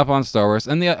giving up on Star Wars.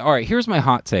 And all right, here's my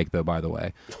hot take, though. By the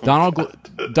way,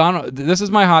 Donald. This is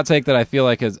my hot take that I feel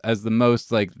like as the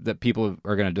most like that people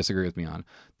are going to disagree with me on.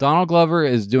 Donald Glover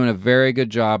is doing a very good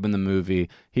job in the movie.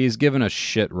 He's given a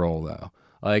shit role though.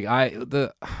 Like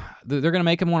they're gonna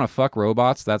make him want to fuck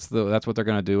robots. That's what they're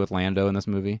gonna do with Lando in this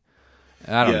movie.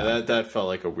 I don't know. That felt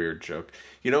like a weird joke.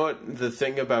 You know what? The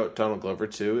thing about Donald Glover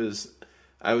too is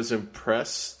I was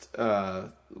impressed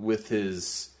with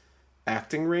his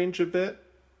acting range a bit,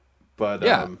 but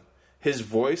his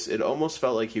voice, it almost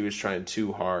felt like he was trying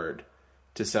too hard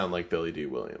to sound like Billy D.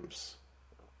 Williams.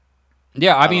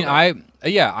 Yeah, I mean,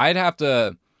 I'd have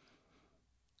to.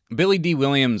 Billy D.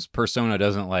 Williams' persona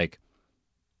doesn't like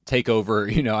take over.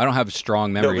 I don't have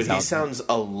strong memories. No, but he sounds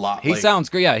a lot. He sounds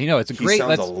great. Yeah, it's a great. He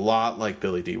sounds a lot like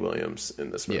Billy D. Williams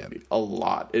in this movie. Yeah. A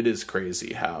lot. It is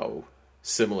crazy how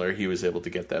similar he was able to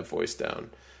get that voice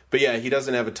down. But yeah, he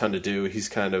doesn't have a ton to do. He's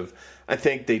kind of. I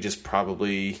think they just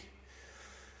probably.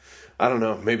 I don't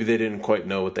know. Maybe they didn't quite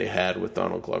know what they had with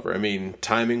Donald Glover. I mean,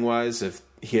 timing-wise, if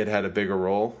he had a bigger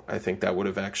role, I think that would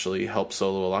have actually helped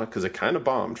Solo a lot, because it kind of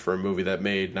bombed for a movie that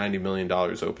made $90 million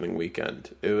opening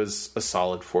weekend. It was a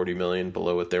solid $40 million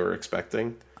below what they were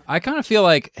expecting. I kind of feel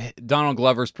like Donald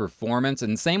Glover's performance,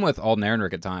 and same with Alden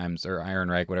Ehrenreich at times, or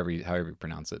Ehrenreich, however you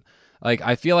pronounce it. Like,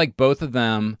 I feel like both of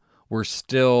them were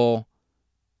still...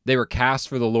 They were cast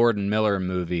for the Lord and Miller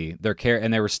movie.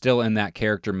 And they were still in that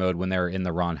character mode when they were in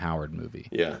the Ron Howard movie.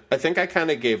 Yeah. I think I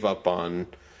kind of gave up on...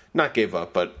 Not gave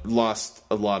up, but lost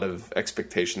a lot of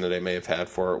expectation that I may have had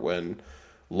for it when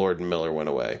Lord and Miller went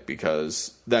away.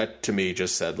 Because that, to me,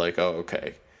 just said, like, oh,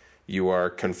 okay, you are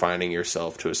confining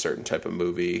yourself to a certain type of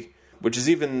movie. Which is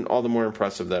even all the more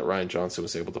impressive that Rian Johnson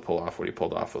was able to pull off what he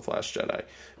pulled off with Last Jedi.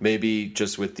 Maybe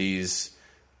just with these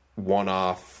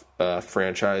one-off...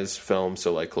 franchise film,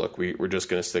 so like, look, we're just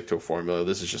going to stick to a formula.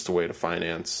 This is just a way to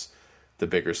finance the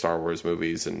bigger Star Wars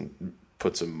movies and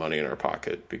put some money in our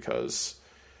pocket, because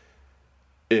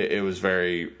it was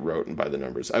very rote by the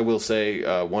numbers. I will say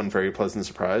one very pleasant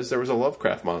surprise: there was a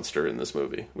Lovecraft monster in this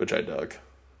movie, which I dug.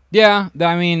 Yeah,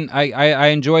 I mean, I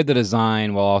enjoyed the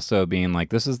design while also being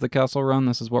like, this is the Kessel Run,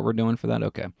 this is what we're doing for that.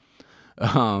 Okay.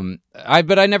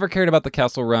 But I never cared about the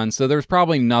Kessel Run, so there's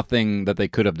probably nothing that they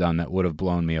could have done that would have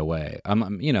blown me away.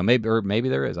 Maybe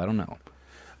there is. I don't know.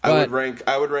 But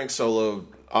I would rank Solo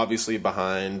obviously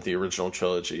behind the original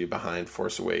trilogy, behind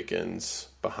Force Awakens,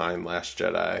 behind Last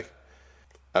Jedi.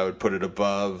 I would put it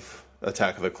above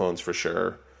Attack of the Clones for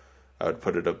sure. I would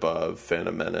put it above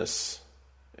Phantom Menace,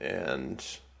 and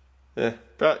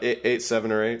about 8,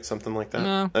 7, or 8, something like that.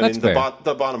 No, I that's mean, fair.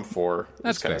 the bottom 4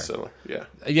 That's is kind fair. of similar. Yeah.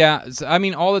 Yeah, I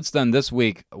mean, all it's done this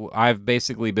week, I've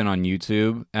basically been on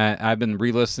YouTube. I've been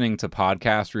re-listening to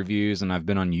podcast reviews, and I've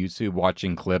been on YouTube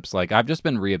watching clips. Like, I've just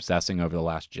been re-obsessing over The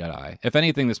Last Jedi. If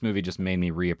anything, this movie just made me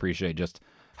re-appreciate just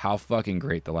how fucking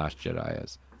great The Last Jedi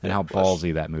is, and how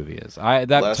ballsy that movie is. Last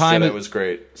Jedi was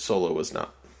great. Solo was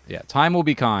not. Yeah, time will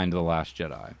be kind to The Last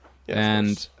Jedi. Yeah,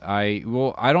 and I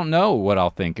don't know what I'll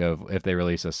think of if they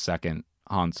release a second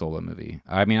Han Solo movie.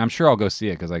 I mean, I'm sure I'll go see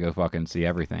it because I go fucking see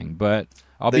everything, but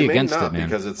I'll be against it, man.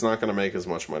 Because it's not going to make as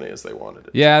much money as they wanted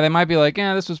it. Yeah, they might be like,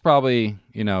 this was probably,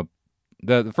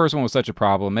 the first one was such a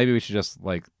problem. Maybe we should just,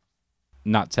 like,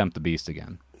 not tempt the beast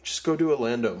again. Just go do a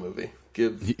Lando movie.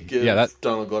 Give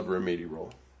Donald Glover a meaty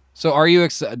role. So are you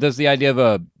does the idea of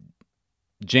a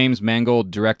James Mangold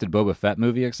directed Boba Fett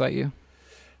movie excite you?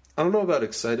 I don't know about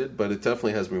excited, but it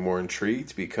definitely has me more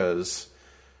intrigued because,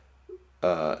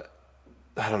 I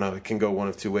don't know, it can go one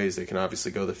of two ways. They can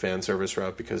obviously go the fan service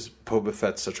route because Boba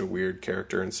Fett's such a weird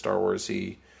character in Star Wars.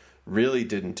 He really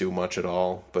didn't do much at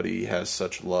all, but he has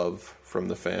such love from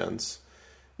the fans,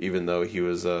 even though he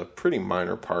was a pretty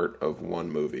minor part of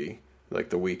one movie, like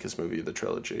the weakest movie of the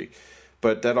trilogy.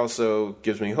 But that also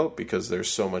gives me hope because there's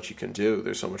so much you can do.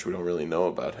 There's so much we don't really know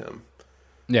about him.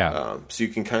 Yeah. So you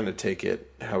can kind of take it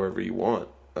however you want.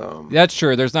 That's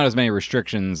true. There's not as many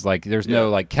restrictions. Like, there's no,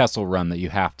 like, Kessel Run that you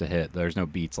have to hit. There's no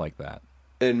beats like that.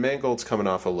 And Mangold's coming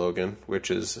off of Logan,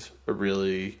 which is a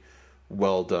really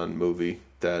well-done movie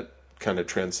that kind of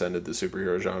transcended the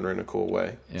superhero genre in a cool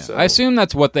way. Yeah. So, I assume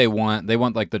that's what they want. They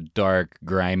want, like, the dark,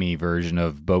 grimy version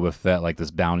of Boba Fett, like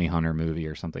this bounty hunter movie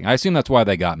or something. I assume that's why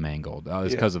they got Mangold.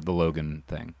 It's because of the Logan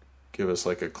thing. Give us,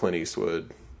 like, a Clint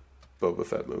Eastwood Boba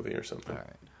Fett movie or something.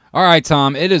 All right,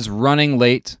 Tom. It is running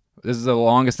late. This is the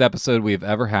longest episode we've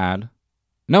ever had.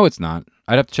 No, it's not.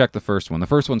 I'd have to check the first one. The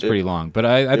first one's pretty long, but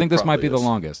I think this might be the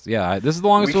longest. Yeah, this is the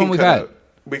longest one we've had.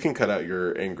 We can cut out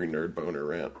your angry nerd boner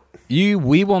rant. We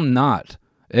will not.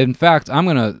 In fact, I'm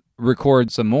going to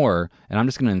record some more, and I'm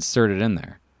just going to insert it in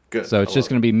there. Good. So it's just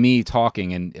going to be me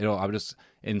talking, and I'll just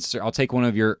insert. I'll take one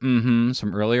of your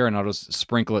from earlier, and I'll just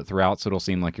sprinkle it throughout, so it'll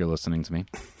seem like you're listening to me.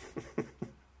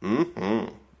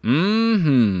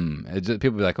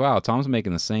 People be like, wow, Tom's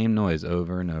making the same noise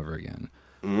over and over again.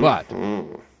 But,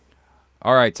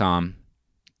 all right, Tom,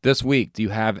 this week, do you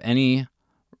have any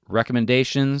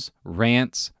recommendations,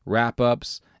 rants,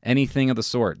 wrap-ups, anything of the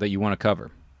sort that you want to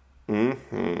cover?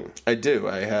 I do.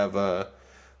 I have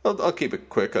I'll keep it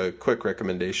quick. A quick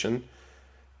recommendation.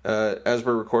 As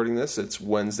we're recording this, it's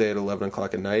Wednesday at 11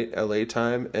 o'clock at night, LA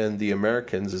time, and The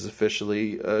Americans is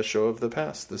officially a show of the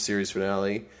past. The series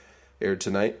finale aired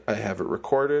tonight. I have it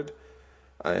recorded.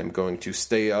 I am going to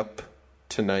stay up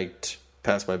tonight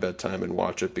past my bedtime and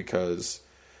watch it because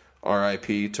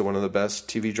RIP to one of the best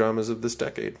TV dramas of this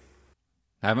decade.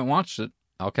 I haven't watched it.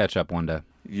 I'll catch up one day.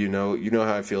 You know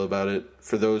how I feel about it.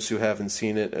 For those who haven't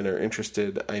seen it and are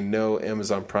interested, I know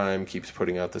Amazon Prime keeps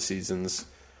putting out the seasons.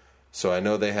 So I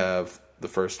know they have the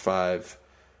first 5.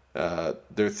 They're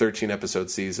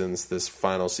 13-episode seasons. This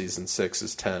final season 6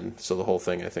 is 10. So the whole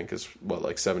thing, I think, is,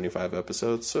 75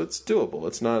 episodes? So it's doable.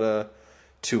 It's not a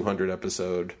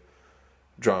 200-episode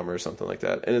drama or something like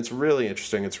that. And it's really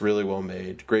interesting. It's really well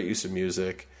made. Great use of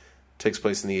music. Takes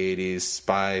place in the 80s.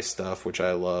 Spy stuff, which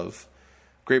I love.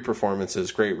 Great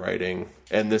performances, great writing,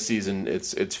 and this season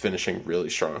it's finishing really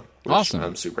strong. Awesome.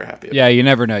 I'm super happy about. Yeah, you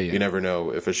never know. You never know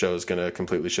if a show is going to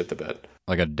completely shit the bed.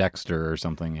 Like a Dexter or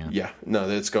something, yeah. Yeah, no,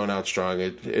 it's going out strong.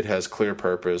 It has clear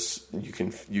purpose. You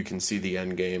can see the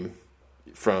end game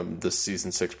from the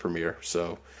season 6 premiere.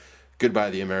 So, goodbye,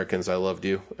 The Americans. I loved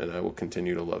you, and I will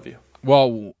continue to love you.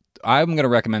 Well, I'm going to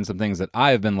recommend some things that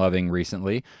I have been loving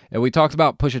recently. And we talked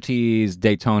about Pusha T's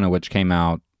Daytona, which came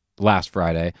out last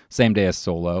Friday, same day as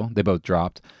Solo. They both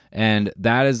dropped. And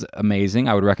that is amazing.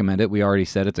 I would recommend it. We already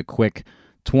said it's a quick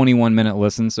 21-minute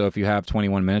listen. So if you have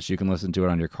 21 minutes, you can listen to it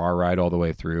on your car ride all the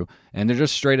way through. And they're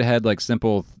just straight ahead, like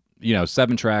simple,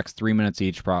 7 tracks, 3 minutes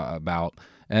each about.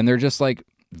 And they're just like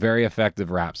very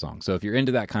effective rap songs. So if you're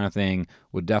into that kind of thing,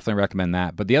 would definitely recommend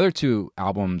that. But the other 2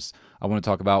 albums I want to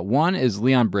talk about, one is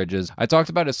Leon Bridges. I talked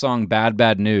about his song Bad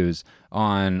Bad News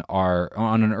on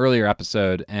an earlier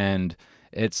episode, and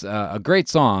it's a great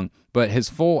song, but his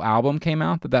full album came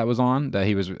out that was on, that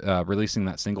he was releasing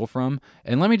that single from.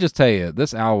 And let me just tell you,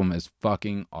 this album is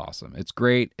fucking awesome. It's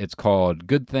great. It's called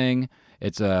Good Thing.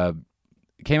 It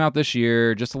came out this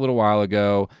year, just a little while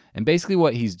ago. And basically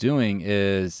what he's doing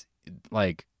is,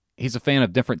 like, he's a fan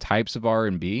of different types of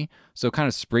R&B. So kind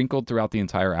of sprinkled throughout the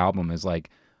entire album is like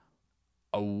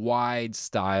a wide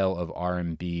style of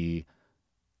R&B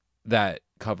that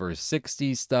covers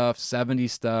 60s stuff, 70s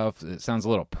stuff. It sounds a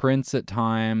little Prince at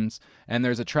times. And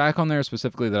there's a track on there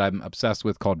specifically that I'm obsessed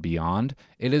with called Beyond.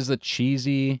 It is a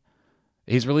cheesy...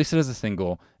 He's released it as a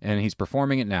single, and he's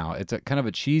performing it now. It's a kind of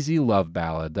a cheesy love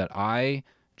ballad that I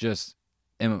just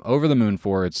am over the moon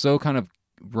for. It's so kind of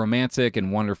romantic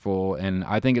and wonderful, and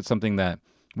I think it's something that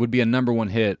would be a number 1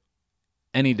 hit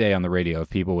any day on the radio if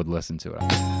people would listen to it.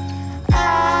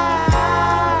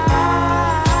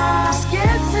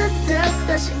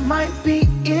 That she might be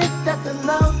it, that the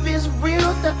love is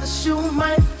real, that the shoe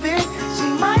might fit. She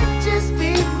might just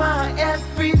be my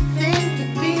everything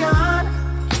and beyond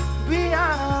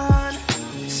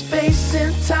space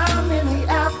and time in the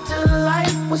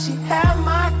afterlife. Will she have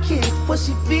my kids? Will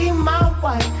she be my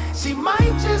wife? She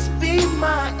might just be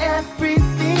my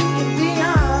everything and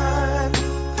beyond.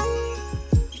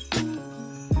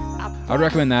 I would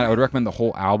recommend that. I would recommend the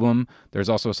whole album. There's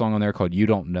also a song on there called You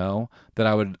Don't Know that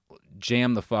I would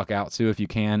jam the fuck out to if you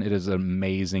can. It is an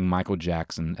amazing Michael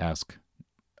Jackson-esque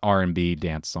R&B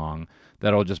dance song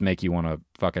that'll just make you want to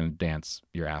fucking dance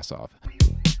your ass off.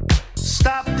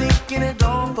 Stop thinking it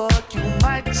over, you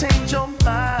might change your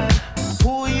mind.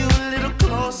 Pull you a little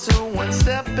closer, one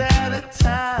step at a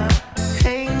time.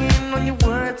 Hanging on your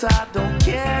words, I don't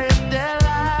care if they're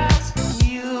lies.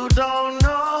 You don't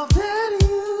know that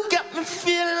you got me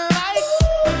feeling like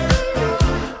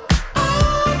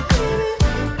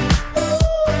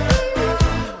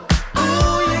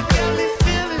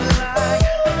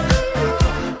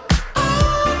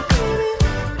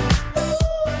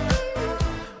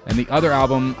And the other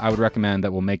album I would recommend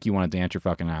that will make you want to dance your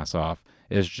fucking ass off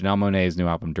is Janelle Monáe's new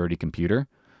album, Dirty Computer.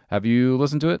 Have you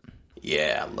listened to it?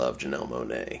 Yeah, I love Janelle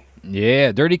Monáe.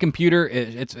 Yeah, Dirty Computer.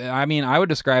 I would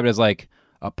describe it as like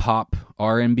a pop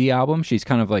R&B album. She's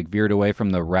kind of like veered away from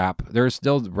the rap. There's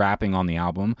still rapping on the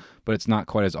album, but it's not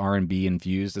quite as R&B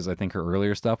infused as I think her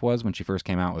earlier stuff was when she first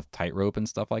came out with Tightrope and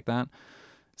stuff like that.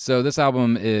 So this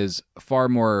album is far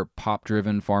more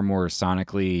pop-driven, far more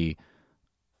sonically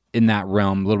in that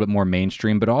realm, a little bit more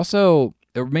mainstream, but also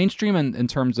mainstream in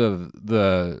terms of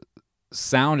the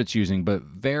sound it's using, but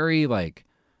very like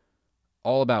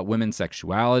all about women's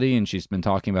sexuality, and she's been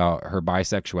talking about her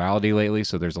bisexuality lately,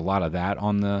 so there's a lot of that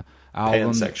on the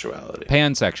album.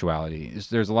 Pansexuality.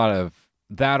 There's a lot of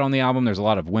that on the album. There's a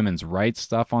lot of women's rights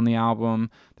stuff on the album.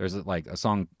 There's like a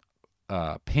song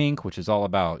Pink, which is all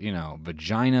about,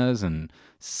 vaginas and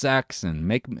sex and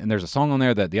there's a song on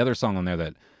there the other song on there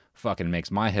that fucking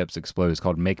makes my hips explode is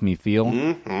called Make Me Feel.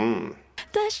 Mm-hmm.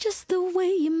 That's just the way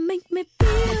you make me feel.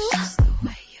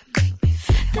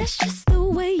 That's just the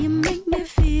way you make me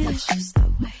feel. That's just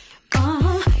the way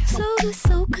so good,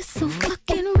 so good, so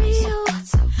fucking real.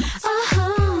 That's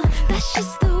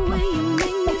just the way you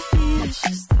make me feel. That's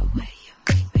just the way you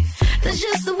make me feel. That's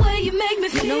just the way you make me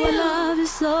feel. You know I love you,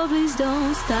 so please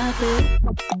don't stop it.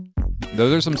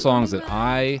 Those are some songs that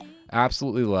I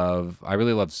absolutely love. I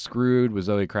really love Screwed with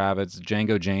Zoe Kravitz.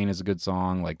 Django Jane is a good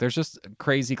song. Like, there's just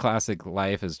Crazy Classic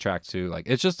Life is track 2. Like,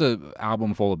 it's just an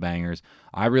album full of bangers.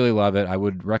 I really love it. I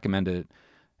would recommend it.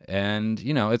 And,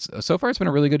 it's been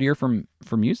a really good year for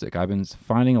music. I've been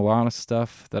finding a lot of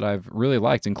stuff that I've really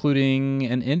liked, including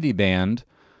an indie band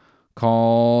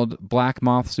called Black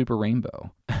Moth Super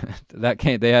Rainbow.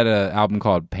 They had an album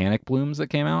called Panic Blooms that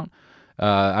came out.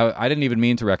 I didn't even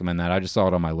mean to recommend that. I just saw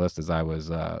it on my list as I was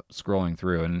scrolling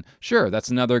through. And sure, that's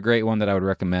another great one that I would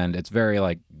recommend. It's very,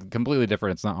 completely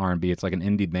different. It's not R&B. It's like an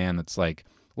indie band that's like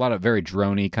a lot of very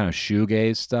droney kind of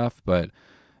shoegaze stuff, but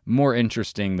more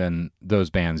interesting than those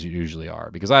bands usually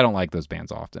are, because I don't like those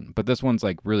bands often. But this one's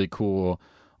like really cool,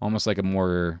 almost like a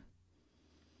more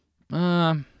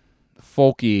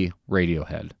folky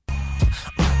Radiohead.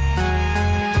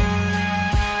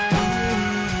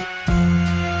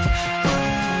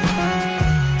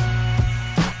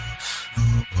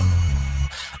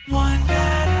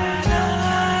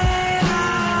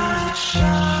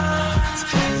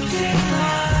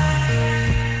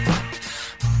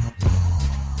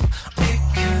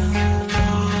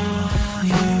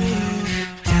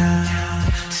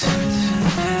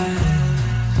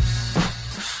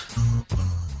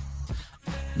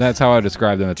 That's how I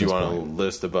describe them at this point. Do you want to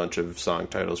list a bunch of song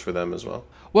titles for them as well?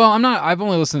 Well, I'm not. I've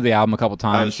only listened to the album a couple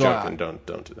times. I was joking. Don't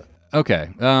do that. Okay.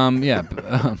 Yeah.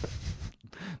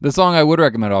 The song I would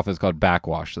recommend off is called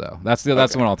Backwash, though. That's the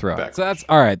one I'll throw out. So that's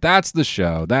all right. That's the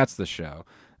show.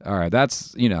 All right.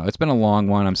 That's it's been a long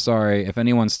one. I'm sorry if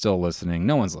anyone's still listening.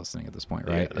 No one's listening at this point,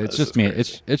 right? Yeah, it's just me.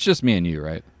 It's just me and you,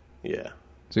 right? Yeah.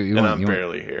 So I'm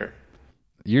barely here.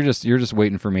 You're just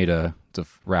waiting for me to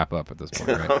wrap up at this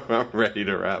point, right? I'm ready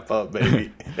to wrap up,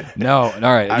 baby. No, all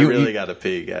right. I really got to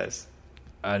pee, guys.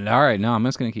 All right, no, I'm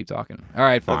just going to keep talking. All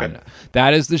right, fine. Okay.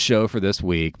 That is the show for this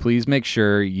week. Please make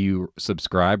sure you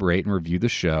subscribe, rate, and review the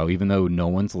show, even though no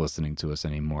one's listening to us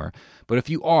anymore. But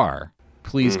if you are,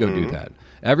 please go do that.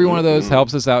 Every one of those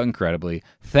helps us out incredibly.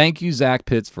 Thank you, Zach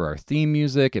Pitts, for our theme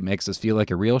music. It makes us feel like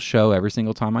a real show every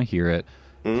single time I hear it.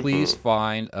 Please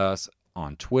find us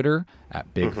on Twitter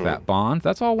at Big Fat Bond.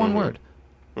 That's all one word.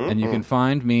 And you can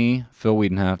find me, Phil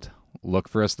Wiedenheft. Look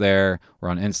for us there. We're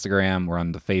on Instagram. We're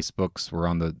on the Facebooks. We're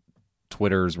on the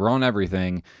Twitters. We're on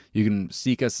everything. You can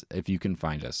seek us if you can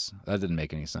find us. That didn't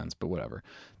make any sense, but whatever.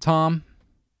 Tom,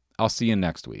 I'll see you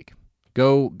next week.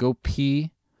 Go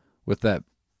pee with that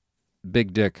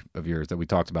big dick of yours that we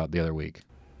talked about the other week.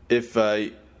 If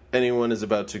anyone is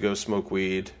about to go smoke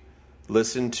weed,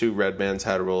 listen to Redman's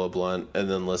How to Roll a Blunt, and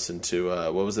then listen to,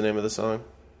 what was the name of the song?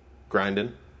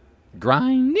 Grindin'?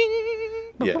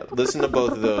 Yeah, listen to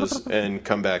both of those and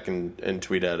come back and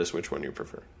tweet at us which one you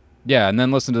prefer. Yeah, and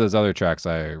then listen to those other tracks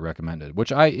I recommended,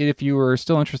 which if you were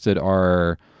still interested,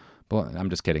 are... Well, I'm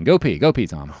just kidding. Go pee,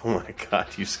 Tom. Oh my God,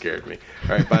 you scared me.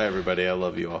 All right, bye everybody. I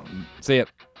love you all. See ya.